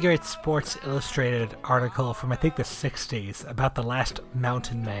really great Sports Illustrated article from, I think, the 60s about the last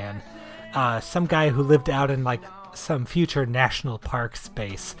mountain man. Some guy who lived out in, like, some future national park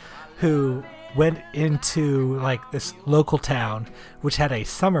space, who went into, like, this local town, which had a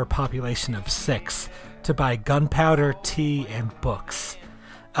summer population of 6, to buy gunpowder, tea, and books.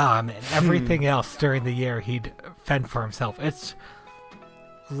 And everything else during the year he'd fend for himself. It's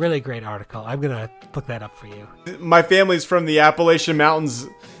a really great article. I'm going to look that up for you. My family's from the Appalachian Mountains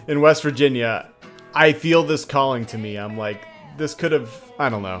in West Virginia. I feel this calling to me. I'm like, this could have, I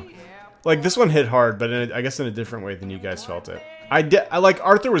don't know. Like, this one hit hard, but I guess in a different way than you guys felt it. I like,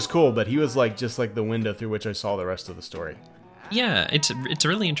 Arthur was cool, but he was like just like the window through which I saw the rest of the story. Yeah, it's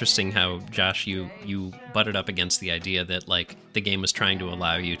really interesting how, Josh, you butted up against the idea that, like, the game was trying to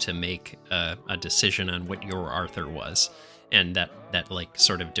allow you to make a decision on what your Arthur was, and that like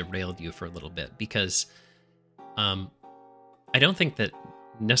sort of derailed you for a little bit, because I don't think that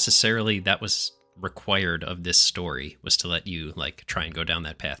necessarily that was required of this story, was to let you, like, try and go down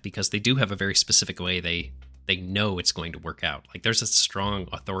that path, because they do have a very specific way they know it's going to work out. Like, there's a strong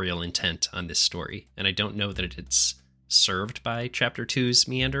authorial intent on this story, and I don't know that it's served by Chapter 2's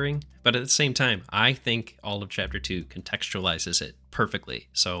meandering. But at the same time, I think all of Chapter 2 contextualizes it perfectly.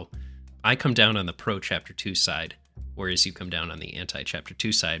 So I come down on the pro Chapter 2 side, whereas you come down on the anti-Chapter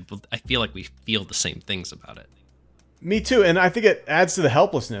 2 side. But I feel like we feel the same things about it. Me too, and I think it adds to the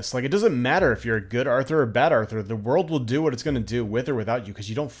helplessness. Like, it doesn't matter if you're a good Arthur or a bad Arthur. The world will do what it's going to do with or without you because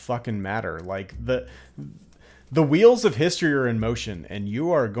you don't fucking matter. Like, the wheels of history are in motion, and you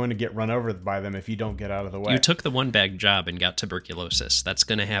are going to get run over by them if you don't get out of the way. You took the one-bag job and got tuberculosis. That's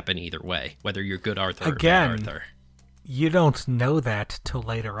going to happen either way, whether you're good Arthur Again, or bad Arthur. You don't know that till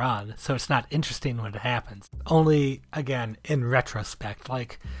later on, so it's not interesting when it happens. Only, again, in retrospect.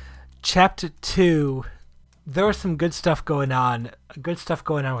 Like, Chapter 2... there was some good stuff going on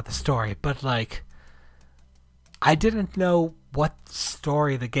with the story, but, like, I didn't know what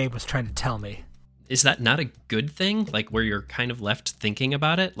story the game was trying to tell me. Is that not a good thing? Like, where you're kind of left thinking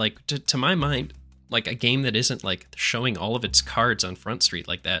about it? Like, to my mind, like, a game that isn't, like, showing all of its cards on Front Street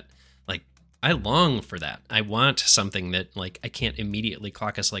like that, like, I long for that. I want something that, like, I can't immediately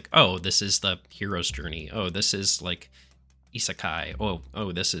clock as, like, oh, this is the hero's journey. Oh, this is, like, isekai.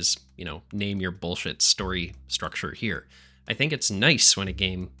 Oh, this is, name your bullshit story structure here. I think it's nice when a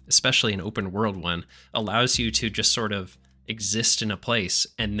game, especially an open world one, allows you to just sort of exist in a place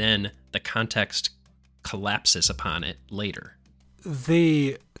and then the context collapses upon it later.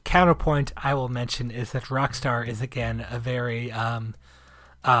 The counterpoint I will mention is that Rockstar is, again, a very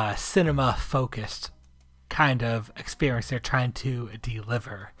cinema-focused kind of experience they're trying to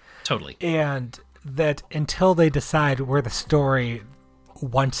deliver. Totally. And that until they decide where the story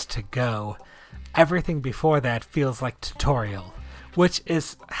wants to go, everything before that feels like tutorial, which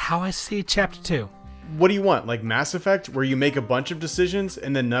is how I see Chapter 2. What do you want? Like Mass Effect, where you make a bunch of decisions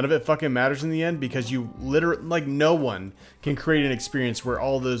and then none of it fucking matters in the end because you literally, like, no one can create an experience where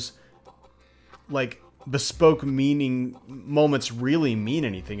all those, like, bespoke meaning moments really mean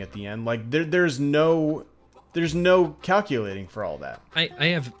anything at the end. Like, there's no calculating for all that. I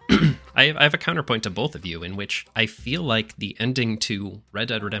have I have a counterpoint to both of you in which I feel like the ending to Red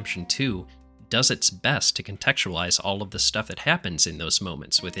Dead Redemption 2 does its best to contextualize all of the stuff that happens in those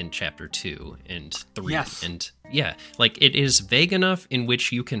moments within Chapter 2 and 3. Yes. And yeah, like, it is vague enough in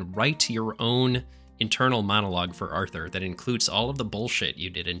which you can write your own internal monologue for Arthur that includes all of the bullshit you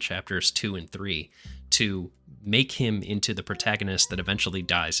did in Chapters 2 and 3 to make him into the protagonist that eventually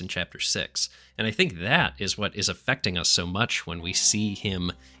dies in Chapter 6. And I think that is what is affecting us so much when we see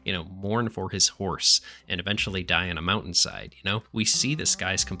him, mourn for his horse and eventually die on a mountainside. We see this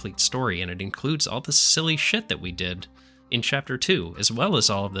guy's complete story, and it includes all the silly shit that we did in Chapter 2, as well as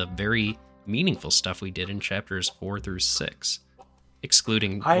all of the very meaningful stuff we did in Chapters 4 through 6,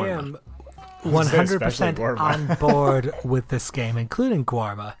 excluding I Gorma. am 100% on board with this game, including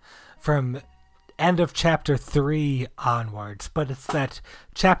Gorma, from end of Chapter 3 onwards. But it's that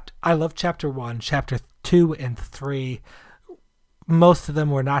I love Chapter 1, Chapter 2, and 3. Most of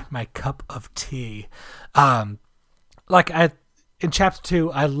them were not my cup of tea. In Chapter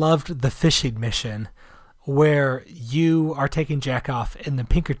 2, I loved the fishing mission where you are taking Jack off in the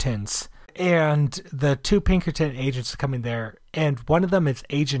Pinkertons, and the two Pinkerton agents are coming there, and one of them is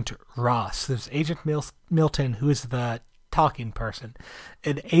Agent Ross. There's Agent Milton, who is the talking person,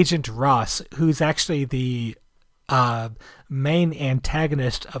 and Agent Ross, who's actually the main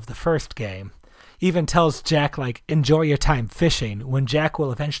antagonist of the first game, even tells Jack, like, enjoy your time fishing, when Jack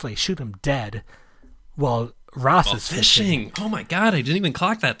will eventually shoot him dead while Ross is fishing. Oh my god, I didn't even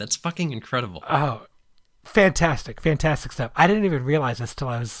clock that. That's fucking incredible. Oh, fantastic stuff. I didn't even realize this till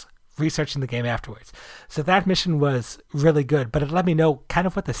I was researching the game afterwards. So that mission was really good, but it let me know kind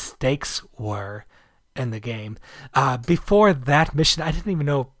of what the stakes were in the game. Before that mission, I didn't even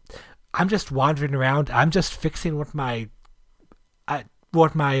know. I'm just wandering around. I'm just fixing what my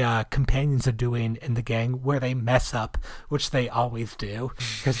companions are doing in the gang, where they mess up, which they always do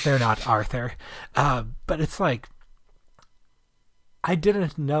because they're not Arthur. But it's like, I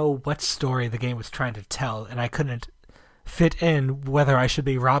didn't know what story the game was trying to tell, and I couldn't fit in whether I should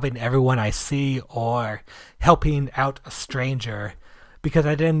be robbing everyone I see or helping out a stranger, because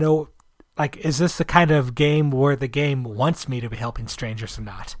I didn't know, like, is this the kind of game where the game wants me to be helping strangers or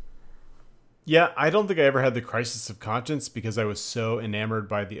not? Yeah, I don't think I ever had the crisis of conscience because I was so enamored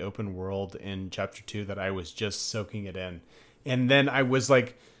by the open world in Chapter 2 that I was just soaking it in. And then I was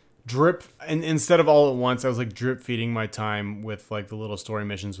like and instead of all at once, I was like drip feeding my time with like the little story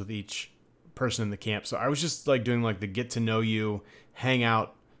missions with each person in the camp. So I was just like doing like the get to know you, hang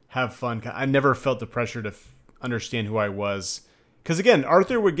out, have fun. I never felt the pressure to understand who I was. Because again,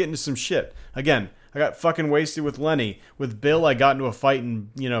 Arthur would get into some shit. Again, I got fucking wasted with Lenny. With Bill, I got into a fight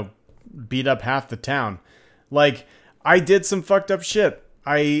and, beat up half the town. Like, I did some fucked up shit.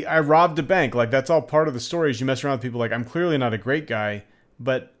 I robbed a bank. Like, that's all part of the story. Is you mess around with people. Like, I'm clearly not a great guy,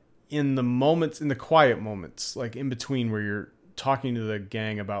 but in the moments, in the quiet moments, like in between where you're talking to the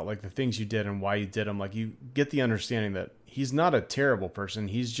gang about like the things you did and why you did them, like you get the understanding that he's not a terrible person.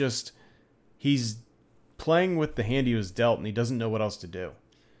 He's playing with the hand he was dealt, and he doesn't know what else to do.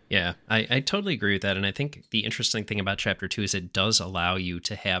 Yeah, I totally agree with that. And I think the interesting thing about Chapter 2 is it does allow you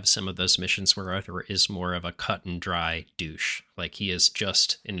to have some of those missions where Arthur is more of a cut and dry douche. Like, he is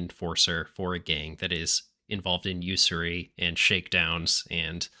just an enforcer for a gang that is involved in usury and shakedowns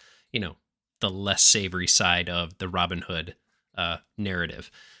and, you know, the less savory side of the Robin Hood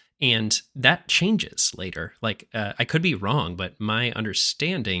narrative. And that changes later. Like, I could be wrong, but my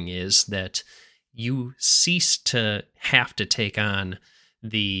understanding is that you cease to have to take on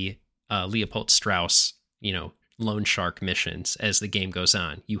the Leopold Strauss, you know, loan shark missions as the game goes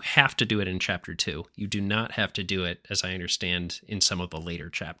on. You have to do it in Chapter 2. You do not have to do it, as I understand, in some of the later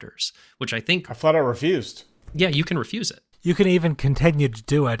chapters, which I think... I flat out refused. Yeah, you can refuse it. You can even continue to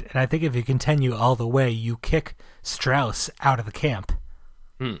do it, and I think if you continue all the way, you kick Strauss out of the camp.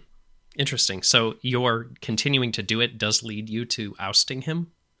 Interesting. So your continuing to do it does lead you to ousting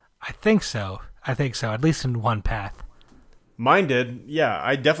him? I think so, at least in one path. Mine did. Yeah,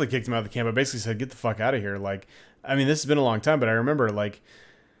 I definitely kicked him out of the camp. I basically said, get the fuck out of here. Like, I mean, this has been a long time, but I remember, like,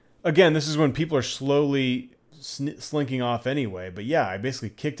 again, this is when people are slowly slinking off anyway. But yeah, I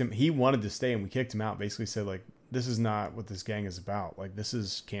basically kicked him. He wanted to stay, and we kicked him out. Basically said, like, this is not what this gang is about. Like, this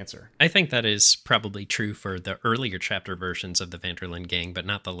is cancer. I think that is probably true for the earlier chapter versions of the Vanderlyn gang, but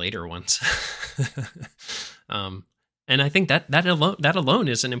not the later ones. And I think that alone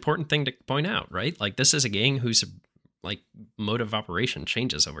is an important thing to point out, right? Like, this is a gang whose like mode of operation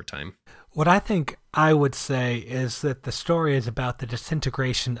changes over time. What I think I would say is that the story is about the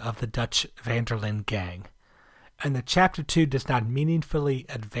disintegration of the Dutch Vanderlyn gang, and that Chapter 2 does not meaningfully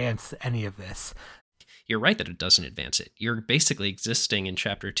advance any of this. You're right that it doesn't advance it. You're basically existing in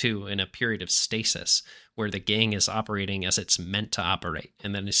Chapter 2 in a period of stasis where the gang is operating as it's meant to operate.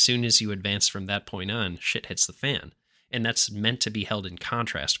 And then as soon as you advance from that point on, shit hits the fan. And that's meant to be held in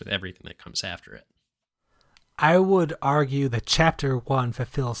contrast with everything that comes after it. I would argue that Chapter 1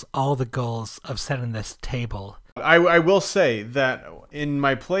 fulfills all the goals of setting this table. I will say that in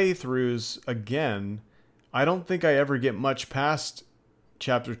my playthroughs, again, I don't think I ever get much past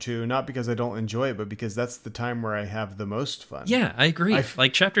Chapter 2, not because I don't enjoy it, but because that's the time where I have the most fun. Yeah, I agree.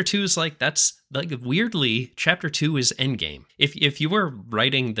 Like, Chapter 2 is like, that's, like, weirdly, Chapter 2 is endgame. If you were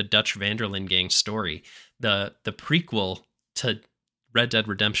writing the Dutch Vanderlyn gang story, the prequel to Red Dead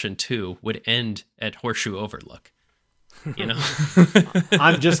Redemption 2 would end at Horseshoe Overlook. You know?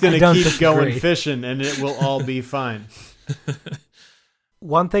 I'm just going to keep going fishing and it will all be fine.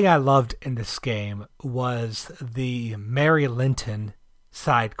 One thing I loved in this game was the Mary Linton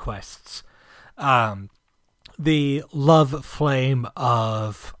side quests. The love flame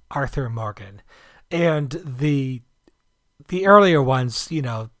of Arthur Morgan. And the earlier ones, you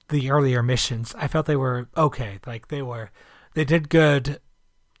know, the earlier missions, I felt they were okay. Like, they did good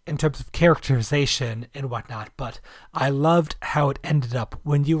in terms of characterization and whatnot, but I loved how it ended up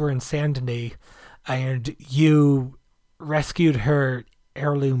when you were in Saint Denis and you rescued her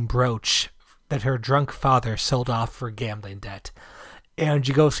heirloom brooch that her drunk father sold off for gambling debt. And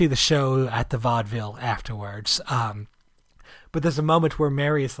you go see the show at the vaudeville afterwards. But there's a moment where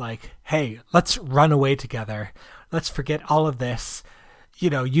Mary is like, hey, let's run away together. Let's forget all of this. You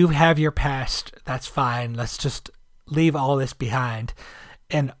know, you have your past. That's fine. Let's just leave all this behind.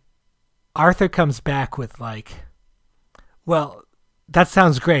 And Arthur comes back with like, well, that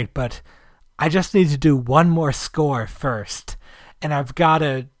sounds great, but I just need to do one more score first. And I've got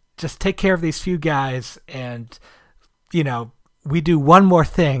to just take care of these few guys and, you know, we do one more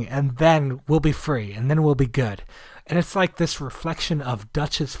thing and then we'll be free and then we'll be good. And it's like this reflection of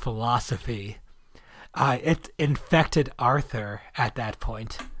Dutch's philosophy. It infected Arthur at that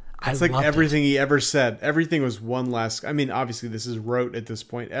point. It's like everything he ever said. Everything was one last... I mean, obviously, this is rote at this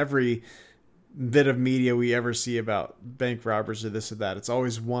point. Every bit of media we ever see about bank robbers or this or that, it's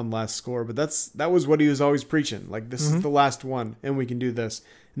always one last score. But that was what he was always preaching. Like, this is the last one, and we can do this.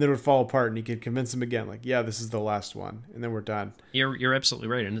 And then it would fall apart, and he could convince him again. Like, yeah, this is the last one, and then we're done. You're absolutely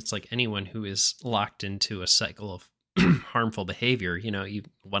right. And it's like anyone who is locked into a cycle of harmful behavior, you know,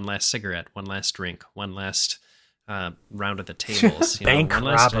 one last cigarette, one last drink, one last... round at the tables. Bank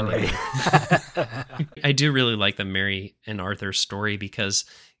robbery. I do really like the Mary and Arthur story because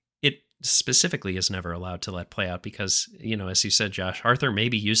it specifically is never allowed to let play out because, you know, as you said, Josh, Arthur may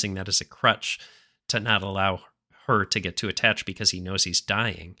be using that as a crutch to not allow her to get too attached because he knows he's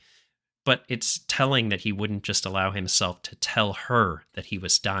dying. but it's telling that he wouldn't just allow himself to tell her that he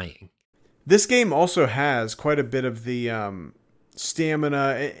was dying. This game also has quite a bit of the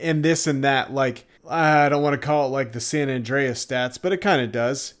stamina and this and that. Like, I don't want to call it like the San Andreas stats, but it kind of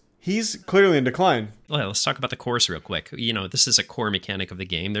does. He's clearly in decline. Well, let's talk about the cores real quick. This is a core mechanic of the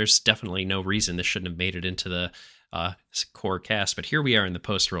game. There's definitely no reason this shouldn't have made it into the core cast, but here we are in the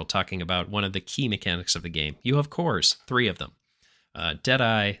post-roll talking about one of the key mechanics of the game. You have cores, 3 of them.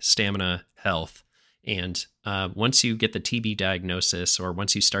 Deadeye, stamina, health, and once you get the TB diagnosis, or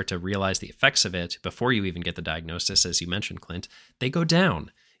once you start to realize the effects of it, before you even get the diagnosis, as you mentioned, Clint, they go down.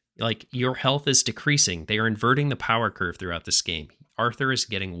 Like, your health is decreasing. They are inverting the power curve throughout this game. Arthur is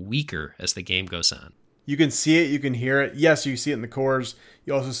getting weaker as the game goes on. You can see it, you can hear it. Yes, you see it in the cores.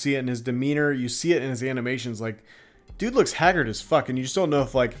 You also see it in his demeanor. You see it in his animations. Like, dude looks haggard as fuck, and you just don't know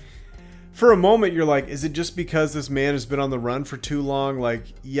if, like, for a moment you're like, is it just because this man has been on the run for too long? Like,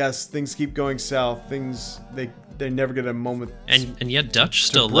 yes, things keep going south. Things, they never get a moment. And yet Dutch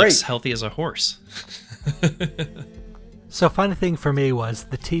still looks healthy as a horse. So funny thing for me was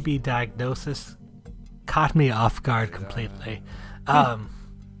the TB diagnosis caught me off guard completely. And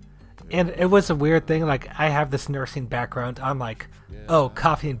it was a weird thing. Like, I have this nursing background. I'm like, oh,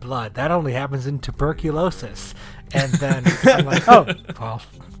 coffee and blood. That only happens in tuberculosis. And then I'm like, oh, well,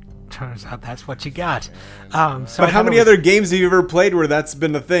 turns out that's what you got. But how many other games have you ever played where that's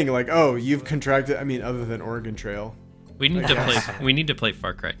been the thing? Like, oh, you've contracted, I mean, other than Oregon Trail. We need to play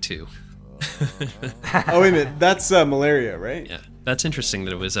Far Cry 2. Oh, wait a minute. That's malaria, right? Yeah. That's interesting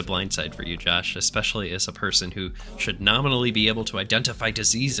that it was a blindside for you, Josh, especially as a person who should nominally be able to identify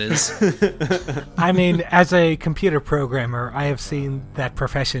diseases. I mean, as a computer programmer, I have seen that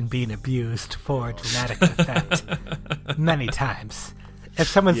profession being abused for dramatic effect many times. If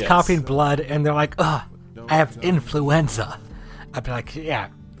someone's coughing blood and they're like, oh, I have influenza, I'd be like, yeah,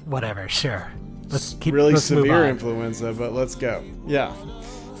 whatever, sure. Let's severe influenza, but let's go. Yeah.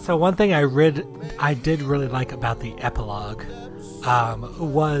 So one thing I did really like about the epilogue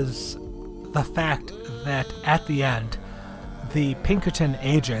was the fact that at the end, the Pinkerton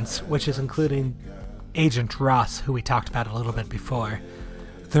agents, which is including Agent Ross, who we talked about a little bit before,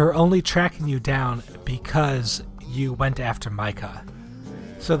 they're only tracking you down because you went after Micah.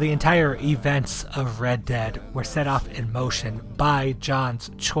 So the entire events of Red Dead were set off in motion by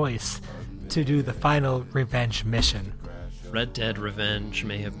John's choice to do the final revenge mission. Red Dead Revenge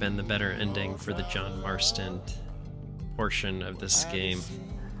may have been the better ending for the John Marston portion of this game.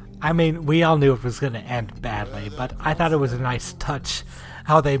 I mean, we all knew it was going to end badly, but I thought it was a nice touch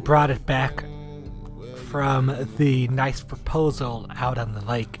how they brought it back from the nice proposal out on the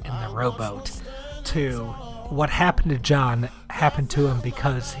lake in the rowboat to what happened to John happened to him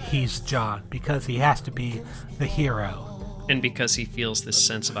because he's John, because he has to be the hero. And because he feels this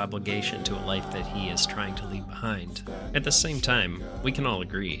sense of obligation to a life that he is trying to leave behind. At the same time, we can all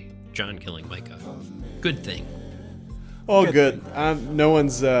agree, John killing Micah, good thing. All good. No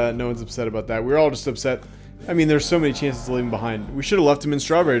one's upset about that. We're all just upset. I mean, there's so many chances to leave him behind. We should have left him in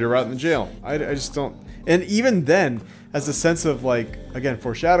Strawberry to rot in the jail. I just don't. And even then, as a sense of, like, again,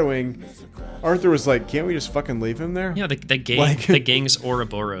 foreshadowing, Arthur was like, can't we just fucking leave him there? Yeah, the gang's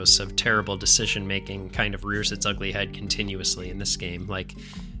Ouroboros of terrible decision-making kind of rears its ugly head continuously in this game. Like,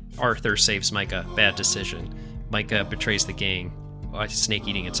 Arthur saves Micah, bad decision. Micah betrays the gang, snake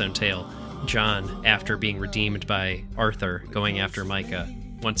eating its own tail. John, after being redeemed by Arthur, going after Micah,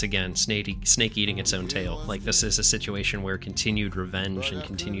 once again, snake eating its own tail. Like, this is a situation where continued revenge and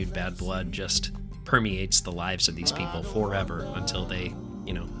continued bad blood just permeates the lives of these people forever until they,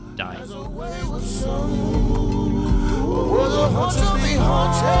 die.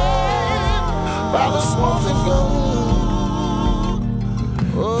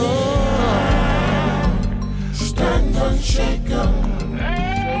 Stand unshaken.